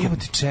menjak? Evo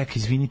ti čekaj,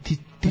 izvini, ti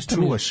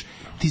čuvaš,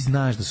 ti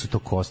znaš da su to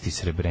kosti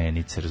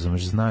Srebrenice,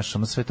 razumeš, znaš,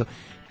 sve to.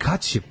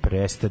 Kad će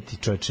prestati,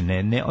 čoveče,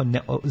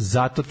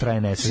 zato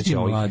traje nesreća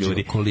ovih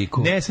ljudi.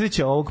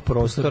 Nesreća ovog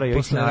prostora i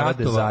ovih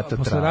naroda zato traje.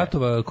 Posle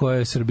ratova koje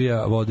je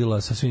Srbija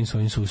vodila sa svim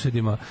svojim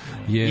susedima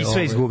je... I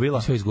sve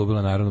izgubila. Sve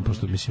izgubila, naravno,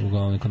 pošto mislim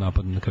uglavnom neko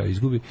napad na kraju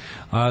izgubi.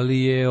 Ali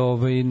je,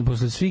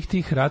 posle svih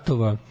tih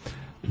ratova,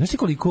 znaš ti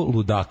koliko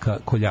ludaka,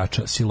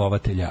 koljača,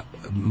 silovatelja,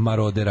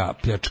 marodera,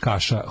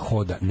 pljačkaša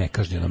hoda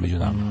nekažnjeno među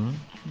nama?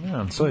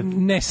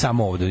 Ne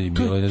samo ovde,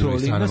 bilo je na drugim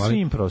stranama, na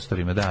svim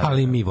prostorima, da.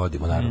 Ali mi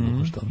vodimo,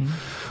 naravno, što.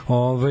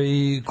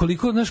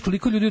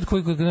 Koliko ljudi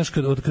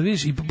od kad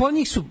vidiš, i po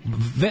njih su,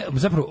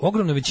 zapravo,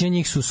 ogromna većina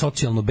njih su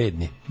socijalno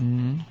bedni.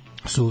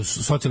 Su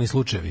socijalni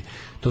slučajevi.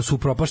 To su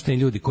upropašteni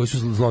ljudi koji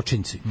su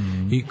zločinci.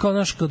 I kao,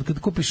 kad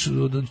kupiš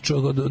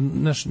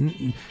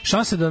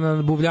šanse da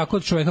na buvljaku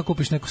od čoveka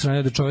kupiš neko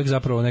sranje da čovek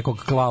zapravo nekog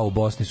klao u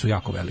Bosni su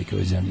jako velike u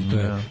ovoj zemlji.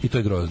 I to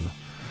je grozno.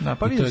 Da,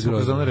 pa vidio smo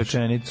kroz onu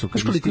rečenicu.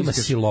 Znaš koliko ima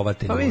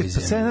silovatelja u ovoj zemlji? Pa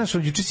sve, znaš,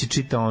 juče si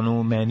čitao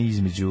onu meni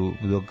između,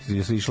 dok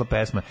je išla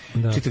pesma,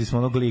 čitali smo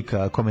onog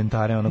lika,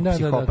 komentare onog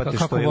psihopate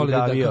što je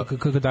udavio.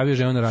 Kako davio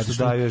ženu na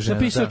radištu.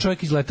 Napisao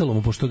čovjek iz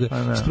Letelom, pošto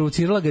ga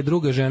sprovocirala ga je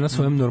druga žena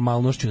svojom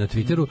normalnošću na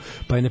Twitteru,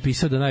 pa je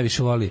napisao da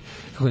najviše voli,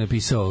 kako je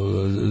napisao,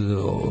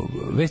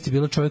 vest je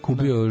bilo čovjek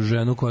ubio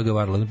ženu koja ga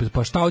varala.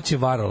 Pa šta hoće,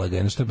 varala ga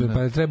je,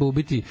 pa je treba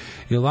ubiti,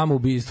 je li vama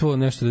ubistvo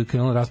nešto da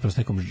krenula rasprava s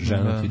nekom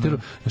ženom na Twitteru,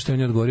 na što je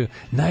on odgovorio,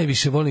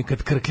 najviše volim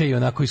kad krkljaju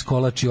onako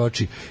iskolači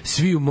oči.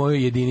 Svi u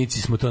mojoj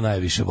jedinici smo to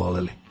najviše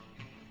voleli.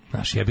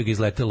 Znaš, ja bih ga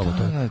izletelo.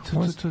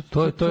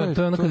 To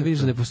je ono kad vidiš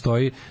da ne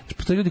postoji.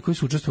 Postoji ljudi koji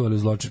su učestvovali u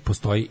zločinu.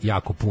 Postoji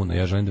jako puno.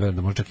 Ja želim da verujem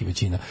da možda čak i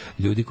većina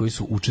ljudi koji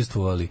su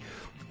učestvovali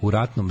u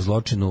ratnom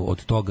zločinu,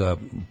 od toga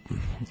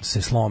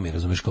se slomi,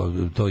 razumeš, kao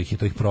to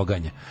ih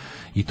proganja.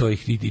 I to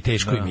ih i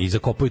teško im je, i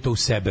zakopaju to u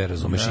sebe,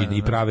 razumeš,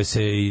 i prave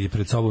se i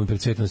pred sobom i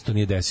pred svetom da se to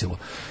nije desilo.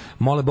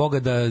 Mole Boga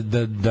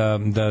da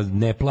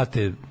ne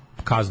plate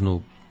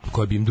kaznu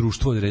koje bi im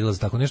društvo odredilo za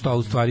tako nešto, a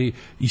u stvari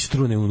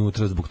istrune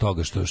unutra zbog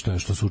toga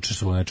što su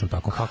učestvovali u nečemu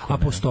tako. A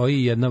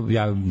postoji jedna,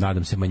 ja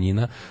nadam se,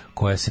 manjina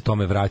koja se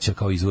tome vraća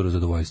kao izvor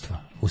zadovoljstva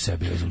u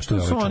sebi, razumiješ.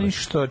 To su oni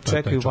što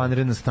čekaju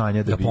vanredna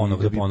stanja da bi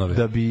mogli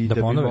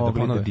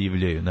da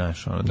divljaju,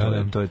 znaš,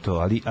 to je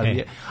to.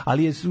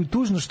 Ali je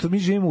tužno što mi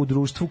živimo u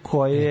društvu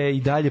koje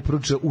i dalje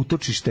pruža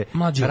utočište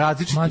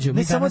različitih.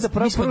 Mi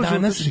smo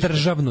danas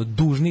državno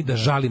dužni da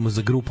žalimo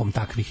za grupom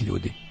takvih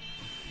ljudi.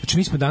 Znači,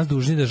 mi smo danas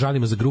dužni da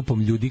žalimo za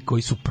grupom ljudi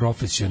koji su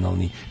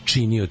profesionalni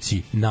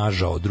činioci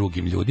nažao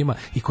drugim ljudima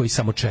i koji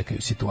samo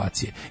čekaju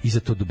situacije i za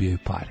to dobijaju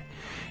pare.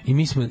 I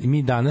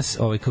mi danas,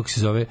 kako se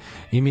zove,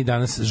 i mi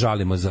danas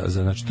žalimo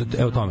znači,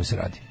 evo o tome se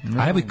radi.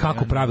 A evo i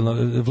kako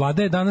pravilno,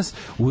 vlada je danas,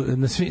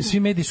 svi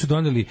mediji su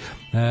doneli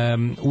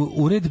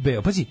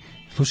uredbe, pazi,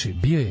 slušaj,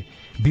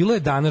 bilo je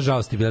dana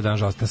žalosti,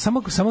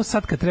 samo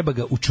sad kad treba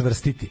ga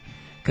učvrstiti,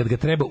 kad ga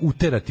treba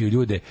uterati u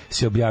ljude,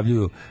 se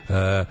objavljuju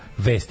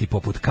vesti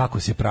poput kako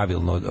se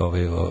pravilno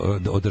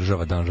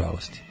održava dan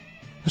žalosti.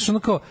 Znači, ono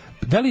kao,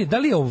 da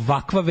li je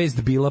ovakva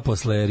vest bila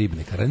posle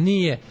Ribnikara?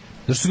 Nije.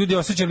 Zato su ljudi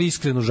osjećali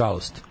iskrenu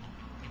žalost.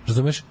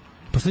 Razumeš?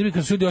 Posle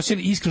Ribnikara su ljudi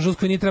osjećali iskrenu žalost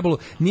koju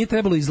nije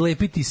trebalo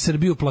izlepiti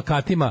Srbiju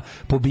plakatima,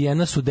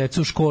 pobijena su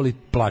deca u školi,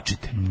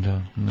 plačite.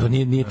 To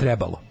nije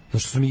trebalo.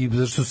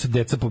 Zato što se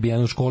deca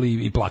pobijena u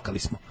školi i plakali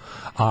smo.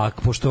 A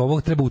pošto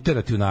ovo treba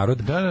uterati u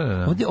narod,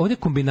 ovdje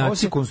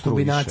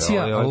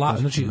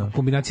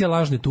kombinacija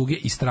lažne tuge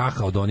i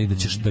straha od onih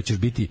da ćeš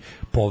biti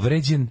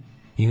povređen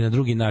i na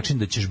drugi način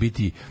da ćeš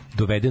biti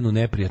doveden u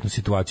neprijatnu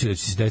situaciju, da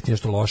će se desiti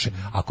nešto loše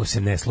ako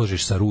se ne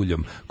složiš sa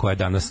ruljom koja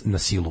danas na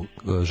silu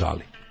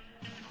žali.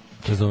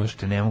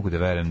 Razumeš? Ne mogu da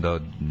verujem da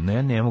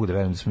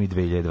smo mi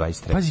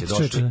 2023.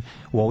 došli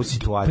u ovu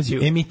situaciju.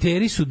 Pazi,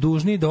 emiteri su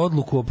dužni da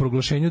odluku o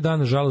proglašenju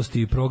dana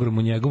žalosti i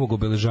programu njegovog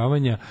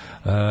obeležavanja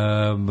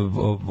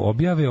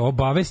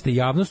obaveste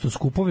javnost o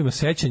skupovima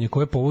sećanja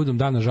koje povodom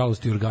dana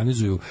žalosti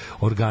organizuju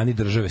organi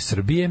države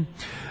Srbije.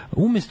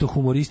 Umesto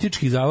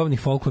humorističkih, zabavnih,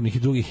 folklornih i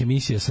drugih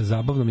emisija sa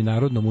zabavnom i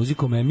narodnom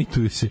muzikom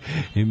emituju se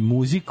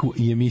muziku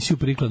i emisiju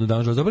prikladnu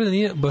dana žalosti. Dobro da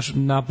nije baš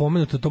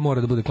napomenuto, to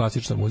mora da bude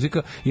klasična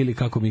muzika ili,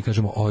 kako mi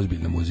kažemo,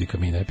 ozbiljna muzika,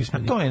 mi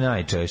nepismeni. A to je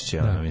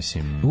najčešće,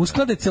 mislim.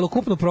 Usklade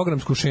celokupnu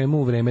programsku šemu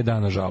u vreme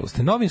dana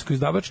žalosti.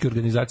 Novinsko-izdavačke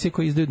organizacije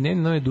koje izdaju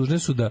dnevne novine dužne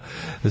su da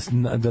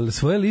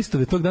svoje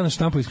listove tog dana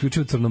štampaju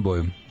isključivo crnom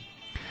bojom.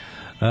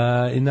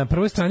 Na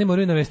prvoj strani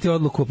moraju navesti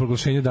odluku o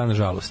proglašenju dana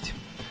žalosti.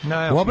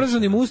 U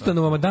obrazovnim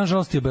ustanovama dan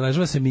žalosti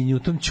obeležava se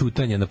minutom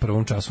ćutanja na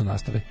prvom času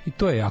nastave. I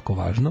to je jako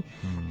važno.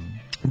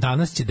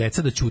 Danas će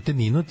deca da ćute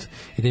minut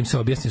i da im se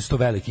objasni su to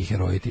veliki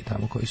heroji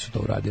tamo koji su to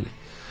uradili.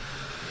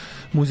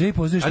 Muzej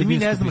pozdravište. Ali mi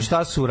ne znamo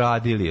šta su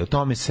uradili, o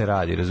tome se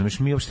radi, razumiješ,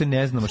 mi uopšte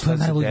ne znamo šta se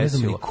desilo. Ne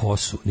znamo ni ko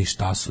su, ni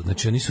šta su.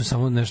 Znači oni su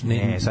samo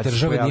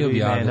država nije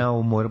objavila.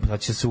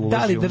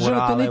 Da li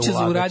država to neće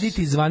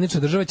uraditi zvanično,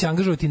 država će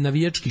angažovati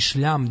navijački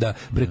šljam da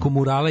preko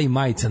murala i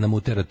majica nam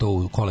utera to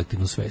u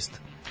kolektivnu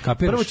svest.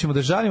 Kapiraš? Prvo ćemo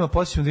da žalimo,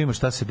 posle ćemo da vidimo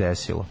šta se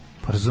desilo.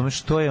 Pa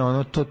razumeš, to je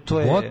ono, to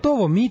je...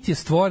 Gotovo, mit je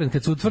stvoren,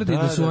 kad se utvrdi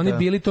da su oni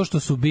bili to što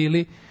su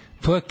bili,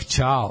 to je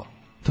ćao.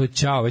 To je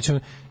ćao. Već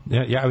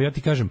ja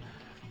ti kažem,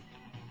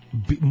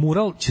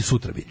 mural će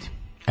sutra biti.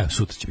 Evo,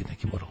 sutra će biti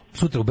neki mural.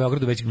 Sutra u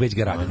Beogradu već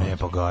ga rade.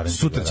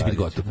 Sutra će biti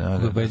gotov.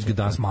 Već ga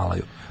danas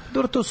malaju.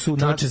 Dobro, to su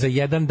znači za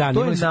jedan dan.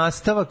 To je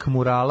nastavak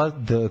murala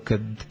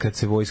kad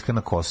se vojska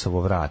na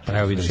Kosovo vrati.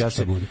 Evo vidiš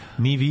šta bude.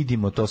 Mi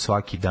vidimo to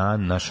svaki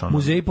dan, naš ono.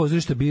 Muzeji,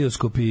 pozorišta,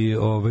 bioskopi,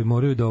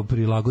 moraju da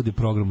prilagode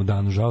programu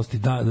Danu žalosti.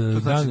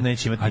 Znači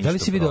neće imati. A da li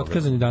si vidio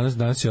otkazani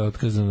danas je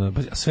otkazano.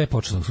 Sve je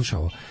počelo, slušaj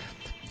ovo.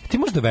 Ti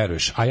možeš da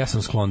veruješ, a ja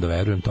sam sklon da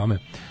verujem tome,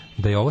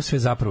 da je ovo sve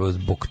zapravo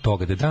zbog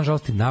toga, da je Dan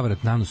žalosti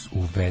navrat na nos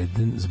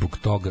uveden zbog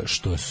toga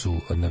što su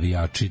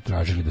navijači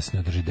tražili da se ne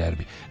održi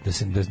derbi.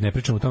 Da ne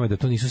pričamo o tome da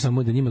to nisu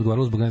samo da njima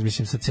odgovaralo zbog nas,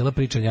 mislim, sad cijela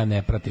priča, ja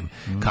ne pratim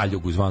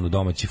kaljugu zvanu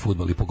domaći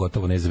fudbal i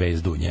pogotovo ne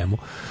zvezdu u njemu.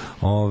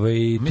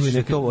 Misliš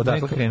da to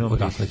odatle krenuo?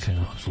 Odatle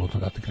krenuo, apsolutno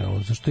odatle krenuo.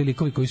 Zašto ti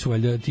likovi koji su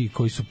valjda ti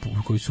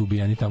koji su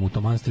ubijani tamo u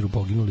tom manstiru,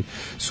 poginuli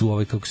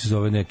su kako se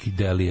zove neki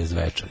Delije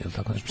Zvečar, ili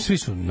tako nešto. Svi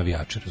su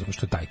navijači, razumiješ,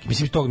 što je tajki.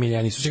 Mislim, tog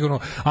miljeni su sigurno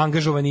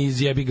angažovani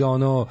iz jebiga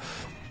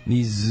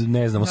iz,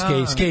 ne znam,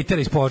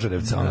 skatera iz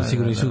Požarevca,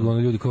 sigurno nisu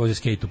ljudi koji voze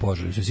skate u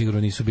Požarevcu,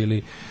 sigurno nisu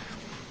bili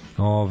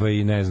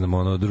ne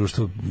znam,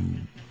 društvo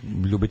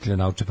ljubitelja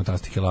naučne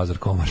fantastike Lazar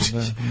Komarčić.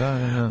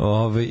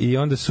 I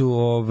onda su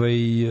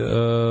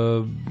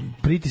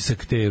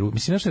pritisak teru,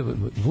 mislim, znaš,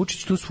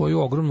 Vučić tu svoju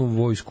ogromnu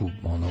vojsku,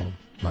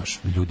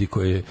 ljudi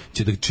koji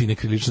će da čine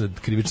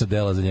krivična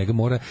dela za njega,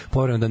 mora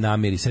povremeno da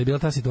namiri. Sad je bila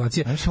ta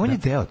situacija. On je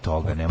deo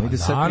toga, nemoj da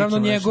sad pričamo. Naravno,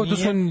 njegov,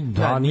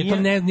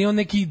 nije on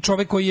neki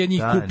čovek koji je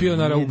njih kupio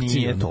na aukciji.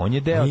 Nije to, on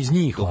je deo.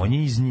 On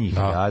je iz njih,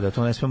 da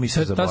to ne smemo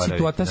se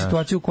zaboraviti. Ta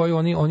situacija u kojoj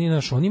oni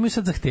imaju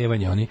sad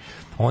zahtevanje,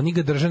 oni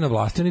ga drže na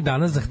vlasti, oni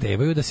danas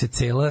zahtevaju da se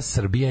cela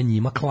Srbija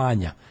njima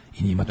klanja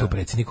i njima to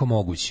predsjednik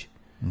omogući.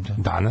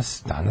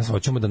 Danas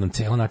hoćemo da nam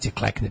cela nacija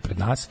klekne pred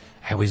nas,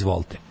 evo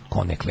izvolite.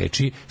 Ko ne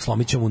kleči,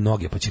 slomit ćemo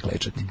noge pa će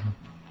klečati.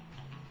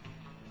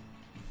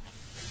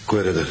 Ko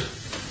je redar?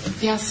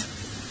 Ja sam.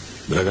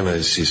 Dragana,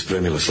 jesi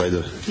spremila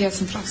slajdove? Ja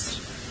sam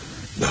profesor.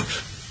 Dobro.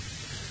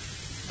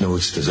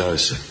 Navucite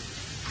zavese.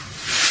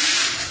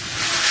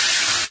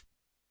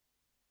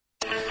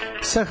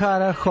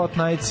 Sahara, Hot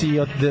Nights i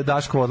od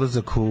Daško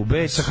odlazak u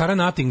Beč. Sahara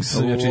Nothings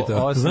sam ja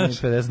čitao.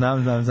 8.50,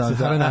 znam.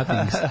 Sahara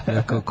Nothings.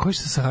 Ko je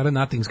Sahara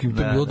Nothings? To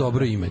je bilo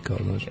dobro ime, kao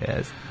znaš.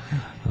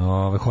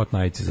 Hot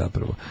Nights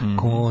zapravo.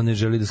 Ko ne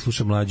želi da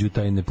sluša Mlađu,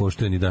 taj ne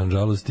poštuje ni Dan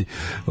žalosti.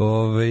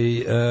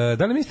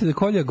 Da li mislite da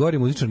Kolja je gori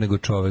muzičar nego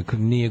čovek?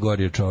 Nije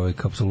gori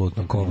čovek,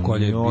 apsolutno.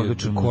 Kolja je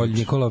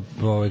Nikola,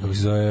 kako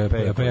se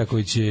zove,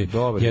 Pejaković je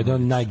jedan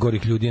od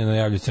najgorih ljudi na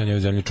najavlju sceni ove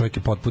zemlje. Čovjek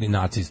je potpuni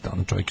nacista,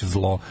 čovjek je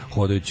zlo,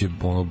 hodajući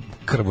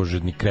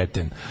krvožedni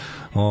kreten.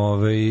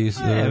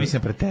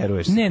 Mislim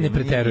preteruješ. Ne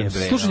preterujem.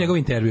 Slušaj njegov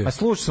intervju. Pa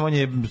slušaj, on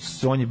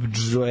je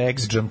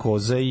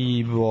ex-džankoza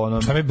i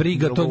šta me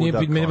briga, to nije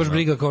mene baš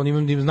briga, kao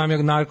znam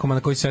ja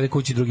narkomana koji sede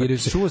kući drogiraju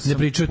se. Ne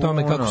pričaju o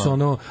tome kako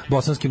su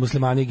bosanski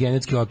muslimani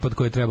genetski otpad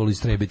koji je trebalo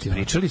istrebiti.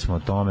 Pričali smo o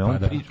tome,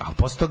 a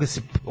posle toga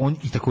se on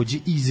i takođe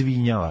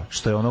izvinjava,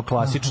 što je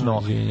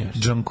klasično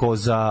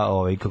džankoza,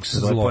 kako se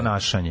zove,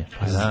 ponašanje.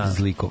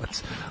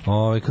 Zlikovac.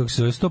 Kako se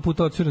zove, 100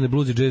 puta odsvirane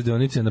bluzi džez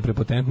deonice na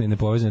prepotentne i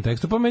nepovezane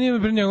tekste. Pa meni je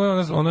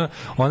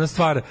ona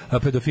stvar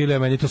pedofilija,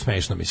 meni je to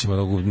smešno,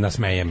 mislim,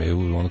 nasmeje me,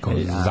 kao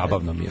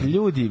zabavno mi je.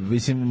 Ljudi,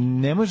 mislim,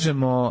 ne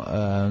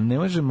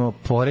možemo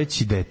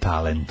poreći da je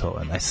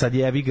talentovan. Sad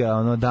jebi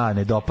ga,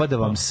 ne dopada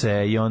vam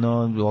se i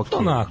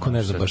onako,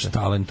 ne znam, baš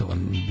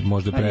talentovan,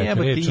 možda prejak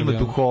reč. Ima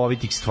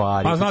duhovitih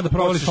stvari. Pa zna da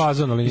provali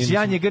fazon, ali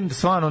ja njega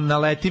stvarno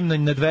naletim na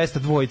 200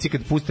 dvojici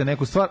kad puste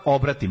neku stvar,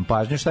 obratim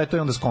pažnju, šta je to i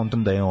onda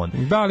skontam da je on.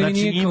 Da, ali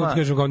nije, kao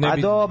kažem, kao ne bi...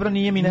 A dobro,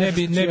 nije mi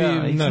nešto,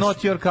 it's not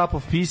your cup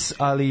of peace,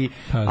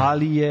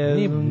 ali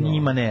je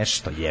njima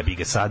nešto, jebi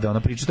ga sada,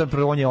 priča,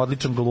 on je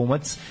odličan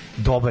glumac,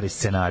 dobar je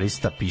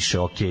scenarista, piše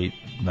okej,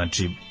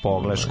 znači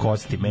pogledaš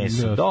kosti,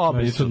 meso,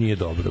 dobro. To nije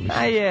dobro.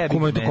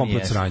 Kuma je to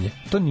komplet sranje?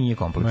 To nije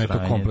komplet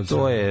sranje.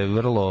 To je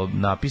vrlo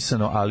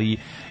napisano, ali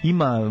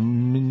ima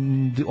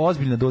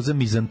ozbiljna doza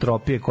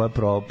mizantropije koja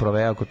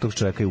proveja kod tog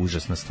čoveka je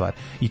užasna stvar.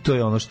 I to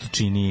je ono što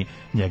čini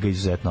njega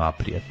izuzetno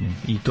aprijatnim.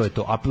 I to je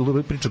to. A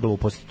priča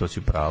gluposti, to si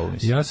u pravu.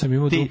 Ja sam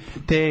imao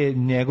te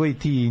njegovi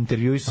ti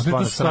intervjui su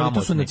stvarno sramotni.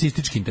 To su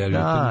nacistički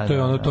intervjui.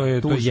 To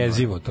je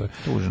jezivo.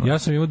 Ja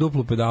sam imao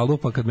duplu pedalu,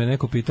 pa kad me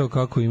neko pitao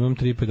kako imam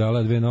 3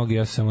 pedala, 2 noge,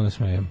 ja se samo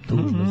nasmejem.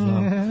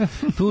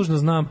 Tužno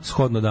znam,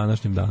 shodno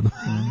današnjem danu.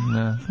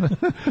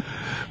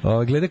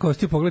 Glede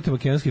kostiju, pogledajte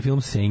makedonski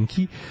film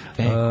Senki.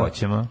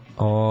 Hoćemo.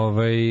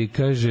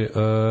 Kaže...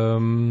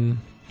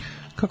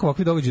 Kako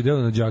ovakvi događaji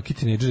delu na đaki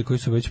tinejdžeri koji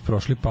su već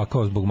prošli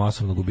pakao zbog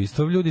masovnog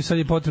ubistva ljudi, sad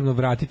je potrebno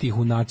vratiti ih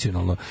u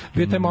nacionalno.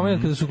 Bio je taj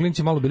moment kada su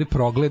klinci malo bili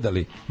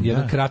progledali,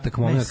 jedan kratak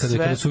moment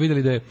kada su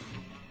videli da je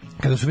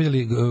kada su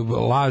vidjeli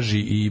laži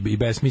i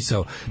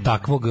besmisao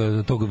takvog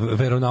tog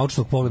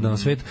veronaučnog pogleda na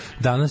svet,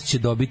 danas će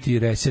dobiti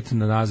reset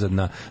nazad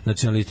na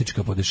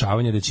nacionalistička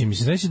podešavanja, da će im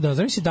se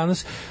zamisli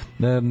danas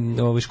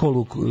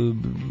školu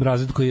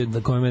razred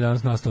kojem je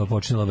danas nastava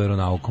počinjela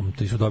veronaukom.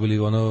 Ti su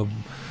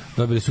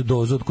dobili su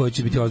dozu od koje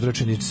će biti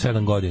ozračeni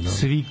 7 godina.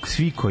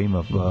 Svi koji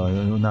ima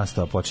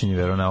nastava počinje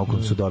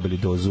veronaukom su dobili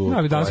dozu.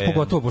 Ali danas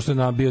pogotovo, pošto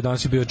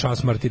danas je bio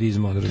čas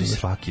martirizma.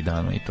 Svaki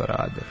dan i to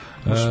rade.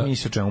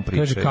 Misle o čemu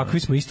pričaju. Kaže, kakvi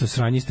smo isto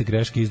sranjiste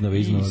greške iznova.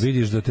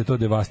 Vidiš da te to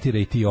devastira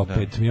i ti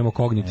opet. Mi imamo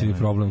kognitivni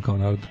problem kao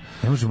narod.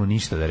 Ne možemo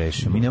ništa da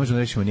rešimo. Mi ne možemo da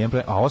rešimo nijedan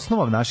problem. A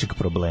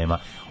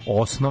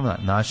osnova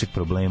našeg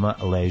problema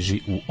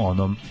leži u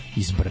onom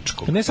iz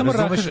Brčkog.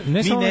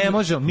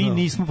 Mi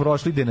nismo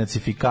prošli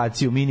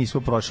denacifikaciju, mi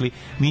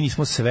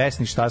nismo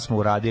svesni šta smo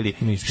uradili,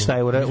 šta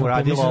je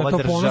uradila ova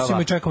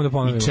država. I čekamo da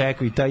ponovimo.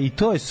 I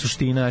to je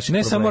suština našeg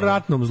problema. Ne samo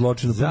ratnom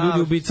zločinu.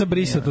 Ljudi ubica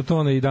Brisa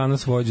Totona i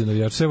danas vođe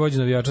navijača. Sve vođe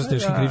navijača s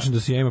teškim kričnim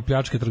dosijejima,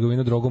 pljačke,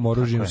 trgovina drogom,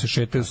 oružjem, se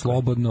šetaju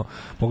slobodno.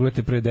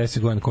 Pogledajte pre 10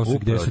 godina ko su,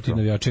 gde su ti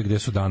navijači, gde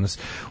su danas.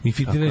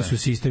 Infiltrirani su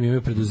sistem,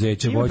 imaju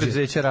preduzeća,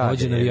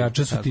 vođe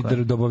navijača su ti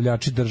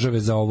dobavljači države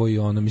za ovo i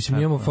ono. Mislim,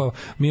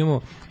 mi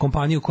imamo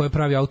kompaniju koja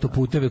pravi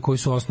autoputeve koji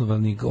su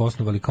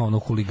osnovali kao ono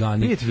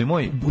huligani. Prijatelji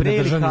moji, pre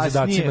ili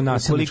kasnije,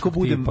 ukoliko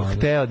budem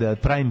hteo da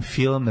pravim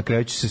film, na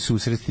kraju ću se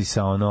susresti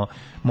sa ono,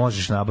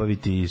 možeš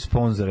nabaviti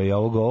sponzora i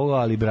ovoga,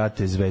 ali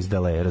brate,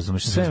 Zvezdale,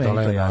 razumeš, sve meni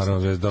to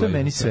jasno. To je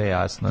meni sve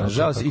jasno.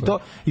 Nažalost,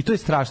 i to je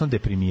strašno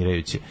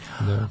deprimirajuće.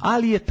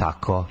 Ali je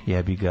tako,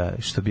 jebi ga,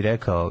 što bi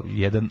rekao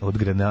jedan od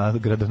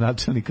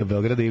gradonačelnika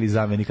Beograda ili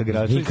zamenika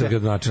gradonačelnika. Nikad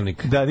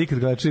gradonačelnik. Da, nikad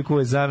gradonačelnik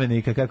je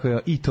zamenika, kako je,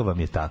 i to vam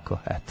je tako,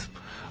 eto.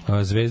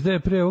 Zvezda je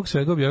pre ovog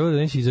svega objavila da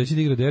neće izaći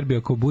da igra derbi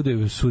ako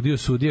bude sudio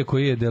sudija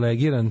koji je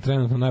delegiran,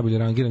 trenutno najbolje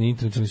rangiran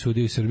internacionalni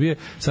sudija iz Srbije.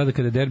 Sada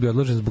kada je derbi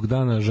odložen zbog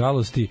dana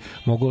žalosti,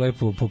 mogu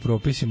lepo po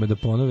propisima da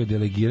ponove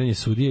delegiranje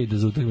sudije i da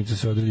za utakmicu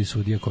se odredi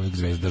sudija kojeg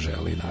Zvezda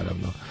želi,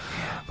 naravno.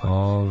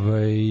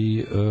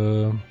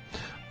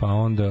 Pa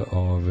onda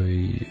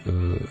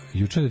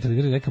juče je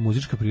delegirana neka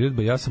muzička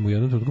priredba, ja sam u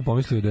jednom trenutku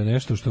pomislio da je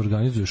nešto što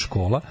organizuje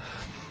škola,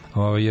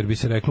 jer bi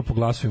se reklo po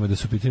glasovima da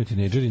su pitanju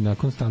tinejdžeri.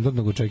 Nakon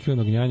standardnog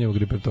očekivanog njanjevog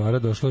repertoara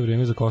došlo je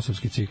vreme za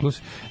kosovski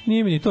ciklus.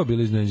 Nije mi ni to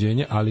bilo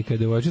iznenađenje, ali kada je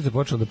devojčica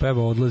počela da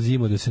peva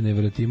Odlazimo da se ne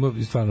vratimo,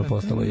 stvarno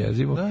postalo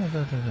jezivo.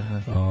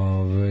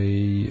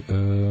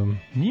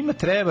 Njima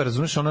treba,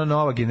 razumeš, ona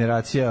nova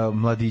generacija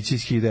mladići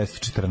iz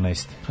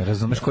 1914,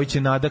 razumeš, koji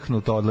će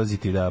nadahnuto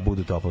odlaziti da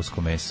budu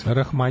topovsko meso.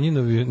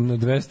 Rahmanjinovi na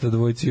 200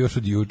 dvojci još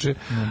od juče.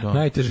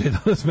 Najteže je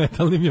da s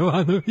Metalnim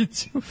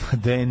Jovanovićem. Pa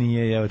de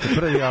nije, evo te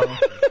prvi album.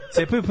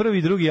 Cepaju prvi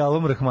i drugi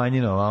album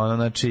Rahmanjinova, ono,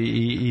 znači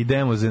i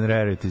Demos and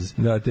Rarities.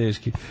 Da,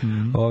 teški.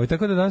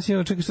 Tako da danas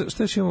imamo, čekaj,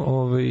 šta još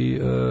imamo,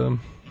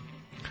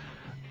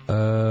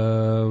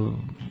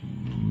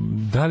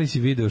 da li si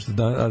video što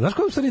znaš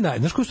koja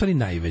je u stvari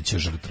najveća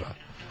žrtva?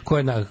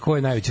 Ko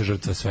je najveća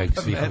žrtva svih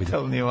ovih?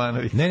 Metalni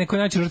Jovanović. Ne, ko je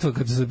najveća žrtva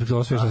kad se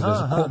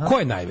osvešta? Ko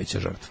je najveća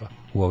žrtva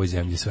u ovoj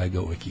zemlji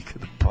svega uvek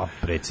ikada? Pa,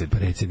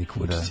 predsjednik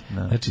Vučić.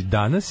 Znači,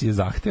 danas je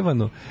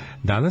zahtevano,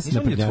 danas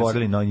na prednjaci...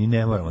 otvorili, no, i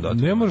ne moramo da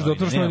otvorimo. Ne možeš da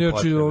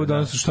otvoriš, ovo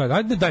danas, šta je?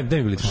 Ajde, daj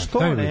mi bilic.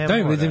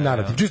 Daj mi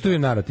narativ, čisto je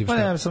narativ. Pa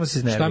ne, samo se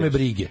iznerviraš. Šta me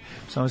brige?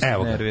 Samo se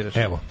iznerviraš.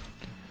 Evo,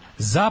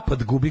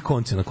 Zapad gubi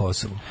konce na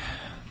Kosovu.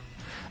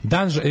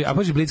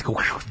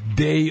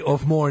 Day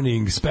of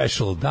mourning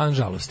special, dan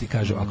žalosti,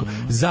 kaže ovako.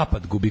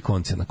 Zapad gubi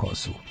konce na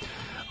Kosovu.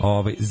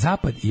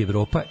 Zapad i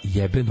Evropa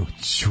jebeno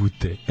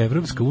ćute.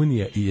 Evropska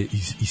unija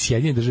i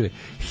Sjedinjene države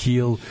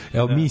Hill,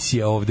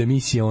 misija ovde,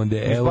 misija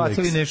onde,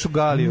 izbacili Nešu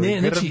Galiju.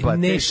 Znači,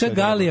 Neša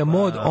Galija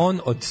mod on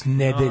od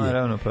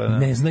nedelje.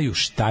 Ne znaju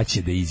šta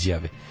će da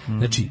izjave.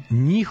 Znači,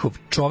 njihov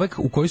čovek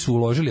u koji su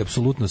uložili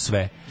apsolutno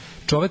sve,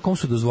 čovek kom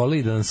su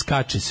dozvolili da nam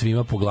skače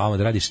svima po glavom,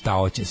 da radi šta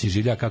hoće, si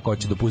življa kako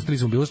hoće, dopustili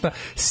smo bilo šta,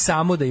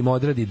 samo da im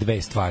odradi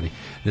dve stvari.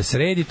 Da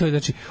sredi to,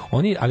 znači,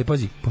 oni, ali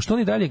pazi, pošto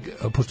oni dalje,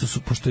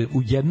 pošto je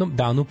u jednom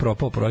danu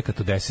propao projekat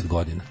od 10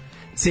 godina,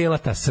 cela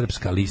ta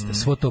srpska lista,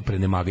 svo to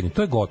prenemaganje,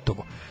 to je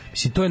gotovo.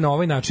 Mislim, to je na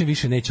ovaj način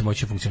više neće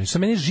moći funkcionirati. Što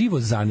mene živo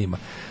zanima,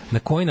 na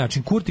koji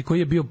način Kurti, koji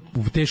je bio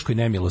u teškoj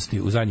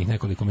nemilosti u zadnjih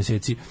nekoliko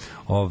meseci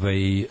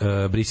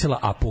Brisela,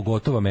 a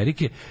pogotovo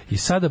Amerike, je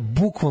sada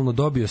bukvalno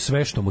dobio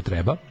sve što mu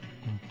treba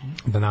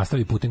da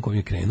nastavi putem kojim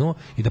je krenuo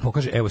i da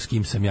pokaže evo s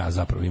kim sam ja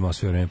zapravo imao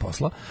sve vreme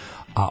posla,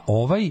 a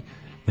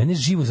mene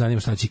živo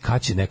zanima šta će,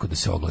 kad će neko da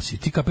se oglasi.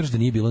 Ti kapiraš da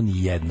nije bilo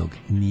ni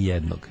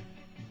jednog.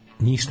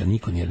 Ništa,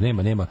 niko nije,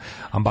 nema.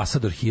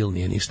 Ambasador Hill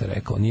nije ništa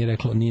rekao,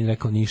 nije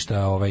rekao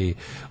ništa,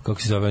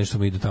 kako se zove, nešto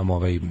mu idu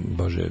tamo,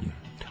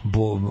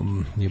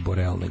 nije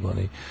Borel, nego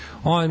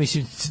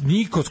mislim,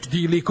 niko,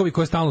 ti likovi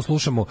koje stalno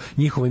slušamo,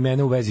 njihovo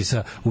imena u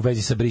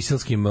vezi sa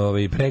briselskim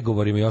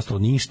pregovorima i ostalo,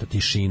 ništa,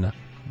 tišina.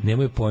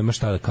 Nemaju pojma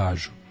šta da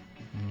kažu.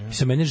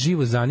 Mislim, mene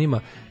živo zanima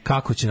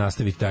kako će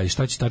nastaviti dalje,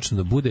 šta će tačno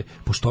da bude,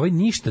 pošto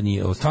ništa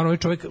nije, stvarno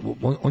čovjek,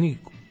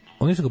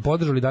 oni su ga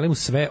podržali, dali mu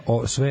sve,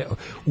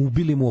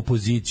 ubili mu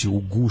opoziciju,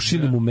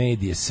 ugušili mu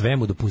medije, sve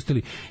mu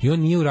dopustili i on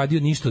nije uradio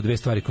ništa od dve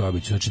stvari koje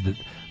obično. Znači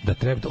da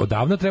treba,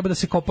 odavno treba da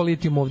se kopa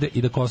litijum ovde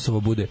i da Kosovo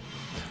bude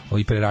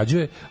i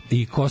prerađuje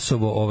i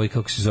Kosovo,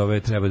 kako se zove,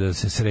 treba da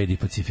se sredi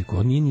Pacifiku.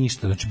 On nije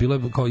ništa, znači bilo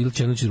je kao ili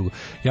će jedno će drugo.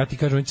 Ja ti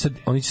kažem,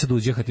 oni će sad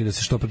uzjehati da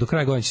se što do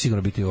kraja godine će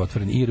sigurno biti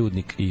otvoren i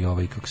rudnik i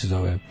kako se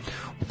zove,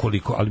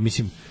 ukoliko, ali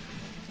mislim,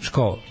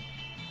 kao,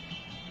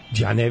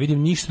 ja ne vidim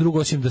ništa drugo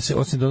osim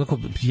da onako,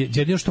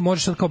 jedino što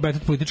možeš sad kao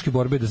metod političke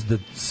borbe da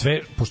sve,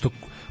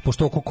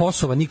 pošto oko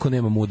Kosova niko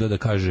nema muda da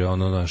kaže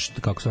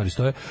kako stvari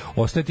stoje,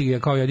 ostati je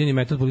kao jedini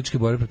metod političke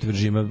borbe protiv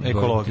režima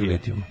ekologije.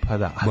 Pa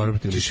da,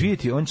 ćeš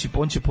vidjeti,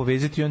 on će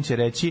povezati, on će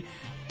reći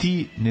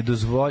ti ne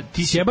dozvoli,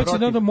 ti si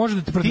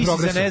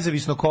za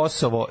nezavisno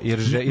Kosovo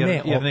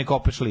jer ne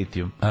kopaš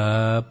litijum.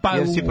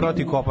 Jer si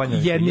protiv kopanja.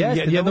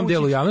 Jednom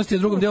delu javnosti, a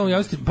drugom delu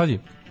javnosti, pazi,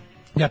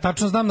 ja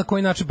tačno znam na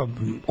koji način,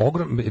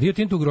 Rio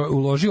Tinto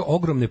uložio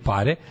ogromne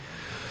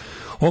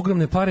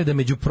pare da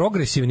među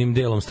progresivnim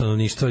delom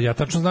stanovništva, ja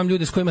tačno znam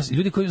ljude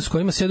s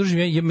kojima se družim,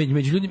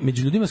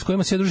 među ljudima s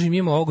kojima se družim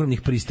ima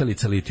ogromnih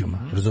pristalica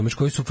litijuma, razumeš,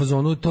 koji su u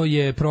fazonu, to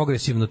je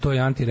progresivno, to je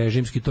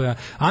antirežimski, to je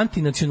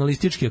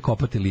antinacionalistički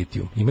kopati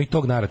litijum. Ima i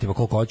tog narativa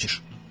koliko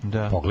hoćeš.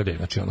 Da. Pogledaj,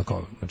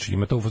 znači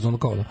ima to u fazonu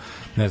kao,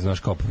 ne znaš,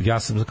 kao, ja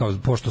sam kao,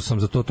 pošto sam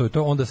za to i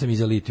to, onda sam i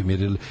za litijum,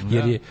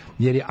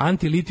 jer je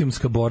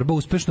antilitijumska borba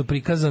uspešno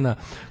prikazana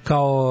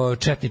kao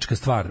četnička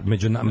stvar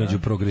među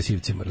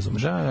progresivcima,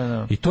 razumiješ?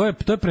 Da. I to je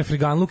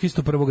prefriganluk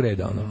isto prvog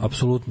reda,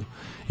 apsolutno.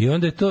 I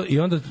onda je to,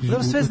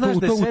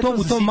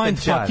 u tom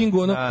mindfuckingu,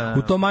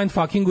 u tom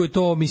mindfuckingu je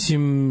to,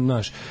 mislim,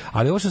 znaš,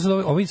 ali ovo što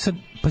sad,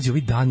 pazi,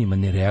 ovi danima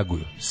ne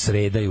reaguju,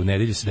 sredaju,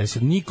 nedelju se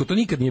desi, to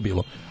nikad nije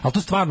bilo, ali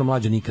to stvarno,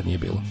 Mlađa, nikad nije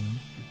bilo.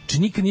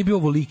 Znači, nikad nije bio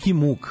ovoliki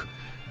muk,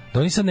 da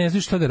oni sad ne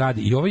znaju šta da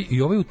radi,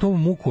 i ovaj u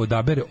tom muku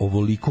odabere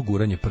ovoliko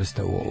guranje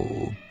prsta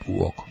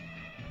u oko.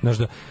 Znaš,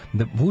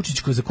 da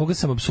Vučić, za koga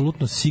sam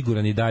apsolutno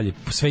siguran i dalje,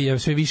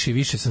 sve više i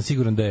više sam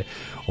siguran da je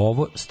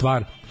ovo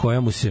stvar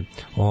koja mu se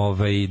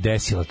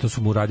desila, to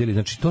su mu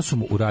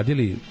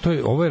uradili,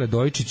 ovo je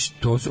Radojičić,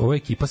 ovo je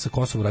ekipa sa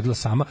Kosova uradila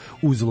sama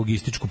uz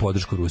logističku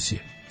podršku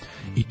Rusije.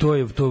 I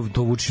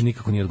to Vučiću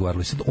nikako nije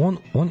odgovaralo. Sad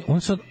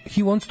on sad,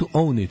 he wants to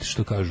own it,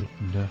 što kažu.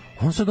 Da.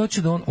 On sad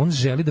hoće da on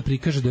želi da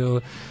prikaže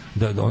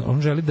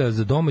on želi da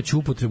za domaću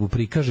upotrebu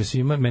prikaže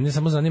svima. Mene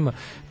samo zanima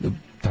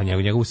ta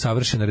njegova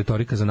savršena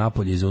retorika za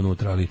napolje i za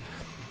unutra, ali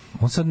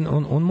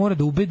on mora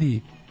da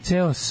ubedi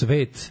ceo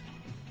svet.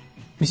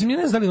 Mislim, ja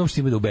ne znam da li on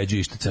uopšte ima da ubeđuje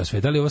išta ceo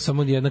svet. Da li je ovo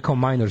samo jedna kao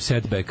minor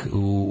setback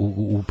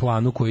u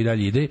planu koji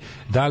dalje ide?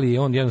 Da li je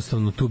on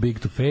jednostavno too big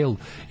to fail?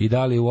 I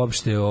da li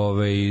uopšte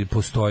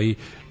postoji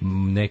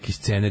neki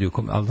scenarij?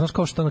 Ali znaš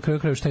kao što na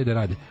kraju šta ide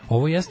rade?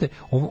 Ovo jeste,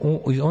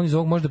 on iz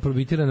ovog može da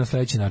probitira na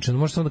sledeći način. On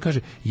može samo da kaže,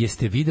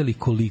 jeste videli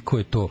koliko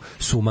je to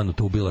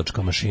sumanuta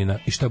ubilačka mašina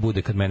i šta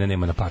bude kad mene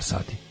nema na par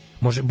sati?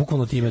 Može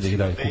bukvalno time da ih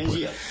dalje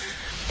kupuje.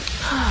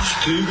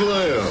 Stigla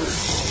je.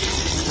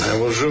 Ne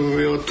možemo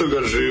mi od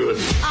toga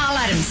živati.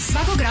 Alarm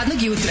svakog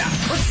radnog jutra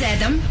od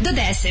 7 do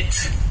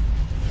 10.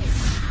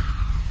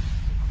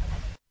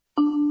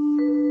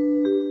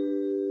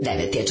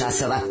 9 je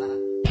časova.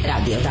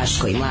 Radio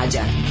Daško i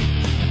Mlađa.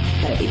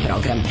 Prvi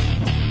program.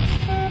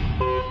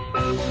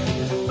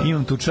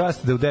 Imam tu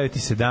čast da u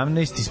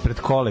 9:17 ispred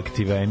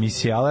kolektiva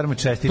emisije Alarm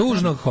čestitam.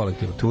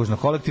 Tužnog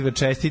kolektiva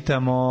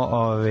čestitamo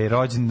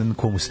rođendan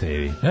Kumu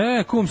Stevi.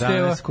 Kum Steva.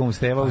 Danas Kum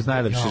Steva uz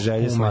najlepše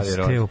želje slavi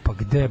rođendan. Pa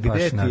gde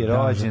ti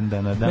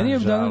rođendan na dan? Meni je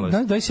dan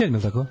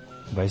 27, tako?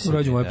 27.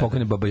 Rođen moje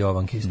pokojne baba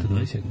Jovanke isto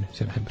 27.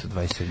 septembra.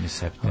 27.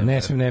 septembra.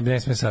 Ne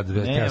sme sad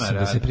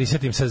da se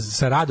prisjetim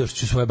sa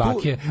radošću svoje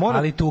bake,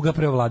 ali tuga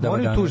preovladava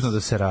danas. Mora tužno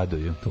da se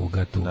raduju.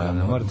 Tuga.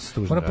 Mora da se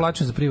tužno. Mora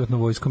plaćam za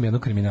privatnom vojskom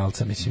jednog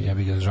kriminalca, mislim, ja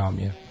bih ga, žao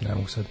mi je. Ne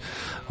mogu sad.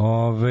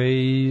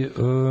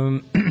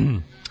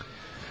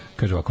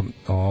 Kaže ovako,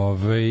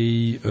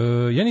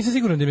 ja nisam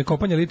siguran da mi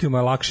kopanje litijuma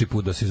je lakši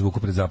put da se izvuku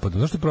pred zapadom.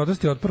 Zašto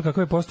protesti otpor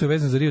kakav je postao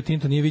vezan za Rio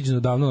Tinto nije viđeno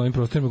davno na ovim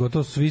prostorima,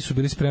 gotovo svi su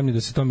bili spremni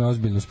da se tome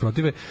ozbiljno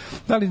sprotive.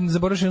 Da li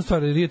zaboravim jednu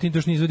stvar, Rio Tinto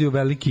još nije izvodio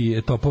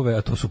veliki topove,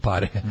 a to su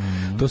pare.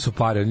 To su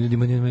pare,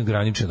 ljudima imaju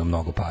graničeno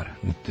mnogo para.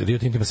 Rio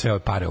Tinto ima sve ove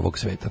pare ovog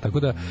sveta, tako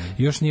da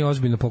još nije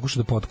ozbiljno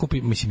pokušao da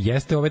potkupi. Mislim,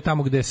 jeste ove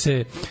tamo gde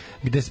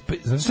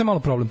znači što je malo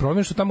problem. Problem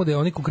je što tamo gde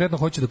oni konkretno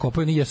hoće da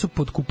kopaju, oni jesu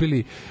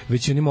potkupili,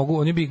 već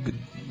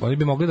oni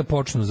bi mogli da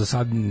počnu za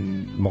sad,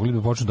 mogli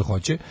bi počnu da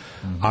hoće,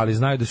 ali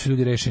znaju da su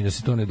ljudi rešeni da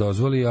se to ne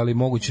dozvoli, ali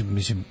moguće,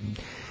 mislim,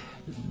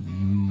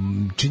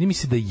 čini mi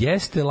se da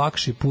jeste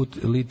lakši put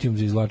litijum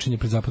za izvlačenje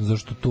pred zapadom,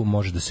 zašto to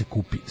može da se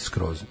kupi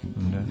skroz.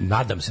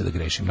 Nadam se da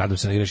grešim,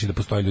 da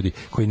postoje ljudi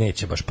koji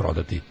neće baš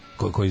prodati,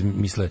 koji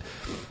misle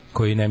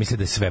koji ne misle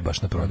da je sve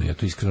baš na prodaju. Ja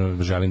to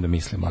iskreno želim da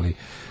mislim, ali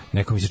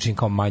neko mi se čini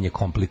kao manje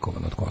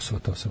komplikovan od Kosova,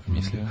 to sam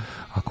mislio.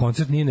 A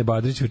koncert Nine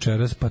Badrić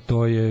večeras, pa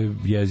to je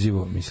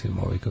jezivo, mislim,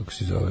 kako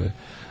se zove,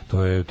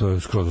 to je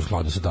skroz u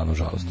skladu sa danom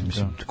žalosti.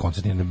 Mislim,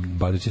 koncert Nine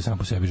Badrić je sam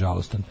po sebi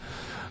žalostan.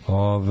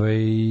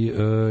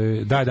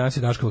 Danas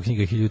je Daškova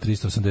knjiga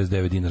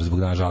 1389 dinara zbog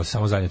dana žalosti,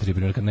 samo zadnje 3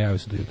 primjerka, ne javio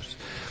se do jutros.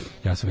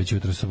 Ja sam već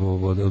jutros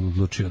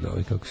odlučio da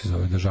kako se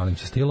zove, da žalim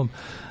sa stilom.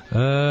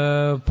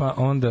 Pa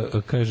onda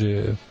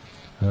kaže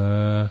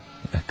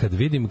kad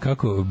vidim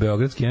kako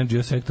beogradski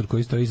NGO sektor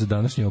koji stoji iza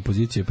današnje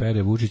opozicije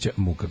pere Vučića,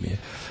 muka mi je.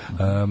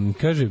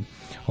 Kaže,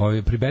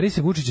 priberi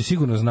se, Vučića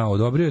sigurno znao,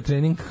 odobrio je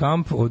trening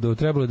kamp,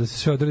 trebalo da se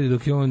sve odradi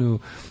dok je on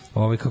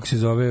kako se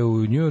zove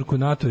u Njujorku,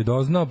 NATO je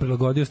doznao,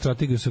 prilagodio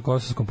strategiju sa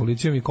kosovskom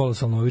policijom i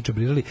kolosalno ovi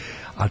čabrirali.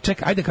 A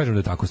čekaj, ajde kažem da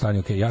je tako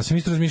stanje, okay. Ja sam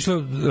isto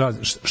razmišljao,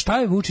 šta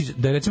je Vučić,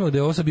 da je recimo da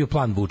je ovo sad bio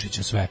plan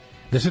Vučića sve,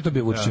 da je sve to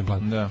bio Vučićin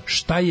plan.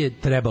 Šta je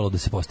trebalo da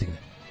se postigne?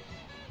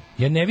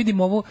 Ja ne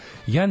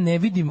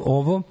vidim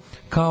ovo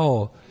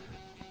kao,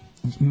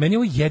 meni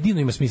ovo jedino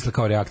ima smisla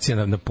kao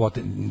reakcija na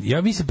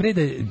ja mislim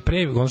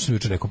pre ono što sam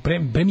juče rekao,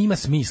 pre mi ima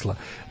smisla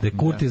da je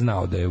Kurti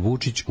znao da je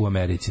Vučić u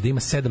Americi, da ima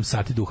 7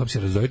 sati da uhapsi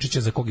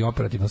Radojičića za kog je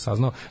operativno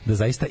saznao da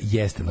zaista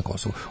jeste na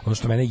Kosovu. Ono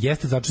što mene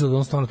jeste znači da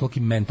on stvarno toliki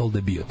mental da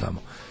je bio tamo.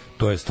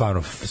 To je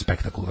stvarno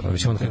spektakularno.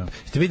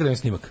 Ste videli ovaj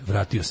snimak?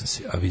 Vratio sam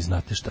se, a vi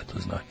znate šta to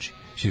znači.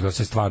 Da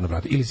se stvarno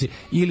vrati.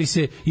 Ili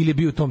je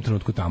bio u tom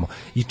trenutku tamo.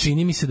 I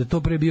čini mi se da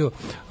to pre bio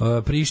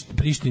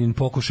Prištinin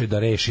pokušaj da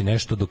reši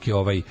nešto dok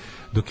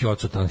je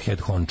odsutan head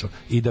honcho.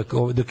 I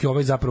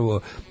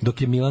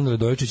dok je Milan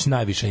Radojičić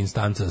najviša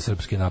instanca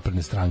Srpske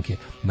napredne stranke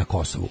na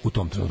Kosovu u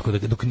tom trenutku,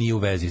 dok nije u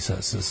vezi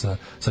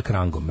sa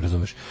Krangom,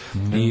 razumeš?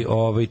 I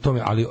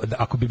ali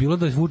ako bi bilo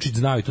da Vučić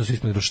znao i to svi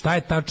smo, šta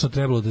je tačno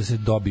trebalo da se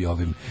dobije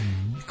ovim?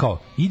 Kao,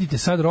 idite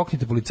sad,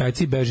 roknite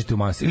policajci i bežite u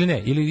manastir. Ili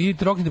ne, ili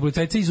idite, roknite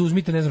policajci i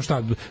izuzmite, ne znam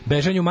šta,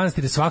 bežanje u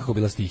manastir je svakako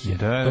bila stihija.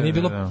 To nije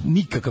bilo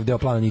nikakav deo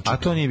plana ničega. A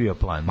to nije bio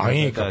plan. Ma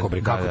nikako,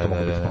 kako to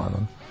moglo biti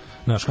plan?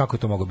 Znaš, kako je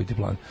to moglo biti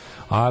plan?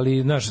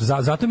 Ali, znaš,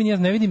 zato mi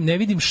ne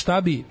vidim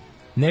šta bi,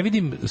 ne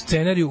vidim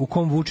scenariju u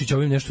kom Vučić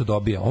ovim nešto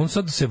dobija. On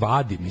sad se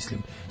vadi, mislim.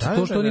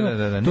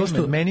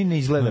 Meni ne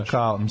izgleda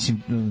kao,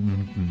 mislim,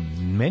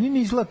 meni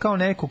ne izgleda kao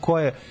neko ko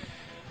je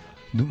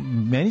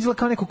meni izgleda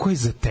kao neko ko je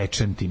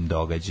zatečen tim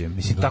događajem.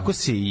 Mislim, tako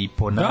se i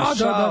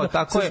ponašao.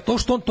 Tako je.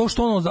 To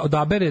što on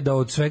odabere da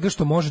od svega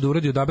što može da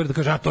uradi, odabere da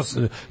kaže,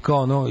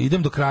 kao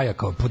idem do kraja,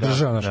 kao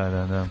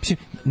podržava. Mislim,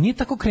 nije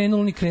tako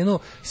krenuo,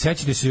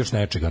 sećate se još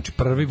nečega. Znači,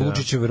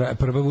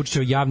 prva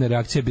Vučićeva javna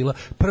reakcija je bila,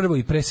 prvo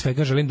i pre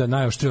svega želim da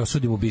najoštrije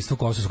osudim ubistvo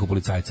kosovskog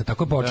policajca.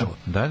 Tako je počelo.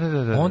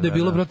 Onda je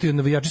bilo, brate,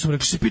 navijači su mu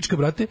rekli, pička,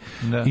 brate,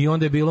 i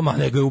onda je bilo, ma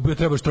nego je ubio,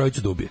 trebaš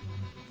trojicu da ubije.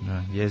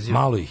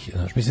 Malo ih je,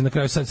 znaš. Mislim, na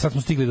kraju sad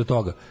smo stigli do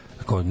toga.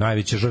 Kao,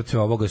 najveće žrtve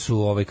ovoga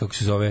su kako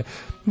se zove,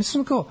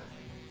 mislim, kao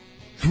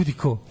ljudi,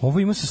 kao, ovo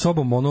ima sa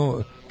sobom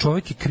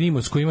čovjek je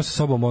Krimos koji ima sa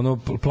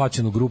sobom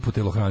plaćenu grupu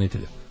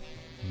telohranitelja.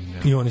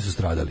 I oni su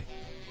stradali.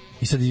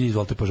 I sad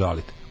izvolite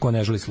požalite. Ko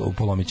ne želi slovu,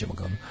 polomit ćemo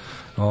ga.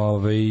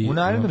 U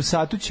narednom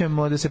satu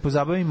ćemo da se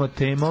pozabavimo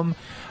temom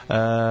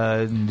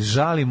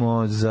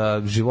žalimo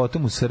za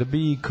životom u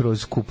Srbiji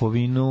kroz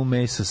kupovinu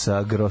mesa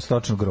sa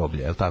stočnog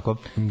groblja, je li tako?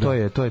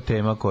 To je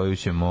tema koju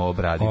ćemo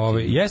obraditi.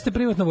 Jeste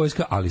privatna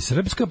vojska, ali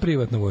srpska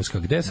privatna vojska.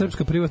 Gde je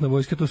srpska privatna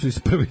vojska? To su iz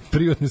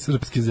privatne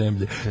srpske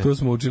zemlje. To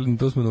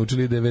smo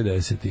naučili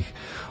 90-ih.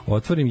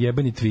 Otvorim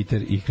jebeni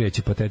Twitter i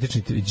kreće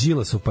patetični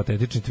Đilasov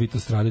patetični tweet o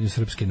stradanju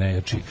srpske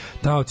nejači.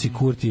 Taoci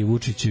Kurtije i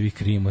Vučićevih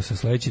Krimosa.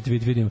 Sledeći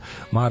tweet vidim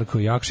Marko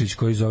Jakšić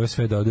koji zove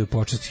sve da odaju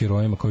počast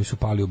herojima koji su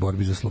pali u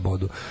borbi za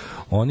slobodu.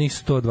 Onih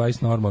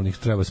 120 normalnih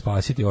treba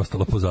spasiti,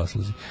 ostalo po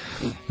zasluzi.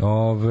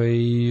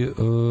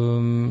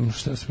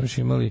 Šta smo još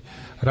imali?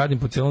 Radim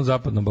po celom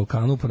zapadnom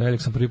Balkanu,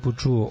 ponedjeljak sam prvi put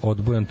čuo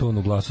odbojan ton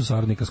u glasu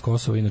saradnika s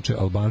Kosova, inače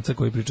Albanca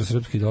koji priča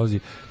srpski, dolazi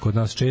kod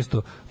nas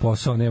često,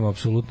 posao nema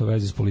apsolutno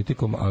veze s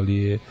politikom, ali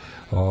je,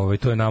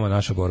 to je nama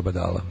naša borba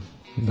dala.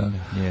 Da.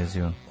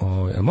 Jezivo.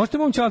 Možete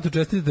mom Ćaletu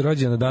čestitati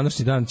rođendan na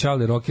današnji dan.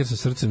 Ćale rocker sa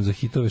srcem za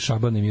hitove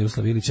Šabana i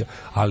Miroslava Ilića,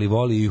 ali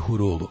voli i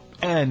Hurulu.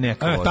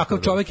 Takav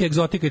čovjek je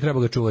egzotika i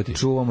treba ga čuvati.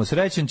 Čuvamo.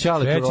 Srećan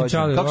Ćale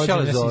rođendan. Kako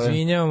Ćale zove?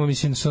 Izvinjavamo,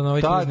 mislim sa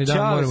ovaj tužni dan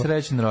moramo.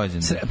 Srećan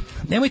rođendan.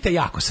 Nemojte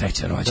jako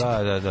srećan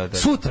rođendan. Da.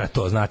 Sutra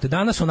to, znate,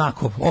 danas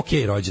onako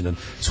okej rođendan,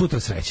 sutra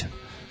srećan.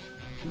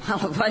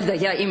 Malo valjda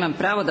ja imam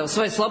pravo da u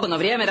svoje slobodno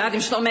vrijeme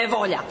radim što me je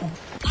volja.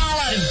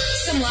 Alarm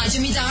sa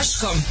Mlađom i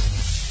Daškom.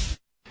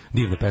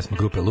 Divna pesma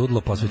grupe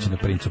Ludlo, posvećena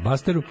princu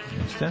Basteru.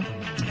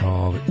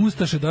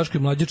 Ustaše, Daško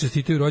i Mlađa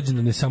čestitaju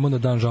rođendan ne samo na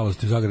dan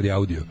žalosti u zagradi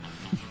audio.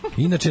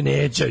 Inače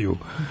nećaju.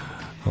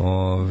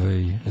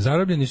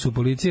 Zarobljeni su u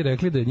policiji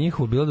rekli da je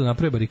njihovo bilo da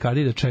naprave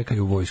barikade i da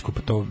čekaju vojsku.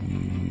 Pa to,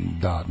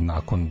 da,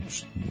 nakon...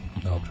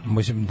 Dobro,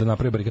 mislim da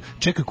naprave barikade.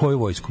 Čekaj, koju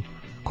vojsku?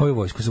 Koju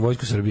vojsku?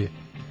 Vojsku Srbije.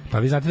 Pa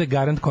vi znate da je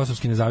garant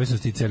kosovske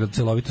nezavisnosti i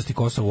celovitosti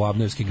Kosova u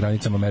abnojevskim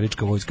granicama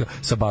američka vojska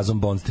sa bazom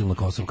Bond stil na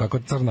Kosovu. Kako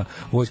crna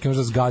vojska može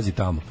da zgazi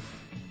tamo?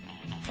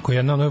 koja je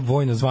jedna ono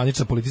vojna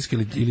zvanica policijska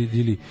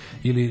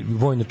ili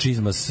vojna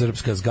čizma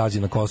srpska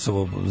zgađa na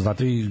Kosovo.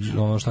 Znate vi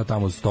ono šta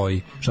tamo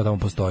stoji, šta tamo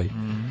postoji?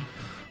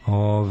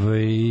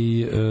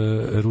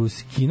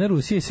 Kina,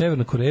 Rusija i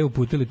Severna Koreja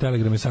uputili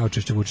telegrame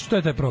saučešća Vučića. To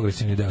je taj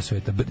progresivni deo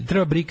sveta.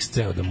 Treba BRICS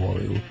ceo da mu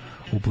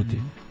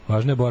uputi.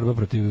 Važna je borba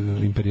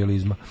protiv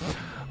imperializma.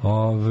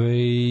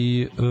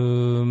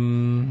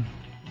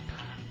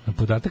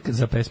 Podatak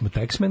za pesmu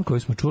Taxman koju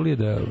smo čuli je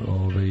da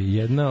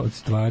jedna od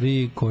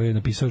stvari koje je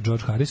napisao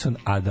George Harrison,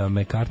 a da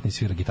McCartney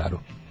svira gitaru.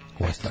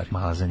 Ovo stvari.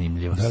 Mala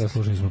zanimljivost. Da,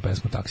 slušali smo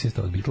pesmu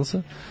Taksista od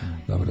Beatlesa.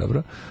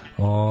 Dobro.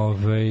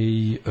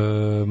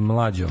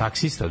 Mlađo.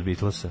 Taksista od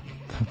Beatlesa.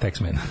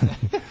 Taxman.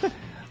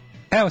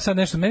 Evo sad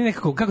nešto, meni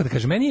nekako, kako da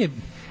kažem,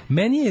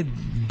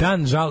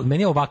 meni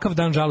je ovakav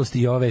dan žalosti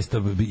i ova vest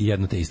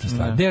jedno te ista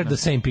stvar. They're the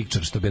same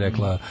picture, što bi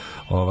rekla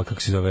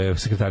kako se zove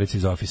sekretarica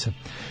iz ofisa.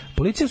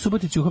 Policija u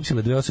Subotici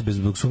uhapsila 2 osobe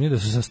zbog sumnje da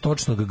su sa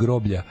stočnog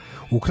groblja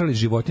ukrali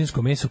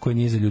životinjsko meso koje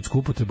nije za ljudsku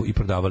upotrebu i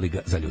prodavali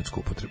ga za ljudsku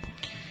upotrebu.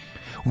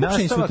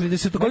 Uhapšeni su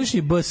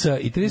 30-godišnji BS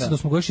i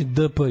 38-godišnji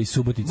DP iz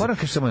Subotice. Moram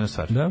kažem samo jednu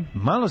stvar. Da?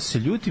 Malo se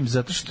ljutim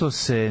zato što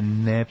se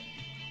ne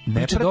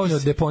prati dovoljno o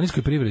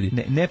deponijskoj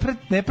privredi.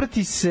 Ne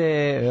prati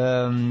se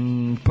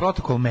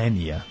protokol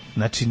menija.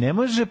 Znači, ne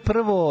može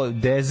prvo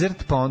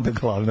dezert, pa onda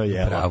glavno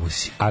jelo. Bravo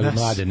si, ali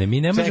mladene,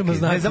 mi ne možemo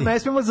znati. Ne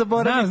smemo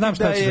zaboraviti znam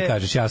šta ćeš da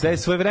kažeš, jasno. Da je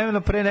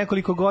svojevremeno pre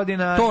nekoliko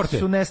godina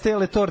su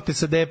nestajale torte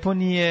sa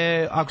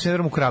deponije, ako se ne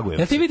vrem u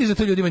Kragujevcu. Jel ti vidiš da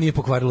to ljudima nije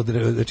pokvarilo?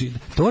 Znači,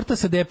 torta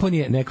sa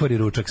deponije ne kvari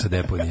ručak sa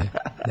deponije.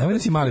 Nemoj da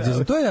si mali,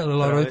 to je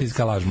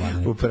roditeljska laž,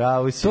 mladene.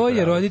 Upravo si. To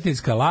je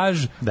roditeljska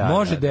laž,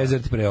 može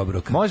dezert pre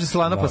obroka. Može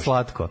slano pa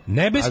slatko.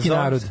 Nebeski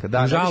narod,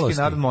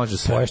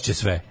 nažalost, poješće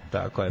sve.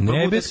 Tako je.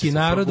 Nebeski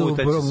narod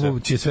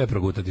će sve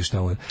progutati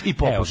šta mu. I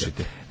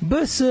popušite.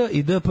 BS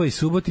i DP iz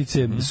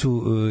Subotice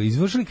su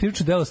izvršili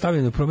krivično delo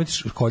stavljanja u promet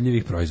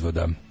škodljivih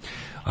proizvoda.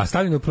 A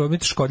stavljeno u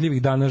promet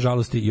škodljivih dana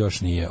žalosti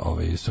još nije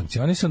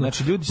sankcionisano.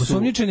 Znači, ljudi su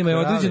osumnjičenima je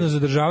određeno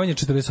zadržavanje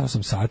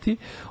 48 sati.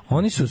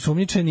 Oni su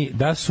osumnjičeni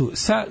da su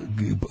sa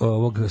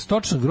ovog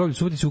stočnog groblja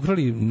Subotice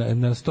ukrali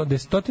na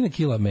 100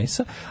 kila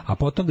mesa, a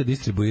potom ga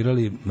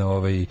distribuirali,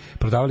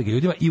 prodavali ga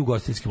ljudima i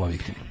ugostiteljskim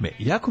objektima.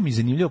 Jako mi je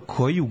zanimljivo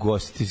koji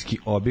ugostiteljski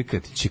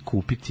objekat će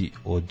kupiti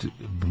od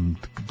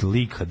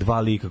dva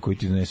lika koji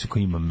ti donesu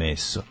koji ima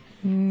meso.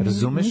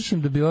 Razumeš?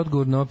 Mislim da bi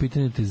odgovor na ovo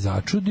pitanje te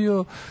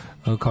začudio,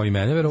 kao i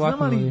mene,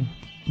 verovatno. Znam, ali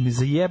ne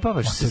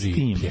zajebavaš se s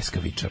tim.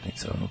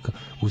 Pljeskavičarnica,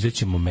 uzet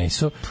ćemo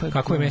meso.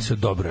 Kako je meso?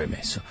 Dobro je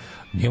meso.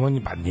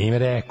 Nije mi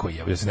rekao.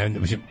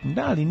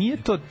 Da, ali nije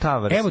to ta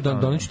vrsta. Evo,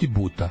 doneću ti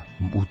buta.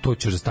 U to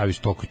ćeš da staviš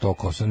toliko i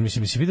toliko.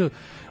 Mislim, si vidio.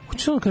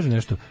 Hoću samo da kažem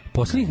nešto.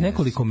 Poslednjih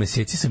nekoliko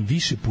meseci sam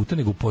više puta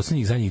nego u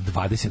poslednjih zadnjih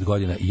 20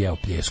 godina jeo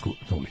pljesku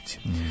na ulici.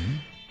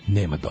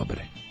 Nema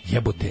dobre.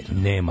 Jebote,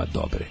 nema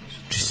dobre.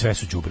 Znači, sve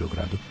su đubre u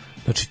gradu.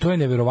 Znači, to je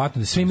neverovatno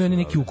da sve imaju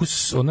neki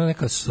ukus, ona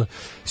neka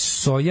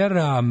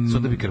sojara...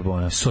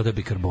 Soda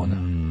bikarbona.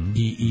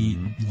 I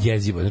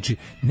jezivo. Znači,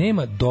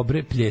 nema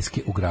dobre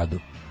pljeske u gradu.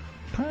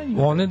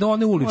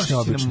 One ulične,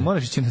 obične.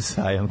 Moraš ići na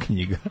sajam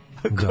knjiga.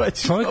 Da,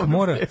 čovjek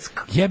mora,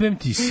 jebem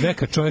ti sve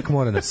kad čovjek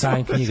mora na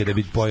sajam knjiga da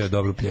bi pojao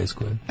dobru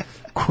pljesku.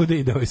 Kuda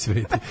ide ovaj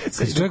svet?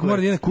 Kad čovjek mora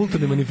da ide na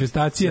kulturne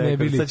manifestacije, ne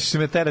bili... Sad ćeš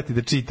me terati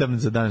da čitam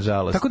za dan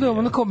žalosti. Tako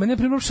da, mene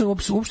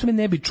uopšte me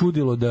ne bi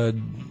čudilo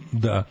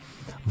da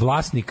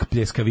vlasnik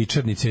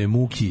pljeskavičarnice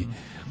Muki,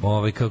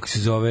 kako se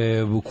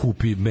zove,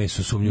 kupi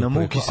meso sumnju. Na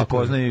Muki se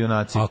poznaju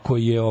junaci. Ako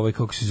je,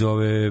 kako se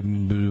zove,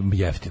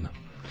 jeftino.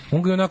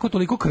 On ga onako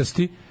toliko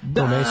krsti,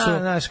 to meso,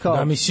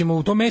 da mislimo,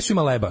 u tom mesu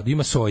ima leba,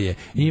 ima soje,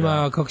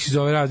 ima, kako se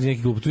zove, razni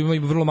neki glup, tu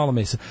ima vrlo malo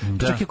mesa.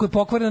 Čak i ako je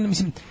pokvareno,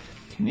 mislim,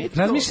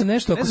 razmišljam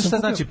nešto. Ne znam šta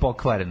znači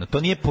pokvareno, to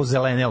nije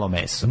pozelenelo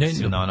meso.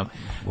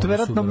 To je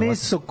verovatno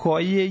meso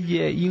koje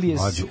je ili je...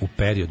 Mlađo, u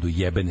periodu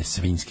jebene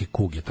svinjske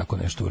kuge tako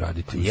nešto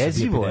uraditi.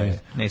 Jezivo je.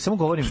 Ne, samo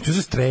govorim... Što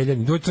se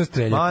streljani, dvojica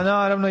streljani. Ma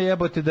naravno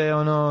jebote da je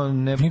ono...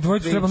 Ni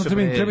dvojica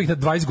treba ih na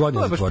 20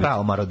 godina. To je baš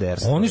pravo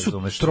maroderstvo. Oni su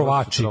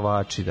trovači.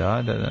 Trovači,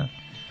 da.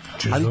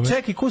 Ali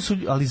čekaj,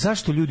 ali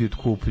zašto ljudi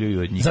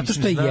otkupljuju od njih? Zato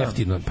što je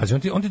jeftino. Pazi,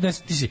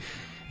 ti si...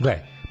 Gle,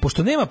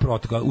 pošto nema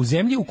protokola, u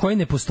zemlji u kojoj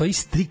ne postoji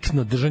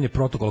striktno držanje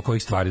protokola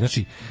kojih stvari,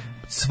 znači,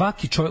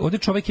 svaki čovjek, ovdje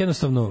čovjek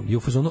jednostavno je u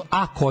fazonu,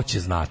 a ko će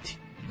znati,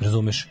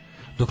 razumeš?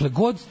 Dokle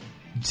god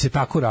se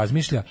tako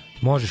razmišlja,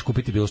 možeš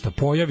kupiti bilo šta.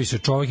 Pojavi se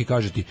čovjek i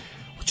kaže ti,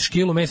 hoćeš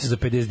kilo mesa za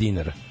 50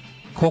 dinara,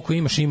 koliko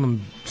imaš?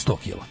 Imam 100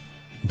 kila,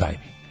 daj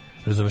mi.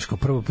 Razumeš, kao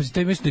prvo, pa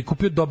taj mesto da je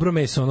kupio dobro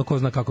meso, ono ko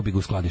zna kako bi ga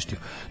uskladištio.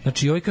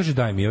 Znači, ovaj kaže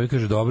daj mi, ovaj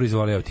kaže dobro,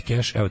 izvoli, evo ti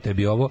keš, evo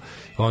tebi ovo.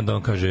 Onda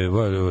on kaže,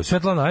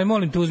 Svetlana, aj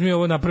molim te, uzmi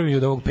ovo, napravi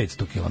od ovog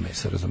 500 kila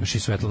mesa, razumeš, i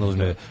Svetlana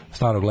uzme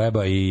starog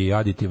leba i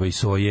aditiva i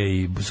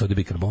soje i sode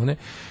bikarbone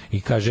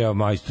i kaže, evo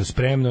majsto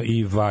spremno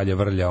i valja,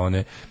 vrlja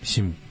one,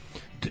 mislim,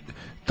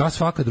 ta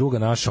svaka druga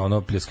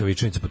naša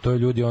pljeskavičanica, pa to je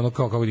ljudi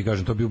kako ti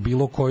kažem, to bi u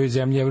bilo kojoj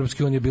zemlji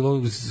Evropske unije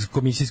bilo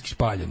komisijski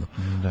spaljeno.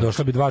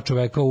 Došla bi dva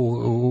čoveka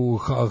u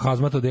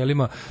hazmat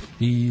odelima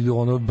i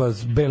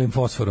belim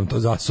fosforom to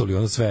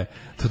zasoli, sve.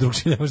 To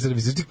drugčije ne može da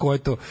misliš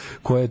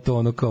ko je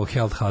to kao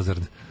health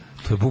hazard.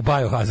 To je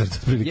Biohazard,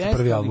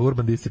 prvi album,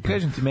 Urban Discipline.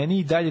 Kažem ti, meni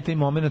i dalje taj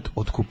moment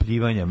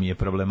otkupljivanja mi je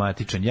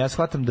problematičan. Ja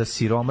shvatam da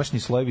siromašni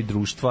slojevi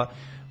društva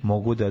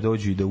mogu da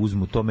dođu i da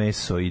uzmu to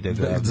meso i da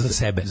ga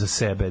za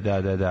sebe,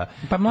 da.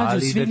 Pa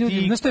mlađe, svi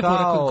ljudi, znaš što je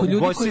porako,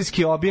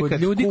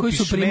 kod ljudi koji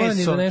su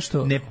primani na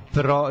nešto ne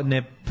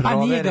proveren. A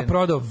nije ga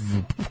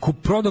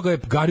prodao ga je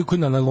Gariju koji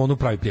na nailonu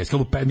pravi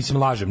pljesku. Mislim,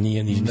 lažem,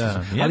 nije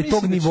ništa. Ali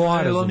tog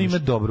nivoa, nailon ima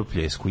dobru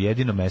pljesku,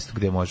 jedino mesto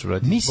gde može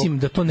raditi. Mislim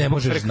da to ne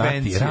možeš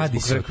znati, radi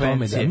se o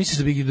tome. Misliš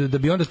da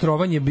bi onda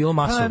trovanje bilo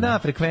masovno? Da,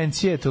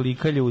 frekvencija je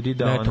tolika ljudi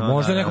da ono...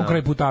 Možda nekom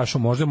kraj putašu,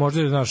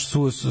 možda znaš,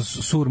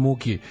 sur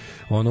muki,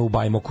 ono u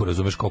Bajmoku,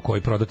 razumeš,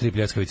 koji proda 3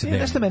 pljeskavice dnevno.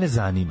 Znaš šta mene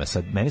zanima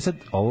sad? Mene sad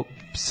ovo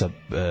sa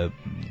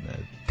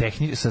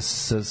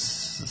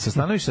sa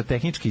stanovišta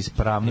tehnički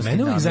ispravnosti.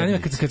 Mene uvijek zanima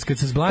kad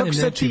se zblanim,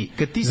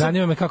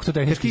 zanima me kako to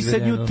tehnički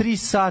izvedeno. Kad ti sad 3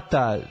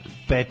 sata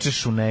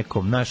pečeš u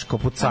nekom, znaš, kao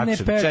pod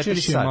sačem,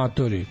 4 sata.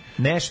 Matori.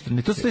 Nešto,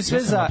 ne, to stoji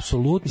sve za...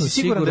 Apsolutno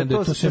siguran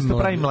da to sve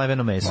pravi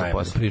mleveno meso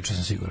posle. Priča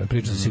sam siguran.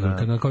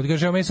 Kad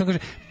kaže ja meso,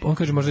 on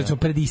kaže možda recimo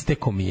pred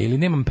istekom je ili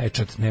nemam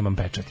pečat.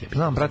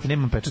 Znam, brate,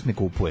 nemam pečat, ne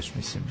kupuješ,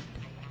 mislim.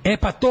 E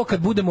pa to kad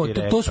budemo,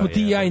 to smo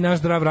ti i ja i naš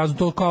zdrav razum,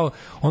 to kao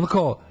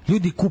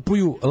ljudi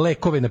kupuju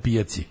lekove na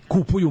pijaci,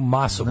 kupuju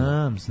masovno.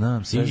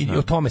 Znam, sve znam. I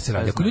o tome se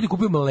radi. Ako ljudi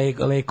kupuju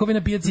lekove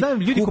na pijaci,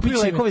 ljudi kupuju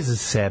lekove za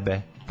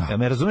sebe. Ja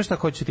me razumeš šta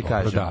hoću ti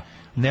kažem?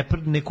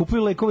 Ne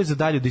kupuju lekove za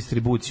dalju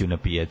distribuciju na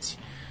pijaci.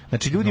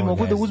 Znači ljudi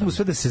mogu da uzmu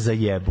sve da se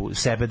zajebu,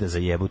 sebe da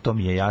zajebu, to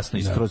mi je jasno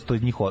i skroz to je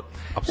njihovo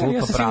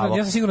apsolutno pravo.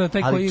 Ja sam siguran da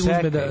taj koji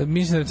uzme da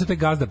mislim da taj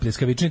gazda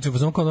pljeskavičnice u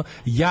ono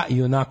ja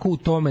i onako u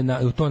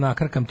to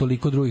nakrkam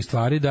toliko drugih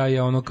stvari da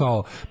je ono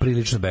kao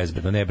prilično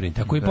bezbedno, ne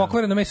brinite. Ako je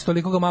pokvareno meso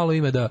toliko ga malo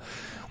ime da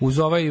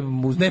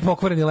uz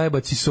nepokvareni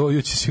lebac i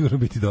soju će sigurno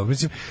biti dobro.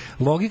 Mislim,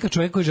 logika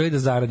čovjeka koji želi da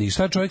zaradi.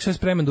 Šta čovjek sve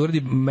spreman da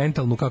uradi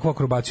mentalnu kakvu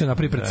akrobaciju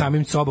napravi pred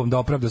samim sobom da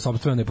opravda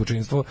sopstveno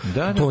nepočinstvo,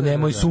 to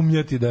nemoj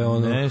sumnjati da je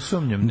ono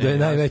da je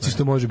najveće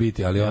što može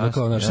biti, ali ono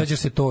kao sećaš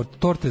se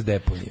torte s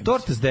deponijom.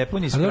 Torte s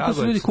deponijom. Ali to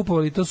su ljudi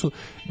kupovali, to su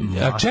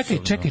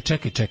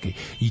čekaj.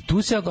 I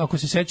tu se ako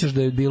se sećaš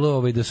da je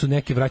bilo da su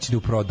neke vraćali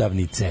u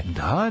prodavnice.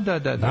 Da.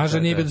 Naža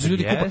nije da su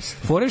ljudi kupovali.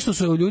 Fore što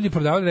su ljudi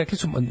prodavali, rekli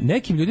su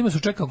nekim ljudima su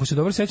čekali, ako se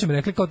dobro sećam,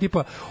 rekli kao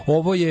tipa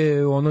ovo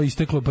je ono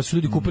isteklo, pa su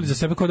ljudi kupili za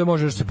sebe kao da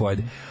može da se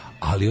pojede.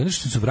 Ali oni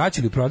što su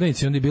vraćali u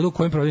prodavnici, onda je bilo u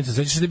kojim prodavnicama,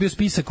 sećaš da je bio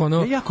spisak ono.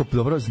 Ja jako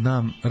dobro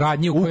znam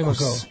radnje u kojima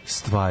kao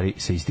stvari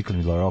sa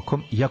isteklim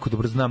rokom, jako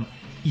dobro znam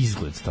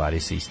izgled stvari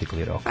sa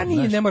isteklim rokom. A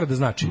nije, ne mora da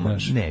znači,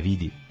 znaš. Ne,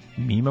 vidi.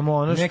 Mi imamo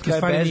ono što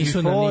je best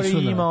before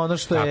i ima ono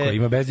što je... Tako,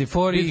 ima best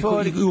before i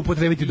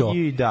upotrebiti do.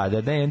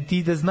 Da,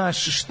 ti da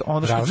znaš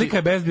ono što... Razlika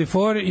je best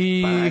before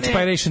i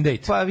expiration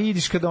date. Pa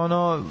vidiš kada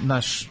ono,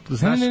 znaš...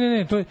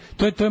 Ne,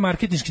 to je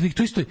marketinški,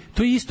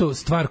 to je isto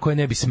stvar koja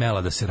ne bi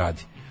smela da se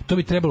radi. To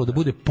bi trebalo da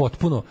bude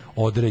potpuno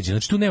određeno.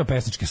 Znači tu nema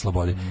pesničke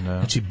slobode.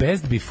 Znači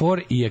best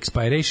before i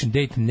expiration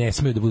date ne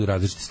smeju da budu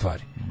različite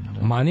stvari.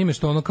 Mani me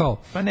što ono kao...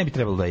 Pa ne bi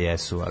trebalo da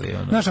jesu, ali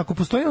ono... Znaš, ako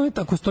postoji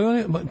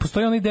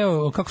onaj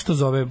deo, kako se to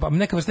zove,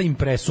 neka vrsta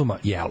impresuma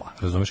jela,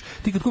 razumeš?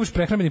 Ti kad kupiš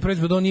prehrambeni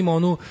proizvod, on ima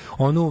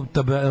onu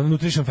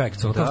nutrition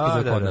facts, ono, kako se to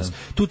zove kod nas.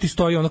 Tu ti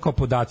stoji ono kao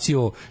podaci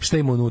o šta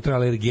ima unutra,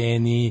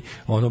 alergeni,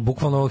 ono,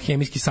 bukvalno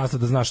hemijski sastav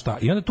da znaš šta.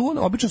 I onda tu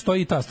obično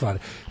stoji i ta stvar.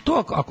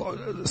 To ako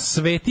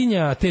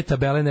svetinja te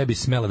tabele ne bi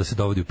smela da se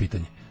dovodi u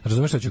pitanje.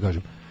 Razumeš šta ću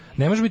kažem?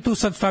 Ne može mi tu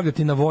sad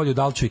stavljati na volju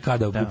da li ću i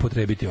kada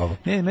upotrebiti ovo.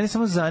 Ne, mene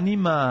samo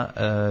zanima...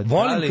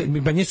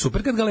 Meni je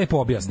super kad ga lepo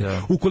objasni.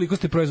 Ukoliko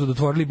ste proizvod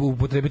otvorili,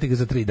 upotrebite ga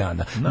za 3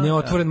 dana.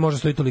 Neotvoren može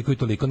stoji toliko i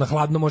toliko. Na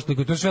hladno može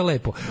toliko i toliko. To je sve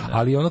lepo.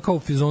 Ali ono kao u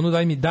fizonu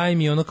daj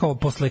mi ono kao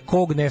posle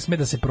kog ne sme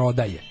da se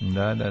prodaje.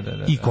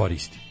 I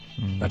koristi.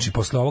 Znači,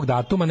 posle ovog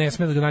datuma ne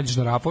sme da ga nađeš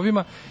na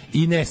rafovima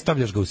i ne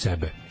stavljaš ga u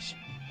sebe.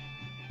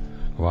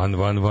 One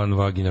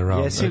vagina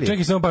round.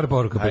 Čekaj samo par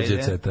poruka pa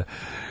djeceta.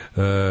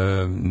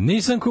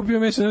 Nisam kupio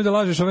meso, ne da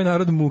lažeš, ovaj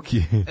narod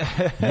muki.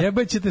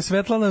 Jebaćete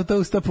Svetlana, ta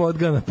usta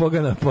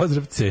pogana,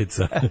 pozdrav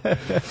ceca.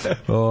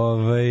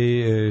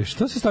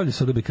 Što se stavlja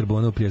soda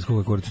bikarbona u pljesku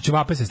kakoricu?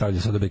 Ćevape se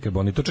stavlja soda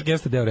bikarbona i to čak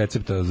jeste deo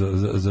recepta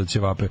za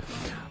ćevape.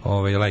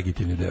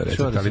 Legitimni deo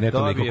recepta, ali ne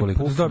toliko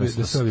koliko.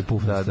 Da se dobi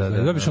pufnost.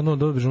 Dobiš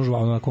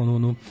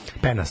onu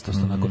penastost.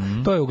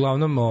 To je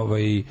uglavnom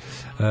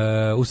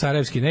u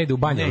Sarajevski ne ide, u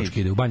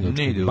Banjalučki ide.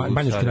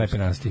 Banjalučki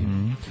najpenastiji.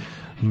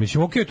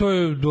 Mislim, okej, to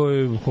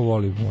je ko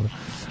voli.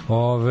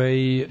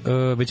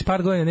 Već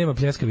par godina nema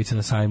pljeskavice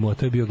na sajmu, a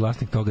to je bio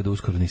glasnik toga da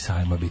uskoro ni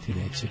sajma biti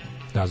neće.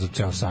 Da, za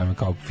ceo sajma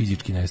kao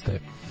fizički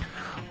nestaje.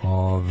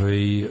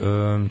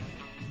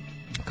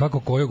 Kako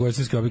koji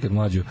ugostiteljski objekat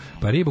Mlađu?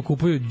 Pa ribu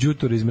kupuju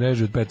đutur iz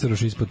mreže od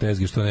pecaroša ispod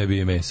tezge, što ne bi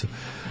i meso.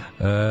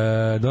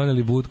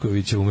 Doneli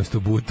Butkovića umesto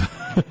buta.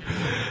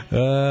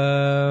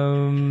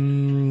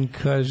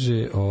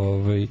 Kaže,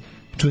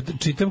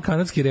 čitam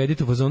kanadski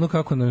Reddit u fazonu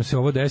kako nam se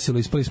ovo desilo,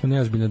 ispali smo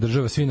neozbiljna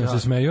država, svi nam se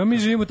smeju, a mi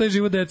živimo taj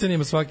život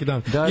decenijama svaki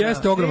dan.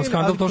 Jeste ogroman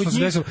skandal to što se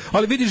desilo,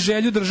 ali vidiš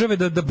želju države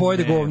da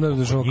pojede govno.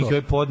 Njih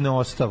je podne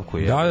ostavku.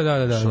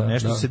 Da.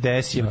 Nešto se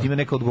desi, ima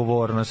neka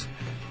odgovornost.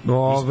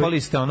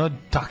 Ispali ste ono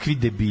takvi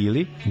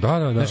debili.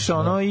 Da. Znači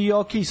ono i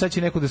okej, sad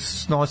će neko da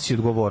snosi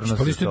odgovornost.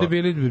 Ispali ste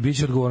debili,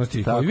 biće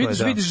odgovornosti.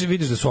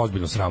 Vidiš da su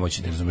ozbiljno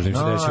sramoćeni, razumeš, da im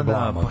se desio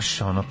blam.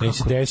 Da im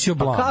se desio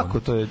blam. A kako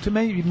to je? To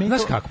meni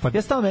znaš kako? Pa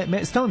ja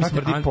stalno mi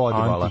smrdi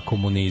podvala.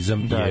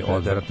 Antikomunizam je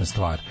odvratna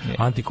stvar.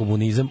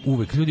 Antikomunizam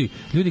uvek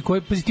ljudi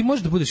koji, pa ti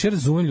možeš da budeš, ja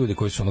razumem ljude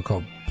koji su ono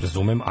kao,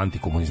 razumem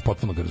antikomunizam,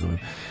 potpuno ga razumem.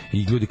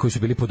 I ljudi koji su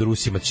bili pod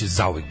Rusima će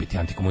zauvek biti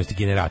antikomunisti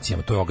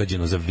generacijama, to je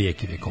ogađeno za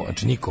vijek i vijekova.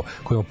 Znači niko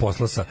ko ima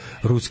posla sa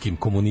ruskim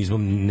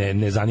komunizmom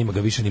ne zanima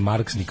ga više ni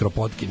Marks, ni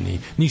Kropotkin, ni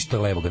ništa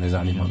levo ga ne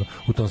zanima. Ono,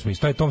 u tom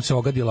smislu. Tom se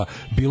ogadila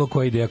bilo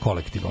koja ideja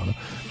kolektiva. Ono.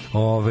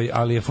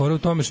 Ali je fora u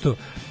tome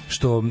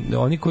što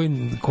oni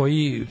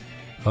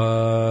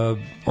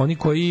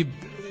koji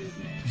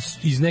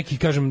iz nekih,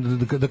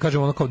 da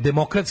kažem ono kao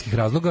demokratskih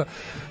razloga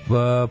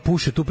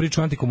puše tu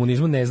priču o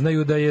antikomunizmu, ne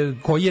znaju da je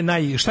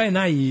šta je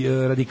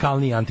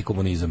najradikalniji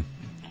antikomunizam?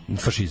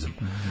 Fašizam.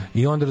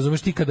 I onda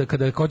razumeš ti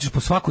kada hoćeš po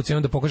svaku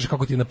cenu da pokažeš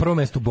kako ti je na prvom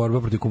mestu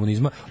borba protiv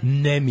komunizma,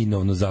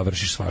 neminovno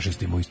završiš s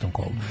fašistima u istom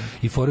kolu.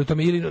 I fora u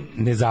tome, ili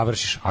ne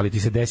završiš, ali ti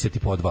se desi da ti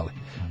podvale.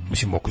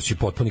 Mislim, ako si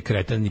potpuni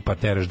kretan pa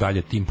teraš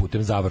dalje tim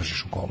putem,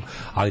 završiš u kolu.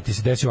 Ali ti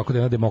se desi ovako da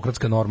jedna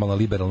demokratska, normalna,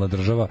 liberalna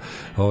država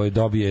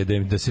dobije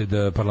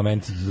da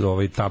parlament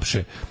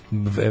tapše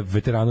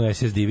veteranu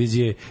SS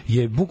divizije,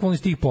 je bukvalno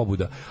iz tih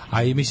pobuda.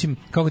 A i mislim,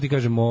 kako ti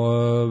kažem,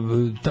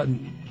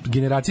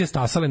 generacije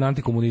stasale na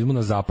antikomunizmu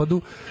na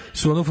zapadu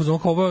su ono fazon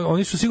kao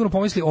oni su sigurno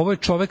pomislili ovo je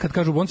čovek, kad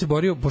kažu on se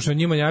borio, pošto je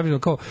njima javljeno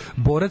kao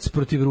borac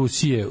protiv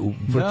Rusije,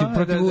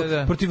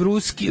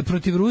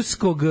 protiv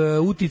ruskog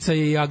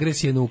uticaja i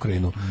agresije na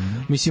Ukrajinu.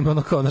 Mislim,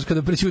 ono kao, znaš,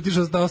 kada prećutiš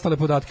ostale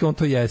podatke, on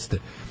to jeste.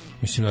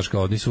 Mislim, znaš,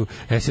 kao, nisu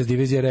SS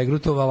divizija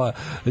regrutovala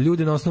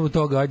ljude na osnovu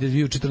toga, ajde,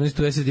 vi u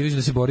 14. SS diviziju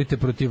da se borite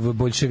protiv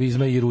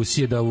boljševizma i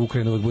Rusije, da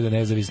Ukrajina uvek bude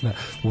nezavisna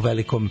u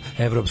velikom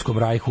evropskom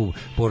rajhu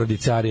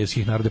porodice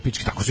arijevskih naroda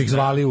pički, tako su ih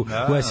zvali u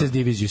SS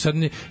diviziju. Sad,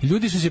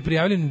 ljudi su se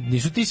prijavili,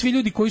 nisu ti svi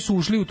ljudi koji su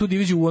ušli u tu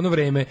diviziju u ono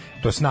vreme,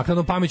 to je s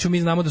naknadnom pameću,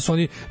 mi znamo da su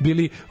oni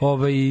bili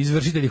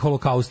izvršitelji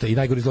holokausta i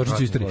najgori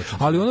zločinci u istoriji.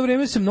 Ali u ono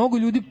vreme se mnogo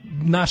ljudi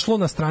našlo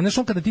na strane,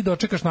 što kada ti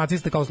dočekaš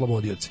naciste kao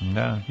slobodioci.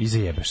 Da, i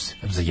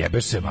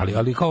zajebeš se,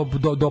 ali kao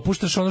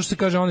dopuštaš ono što se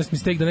kaže honest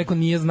mistake, da neko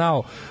nije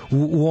znao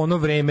u ono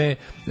vreme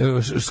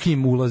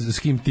s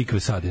kim tikve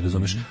sad,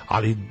 razumeš?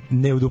 Ali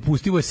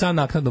nedopustivo je sa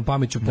naknadnom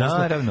pameću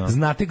posla.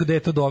 Znate gde je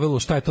to dovelo,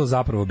 šta je to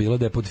zapravo bilo,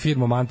 da je pod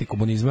firmom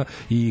antikomunizma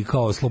i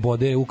kao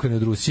slobode Ukrajine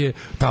od Rusije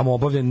tamo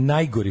obavljen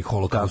najgori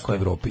holokaust u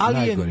Evropi.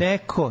 Ali je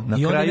neko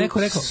na kraju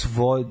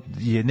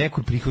je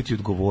neko prihvatio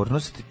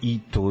odgovornost i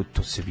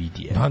to se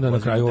vidi. Da, na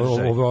kraju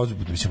ovo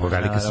ozbiljno, mislim,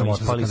 velika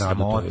sramota za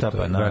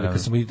Kanadu. Velika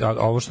sramota,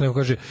 a ovo što neko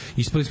kaže,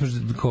 ispali smo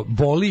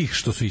boli ih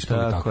što su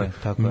ispali tako.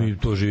 Mi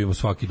to živimo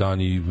svaki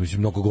dan i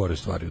mnogo gore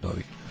stvari od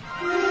ovih.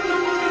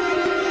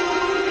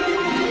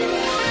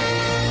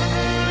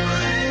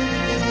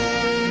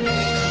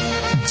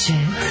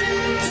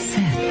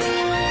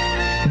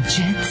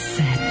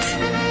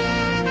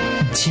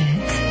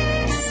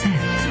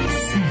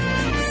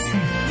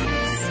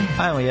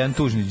 Ajmo, jedan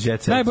tužni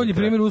jet set. Najbolji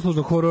primjer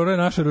uslužnog horora je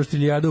naša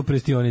roštiljada u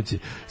prestionici.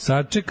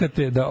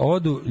 Sačekate da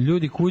odu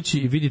ljudi kući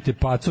i vidite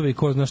pacove i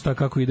ko zna šta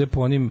kako ide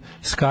po onim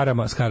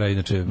skarama, skara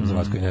inače za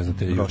vas koji ne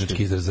znate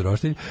južnički izraz za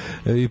roštilj,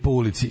 i po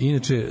ulici.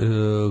 Inače,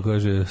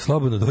 kaže,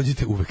 slobodno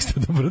dođite, uvek ste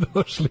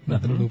dobrodošli,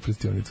 naravno u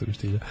prestionicu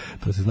roštilja.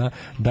 To se zna.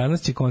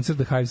 Danas će koncert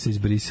The Hivesa iz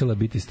Brisela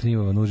biti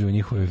streamovan uživo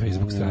njihove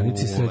Facebook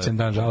stranici. Srećan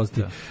dan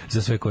žalosti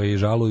za sve koji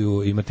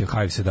žaluju. Imate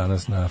Hivese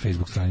danas na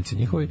Facebook stranici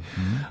njihovi.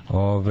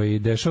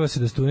 Dešava se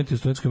da studenti u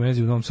studentskoj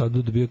menzi u Novom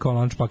Sadu dobio kao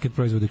lunch paket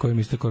proizvode kojim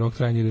isteko rok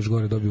trajanja ili još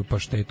gore dobiju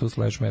paštetu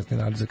 / mesni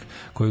nadzak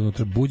koji je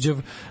unutra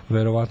buđav.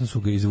 Verovatno su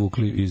ga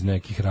izvukli iz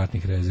nekih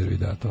ratnih rezervi,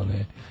 da, to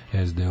ne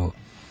SDO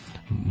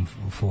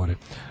fore.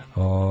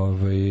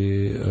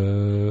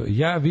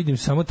 Ja vidim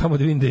samo tamo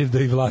da vidim da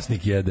i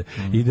vlasnik jede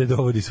i da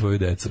dovodi svoju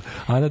decu.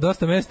 A na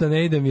dosta mesta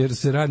ne idem jer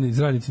se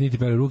radnici niti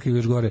pere ruke,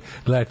 još gore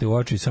gledajte u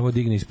oči i samo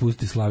digne i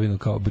spusti slavinu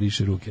kao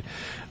briše ruke.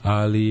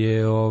 Ali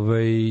je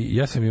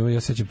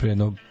ja sećam pre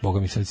boga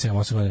mi sad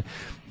 7-8 godina,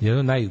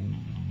 jedno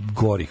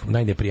najgorih,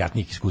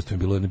 najneprijatnijih iskustva je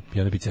bilo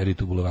jedna pizzerija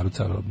tu u Bulevaru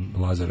Cara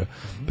Lazara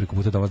preko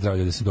puta Doma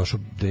zdravlja, da sam došao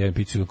da jedem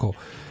pizzu kao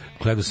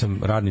gledao sam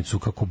radnicu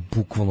kako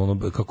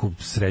bukvalno kako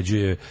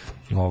sređuje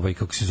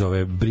kako se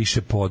zove,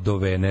 briše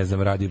podove, ne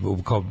znam, radi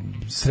kao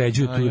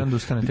sređuje tu,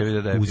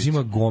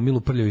 uzima gomilu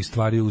prljavih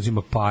stvari,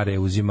 uzima pare,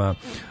 uzima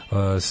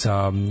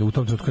u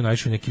tom trenutku je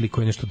naišao neki lik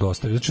koji nešto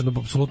dostavio. Znači,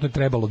 apsolutno je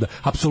trebalo da,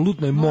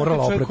 apsolutno je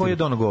morala oprati. Koji je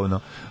dono govno.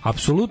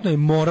 Apsolutno je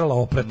morala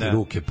oprati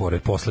ruke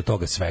posle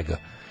toga svega.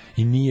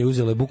 I nije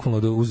uzela,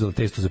 bukvalno uzela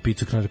testo za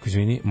picu, kada rekao,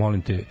 izvini,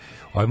 molim te,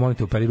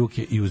 operi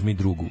ruke i uzmi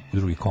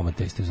drugi komad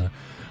testa, znači.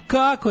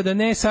 Kako da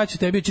ne, sad ću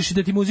tebi, ćeš i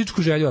da ti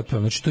muzičku želju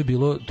otpevam. Znači,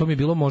 to mi je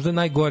bilo možda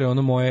najgore,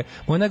 moje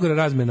najgore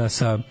razmena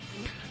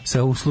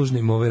sa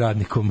uslužnim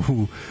radnikom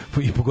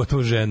i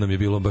pogotovo ženom je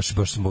bilo, baš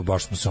smo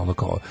se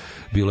kao,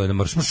 bilo je na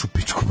marš u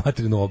pičku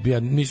materinu obija,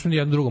 nismo ni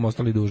jednom drugom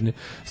ostali dužni,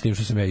 s tim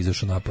što sam ja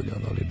izašao napolje,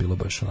 ali je bilo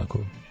baš onako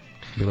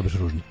Bilo baš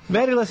ružno.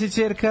 Verila se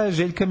ćerka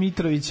Željka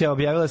Mitrovića,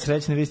 objavila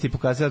srećne vesti i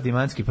pokazala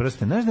diamantski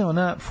prsten. Znaš da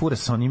ona fura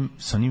sa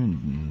onim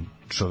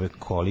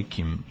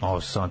čovekolikim,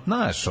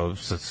 znaš,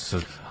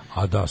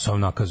 a da, sa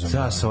ovim nakazom.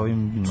 Da, sa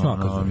ovim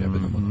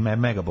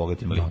mega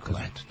bogatim likom.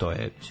 Eto, to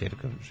je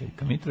ćerka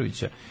Željka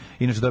Mitrovića.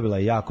 Inače dobila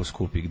je jako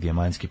skupi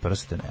diamantski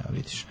prsten, evo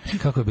vidiš.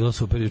 Kako je bilo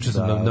super, juče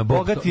sam na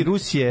bogati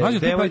Rusije,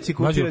 devojci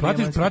kupio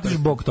diamantski pratiš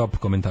Bog Top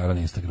komentara na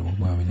Instagramu,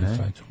 moja omiljena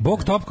stranica.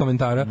 Bog Top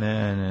komentara,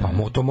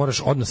 pa to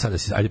moraš odmah sad da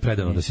si, ajde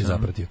predano da si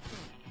zapratio.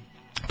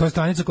 To je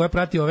stranica koja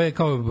prati ove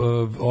kao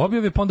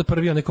objave, pa onda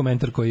prvi onaj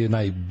komentar koji je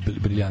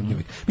najbriljantniji.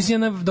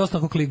 Mislim, je dosta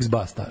ako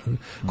kliks-ba,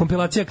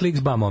 kompilacija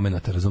kliks-ba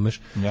momenata,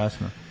 razumeš?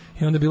 Jasno.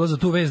 I onda je bilo za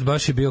tu vest,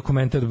 baš je bio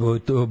komentar,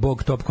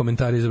 Bog Top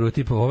komentar izbrao,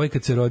 tipa, ovaj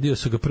kad se rodio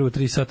su ga prvo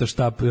 3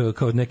 sata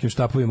kao nekim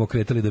štapovima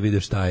okretali da vide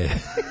šta je.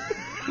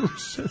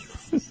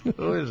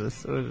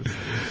 Užas.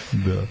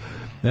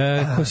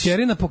 Da.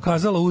 Kosjerina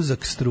pokazala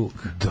uzak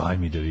struk. Daj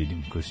mi da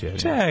vidim Kosjerina.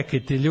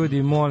 Čekajte,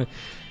 ljudi, molim.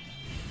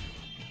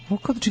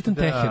 Kao da čitam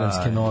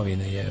teheranske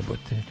novine,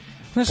 jebote.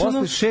 Znaš,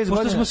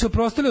 pošto smo se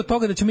oprostili od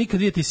toga da ćemo ikad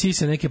vidjeti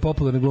sise neke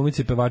popularne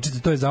glumice i pevačice,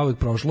 to je zauvek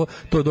prošlo,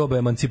 to doba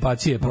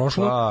emancipacije je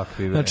prošlo.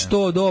 Znači,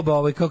 to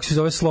doba, kako se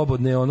zove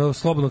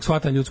slobodnog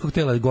shvatanja ljudskog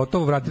tela je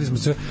gotovo, vratili smo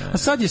se. A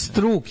sad je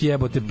struk,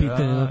 jebote,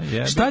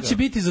 pitanje. Šta će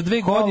biti za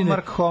 2 godine?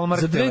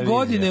 Za 2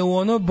 godine u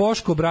ono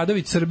Boško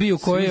Obradović Srbiju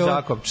koje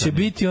će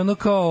biti ono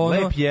kao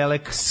ono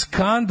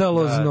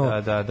skandalozno.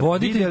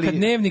 Voditeljka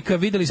Dnevnika,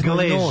 videli smo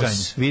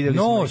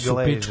nos u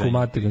pičku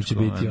materinu će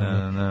biti.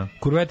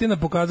 Kurvetina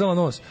pokazala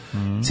nos.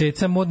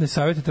 Ceca modne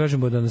savjete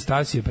tražimo od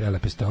Anastasije,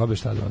 prelepe ste obe,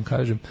 šta da vam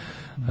kažem.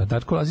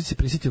 Darko Lazić se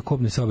prisjetio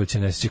kobne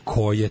saobraćajne nesreće,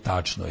 ko je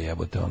tačno,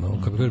 jebote,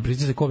 ono, kad kaže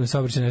prisjetio kobne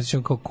saobraćajne nesreće,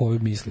 on kao ko vi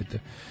mislite.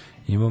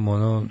 Imamo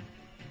ono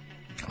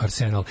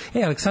Arsenal.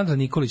 Aleksandra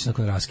Nikolić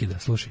nakon raskida,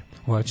 slušaj,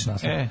 ovo ću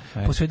naslov.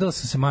 Posvetila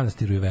sam se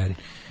manastiru i veri.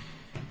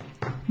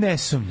 Ne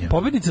sumnjam.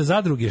 Pobednica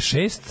zadruge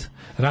 6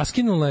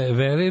 raskinula je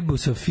verebu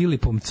sa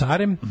Filipom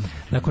Carem,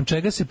 nakon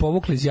čega se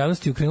povukla iz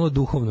javnosti i okrenula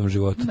duhovnom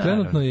životu.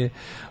 Trenutno je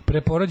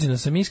preporođena,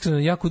 sam iskreno,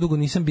 jako dugo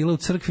nisam bila u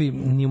crkvi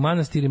ni u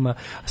manastirima,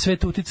 sve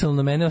to uticalo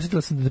na mene,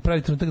 osjetila sam da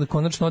pravi trenutak da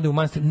konačno odem u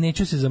manastir,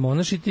 neću se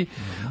zamonašiti,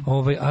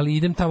 ali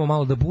idem tamo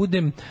malo da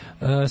budem,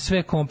 sve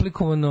je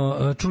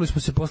komplikovano, čuli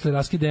smo se posle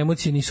raskida,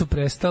 emocije nisu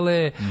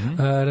prestale,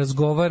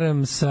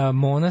 razgovaram sa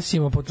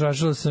monasima,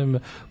 potražila sam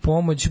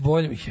pomoć,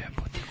 bolje,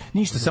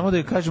 ništa, samo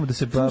da kažemo da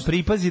se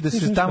pripazi da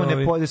se tamo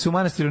da se u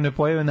manastiru ne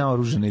pojave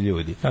naoružani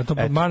ljudi. A to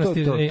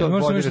manastir,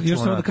 još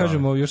samo da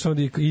kažemo, još samo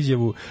da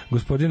izjavu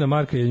gospodina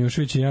Marka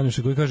Janjuševića i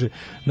Januša koji kaže,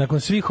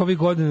 nakon svih ovih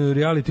godina u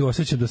reality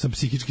osjećam da sam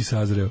psihički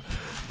sazreo.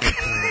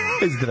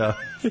 Zdravo.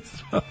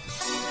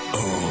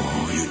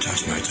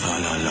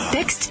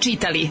 Tekst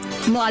čitali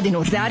Mladin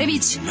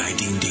Urdarević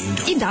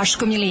i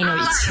Daško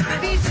Milinović.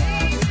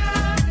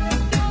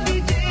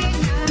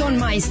 Ton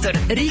majstor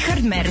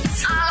Richard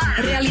Merc.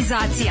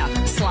 Realizacija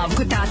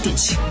Slavko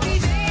Tatić.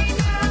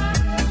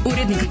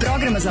 Urednik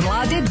programa za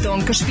mlade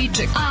Donka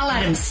Špiček.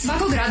 Alarms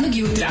svakog radnog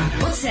jutra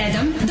od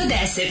 7 do 10.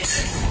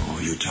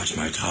 You touch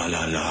my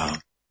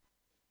tra-la-la.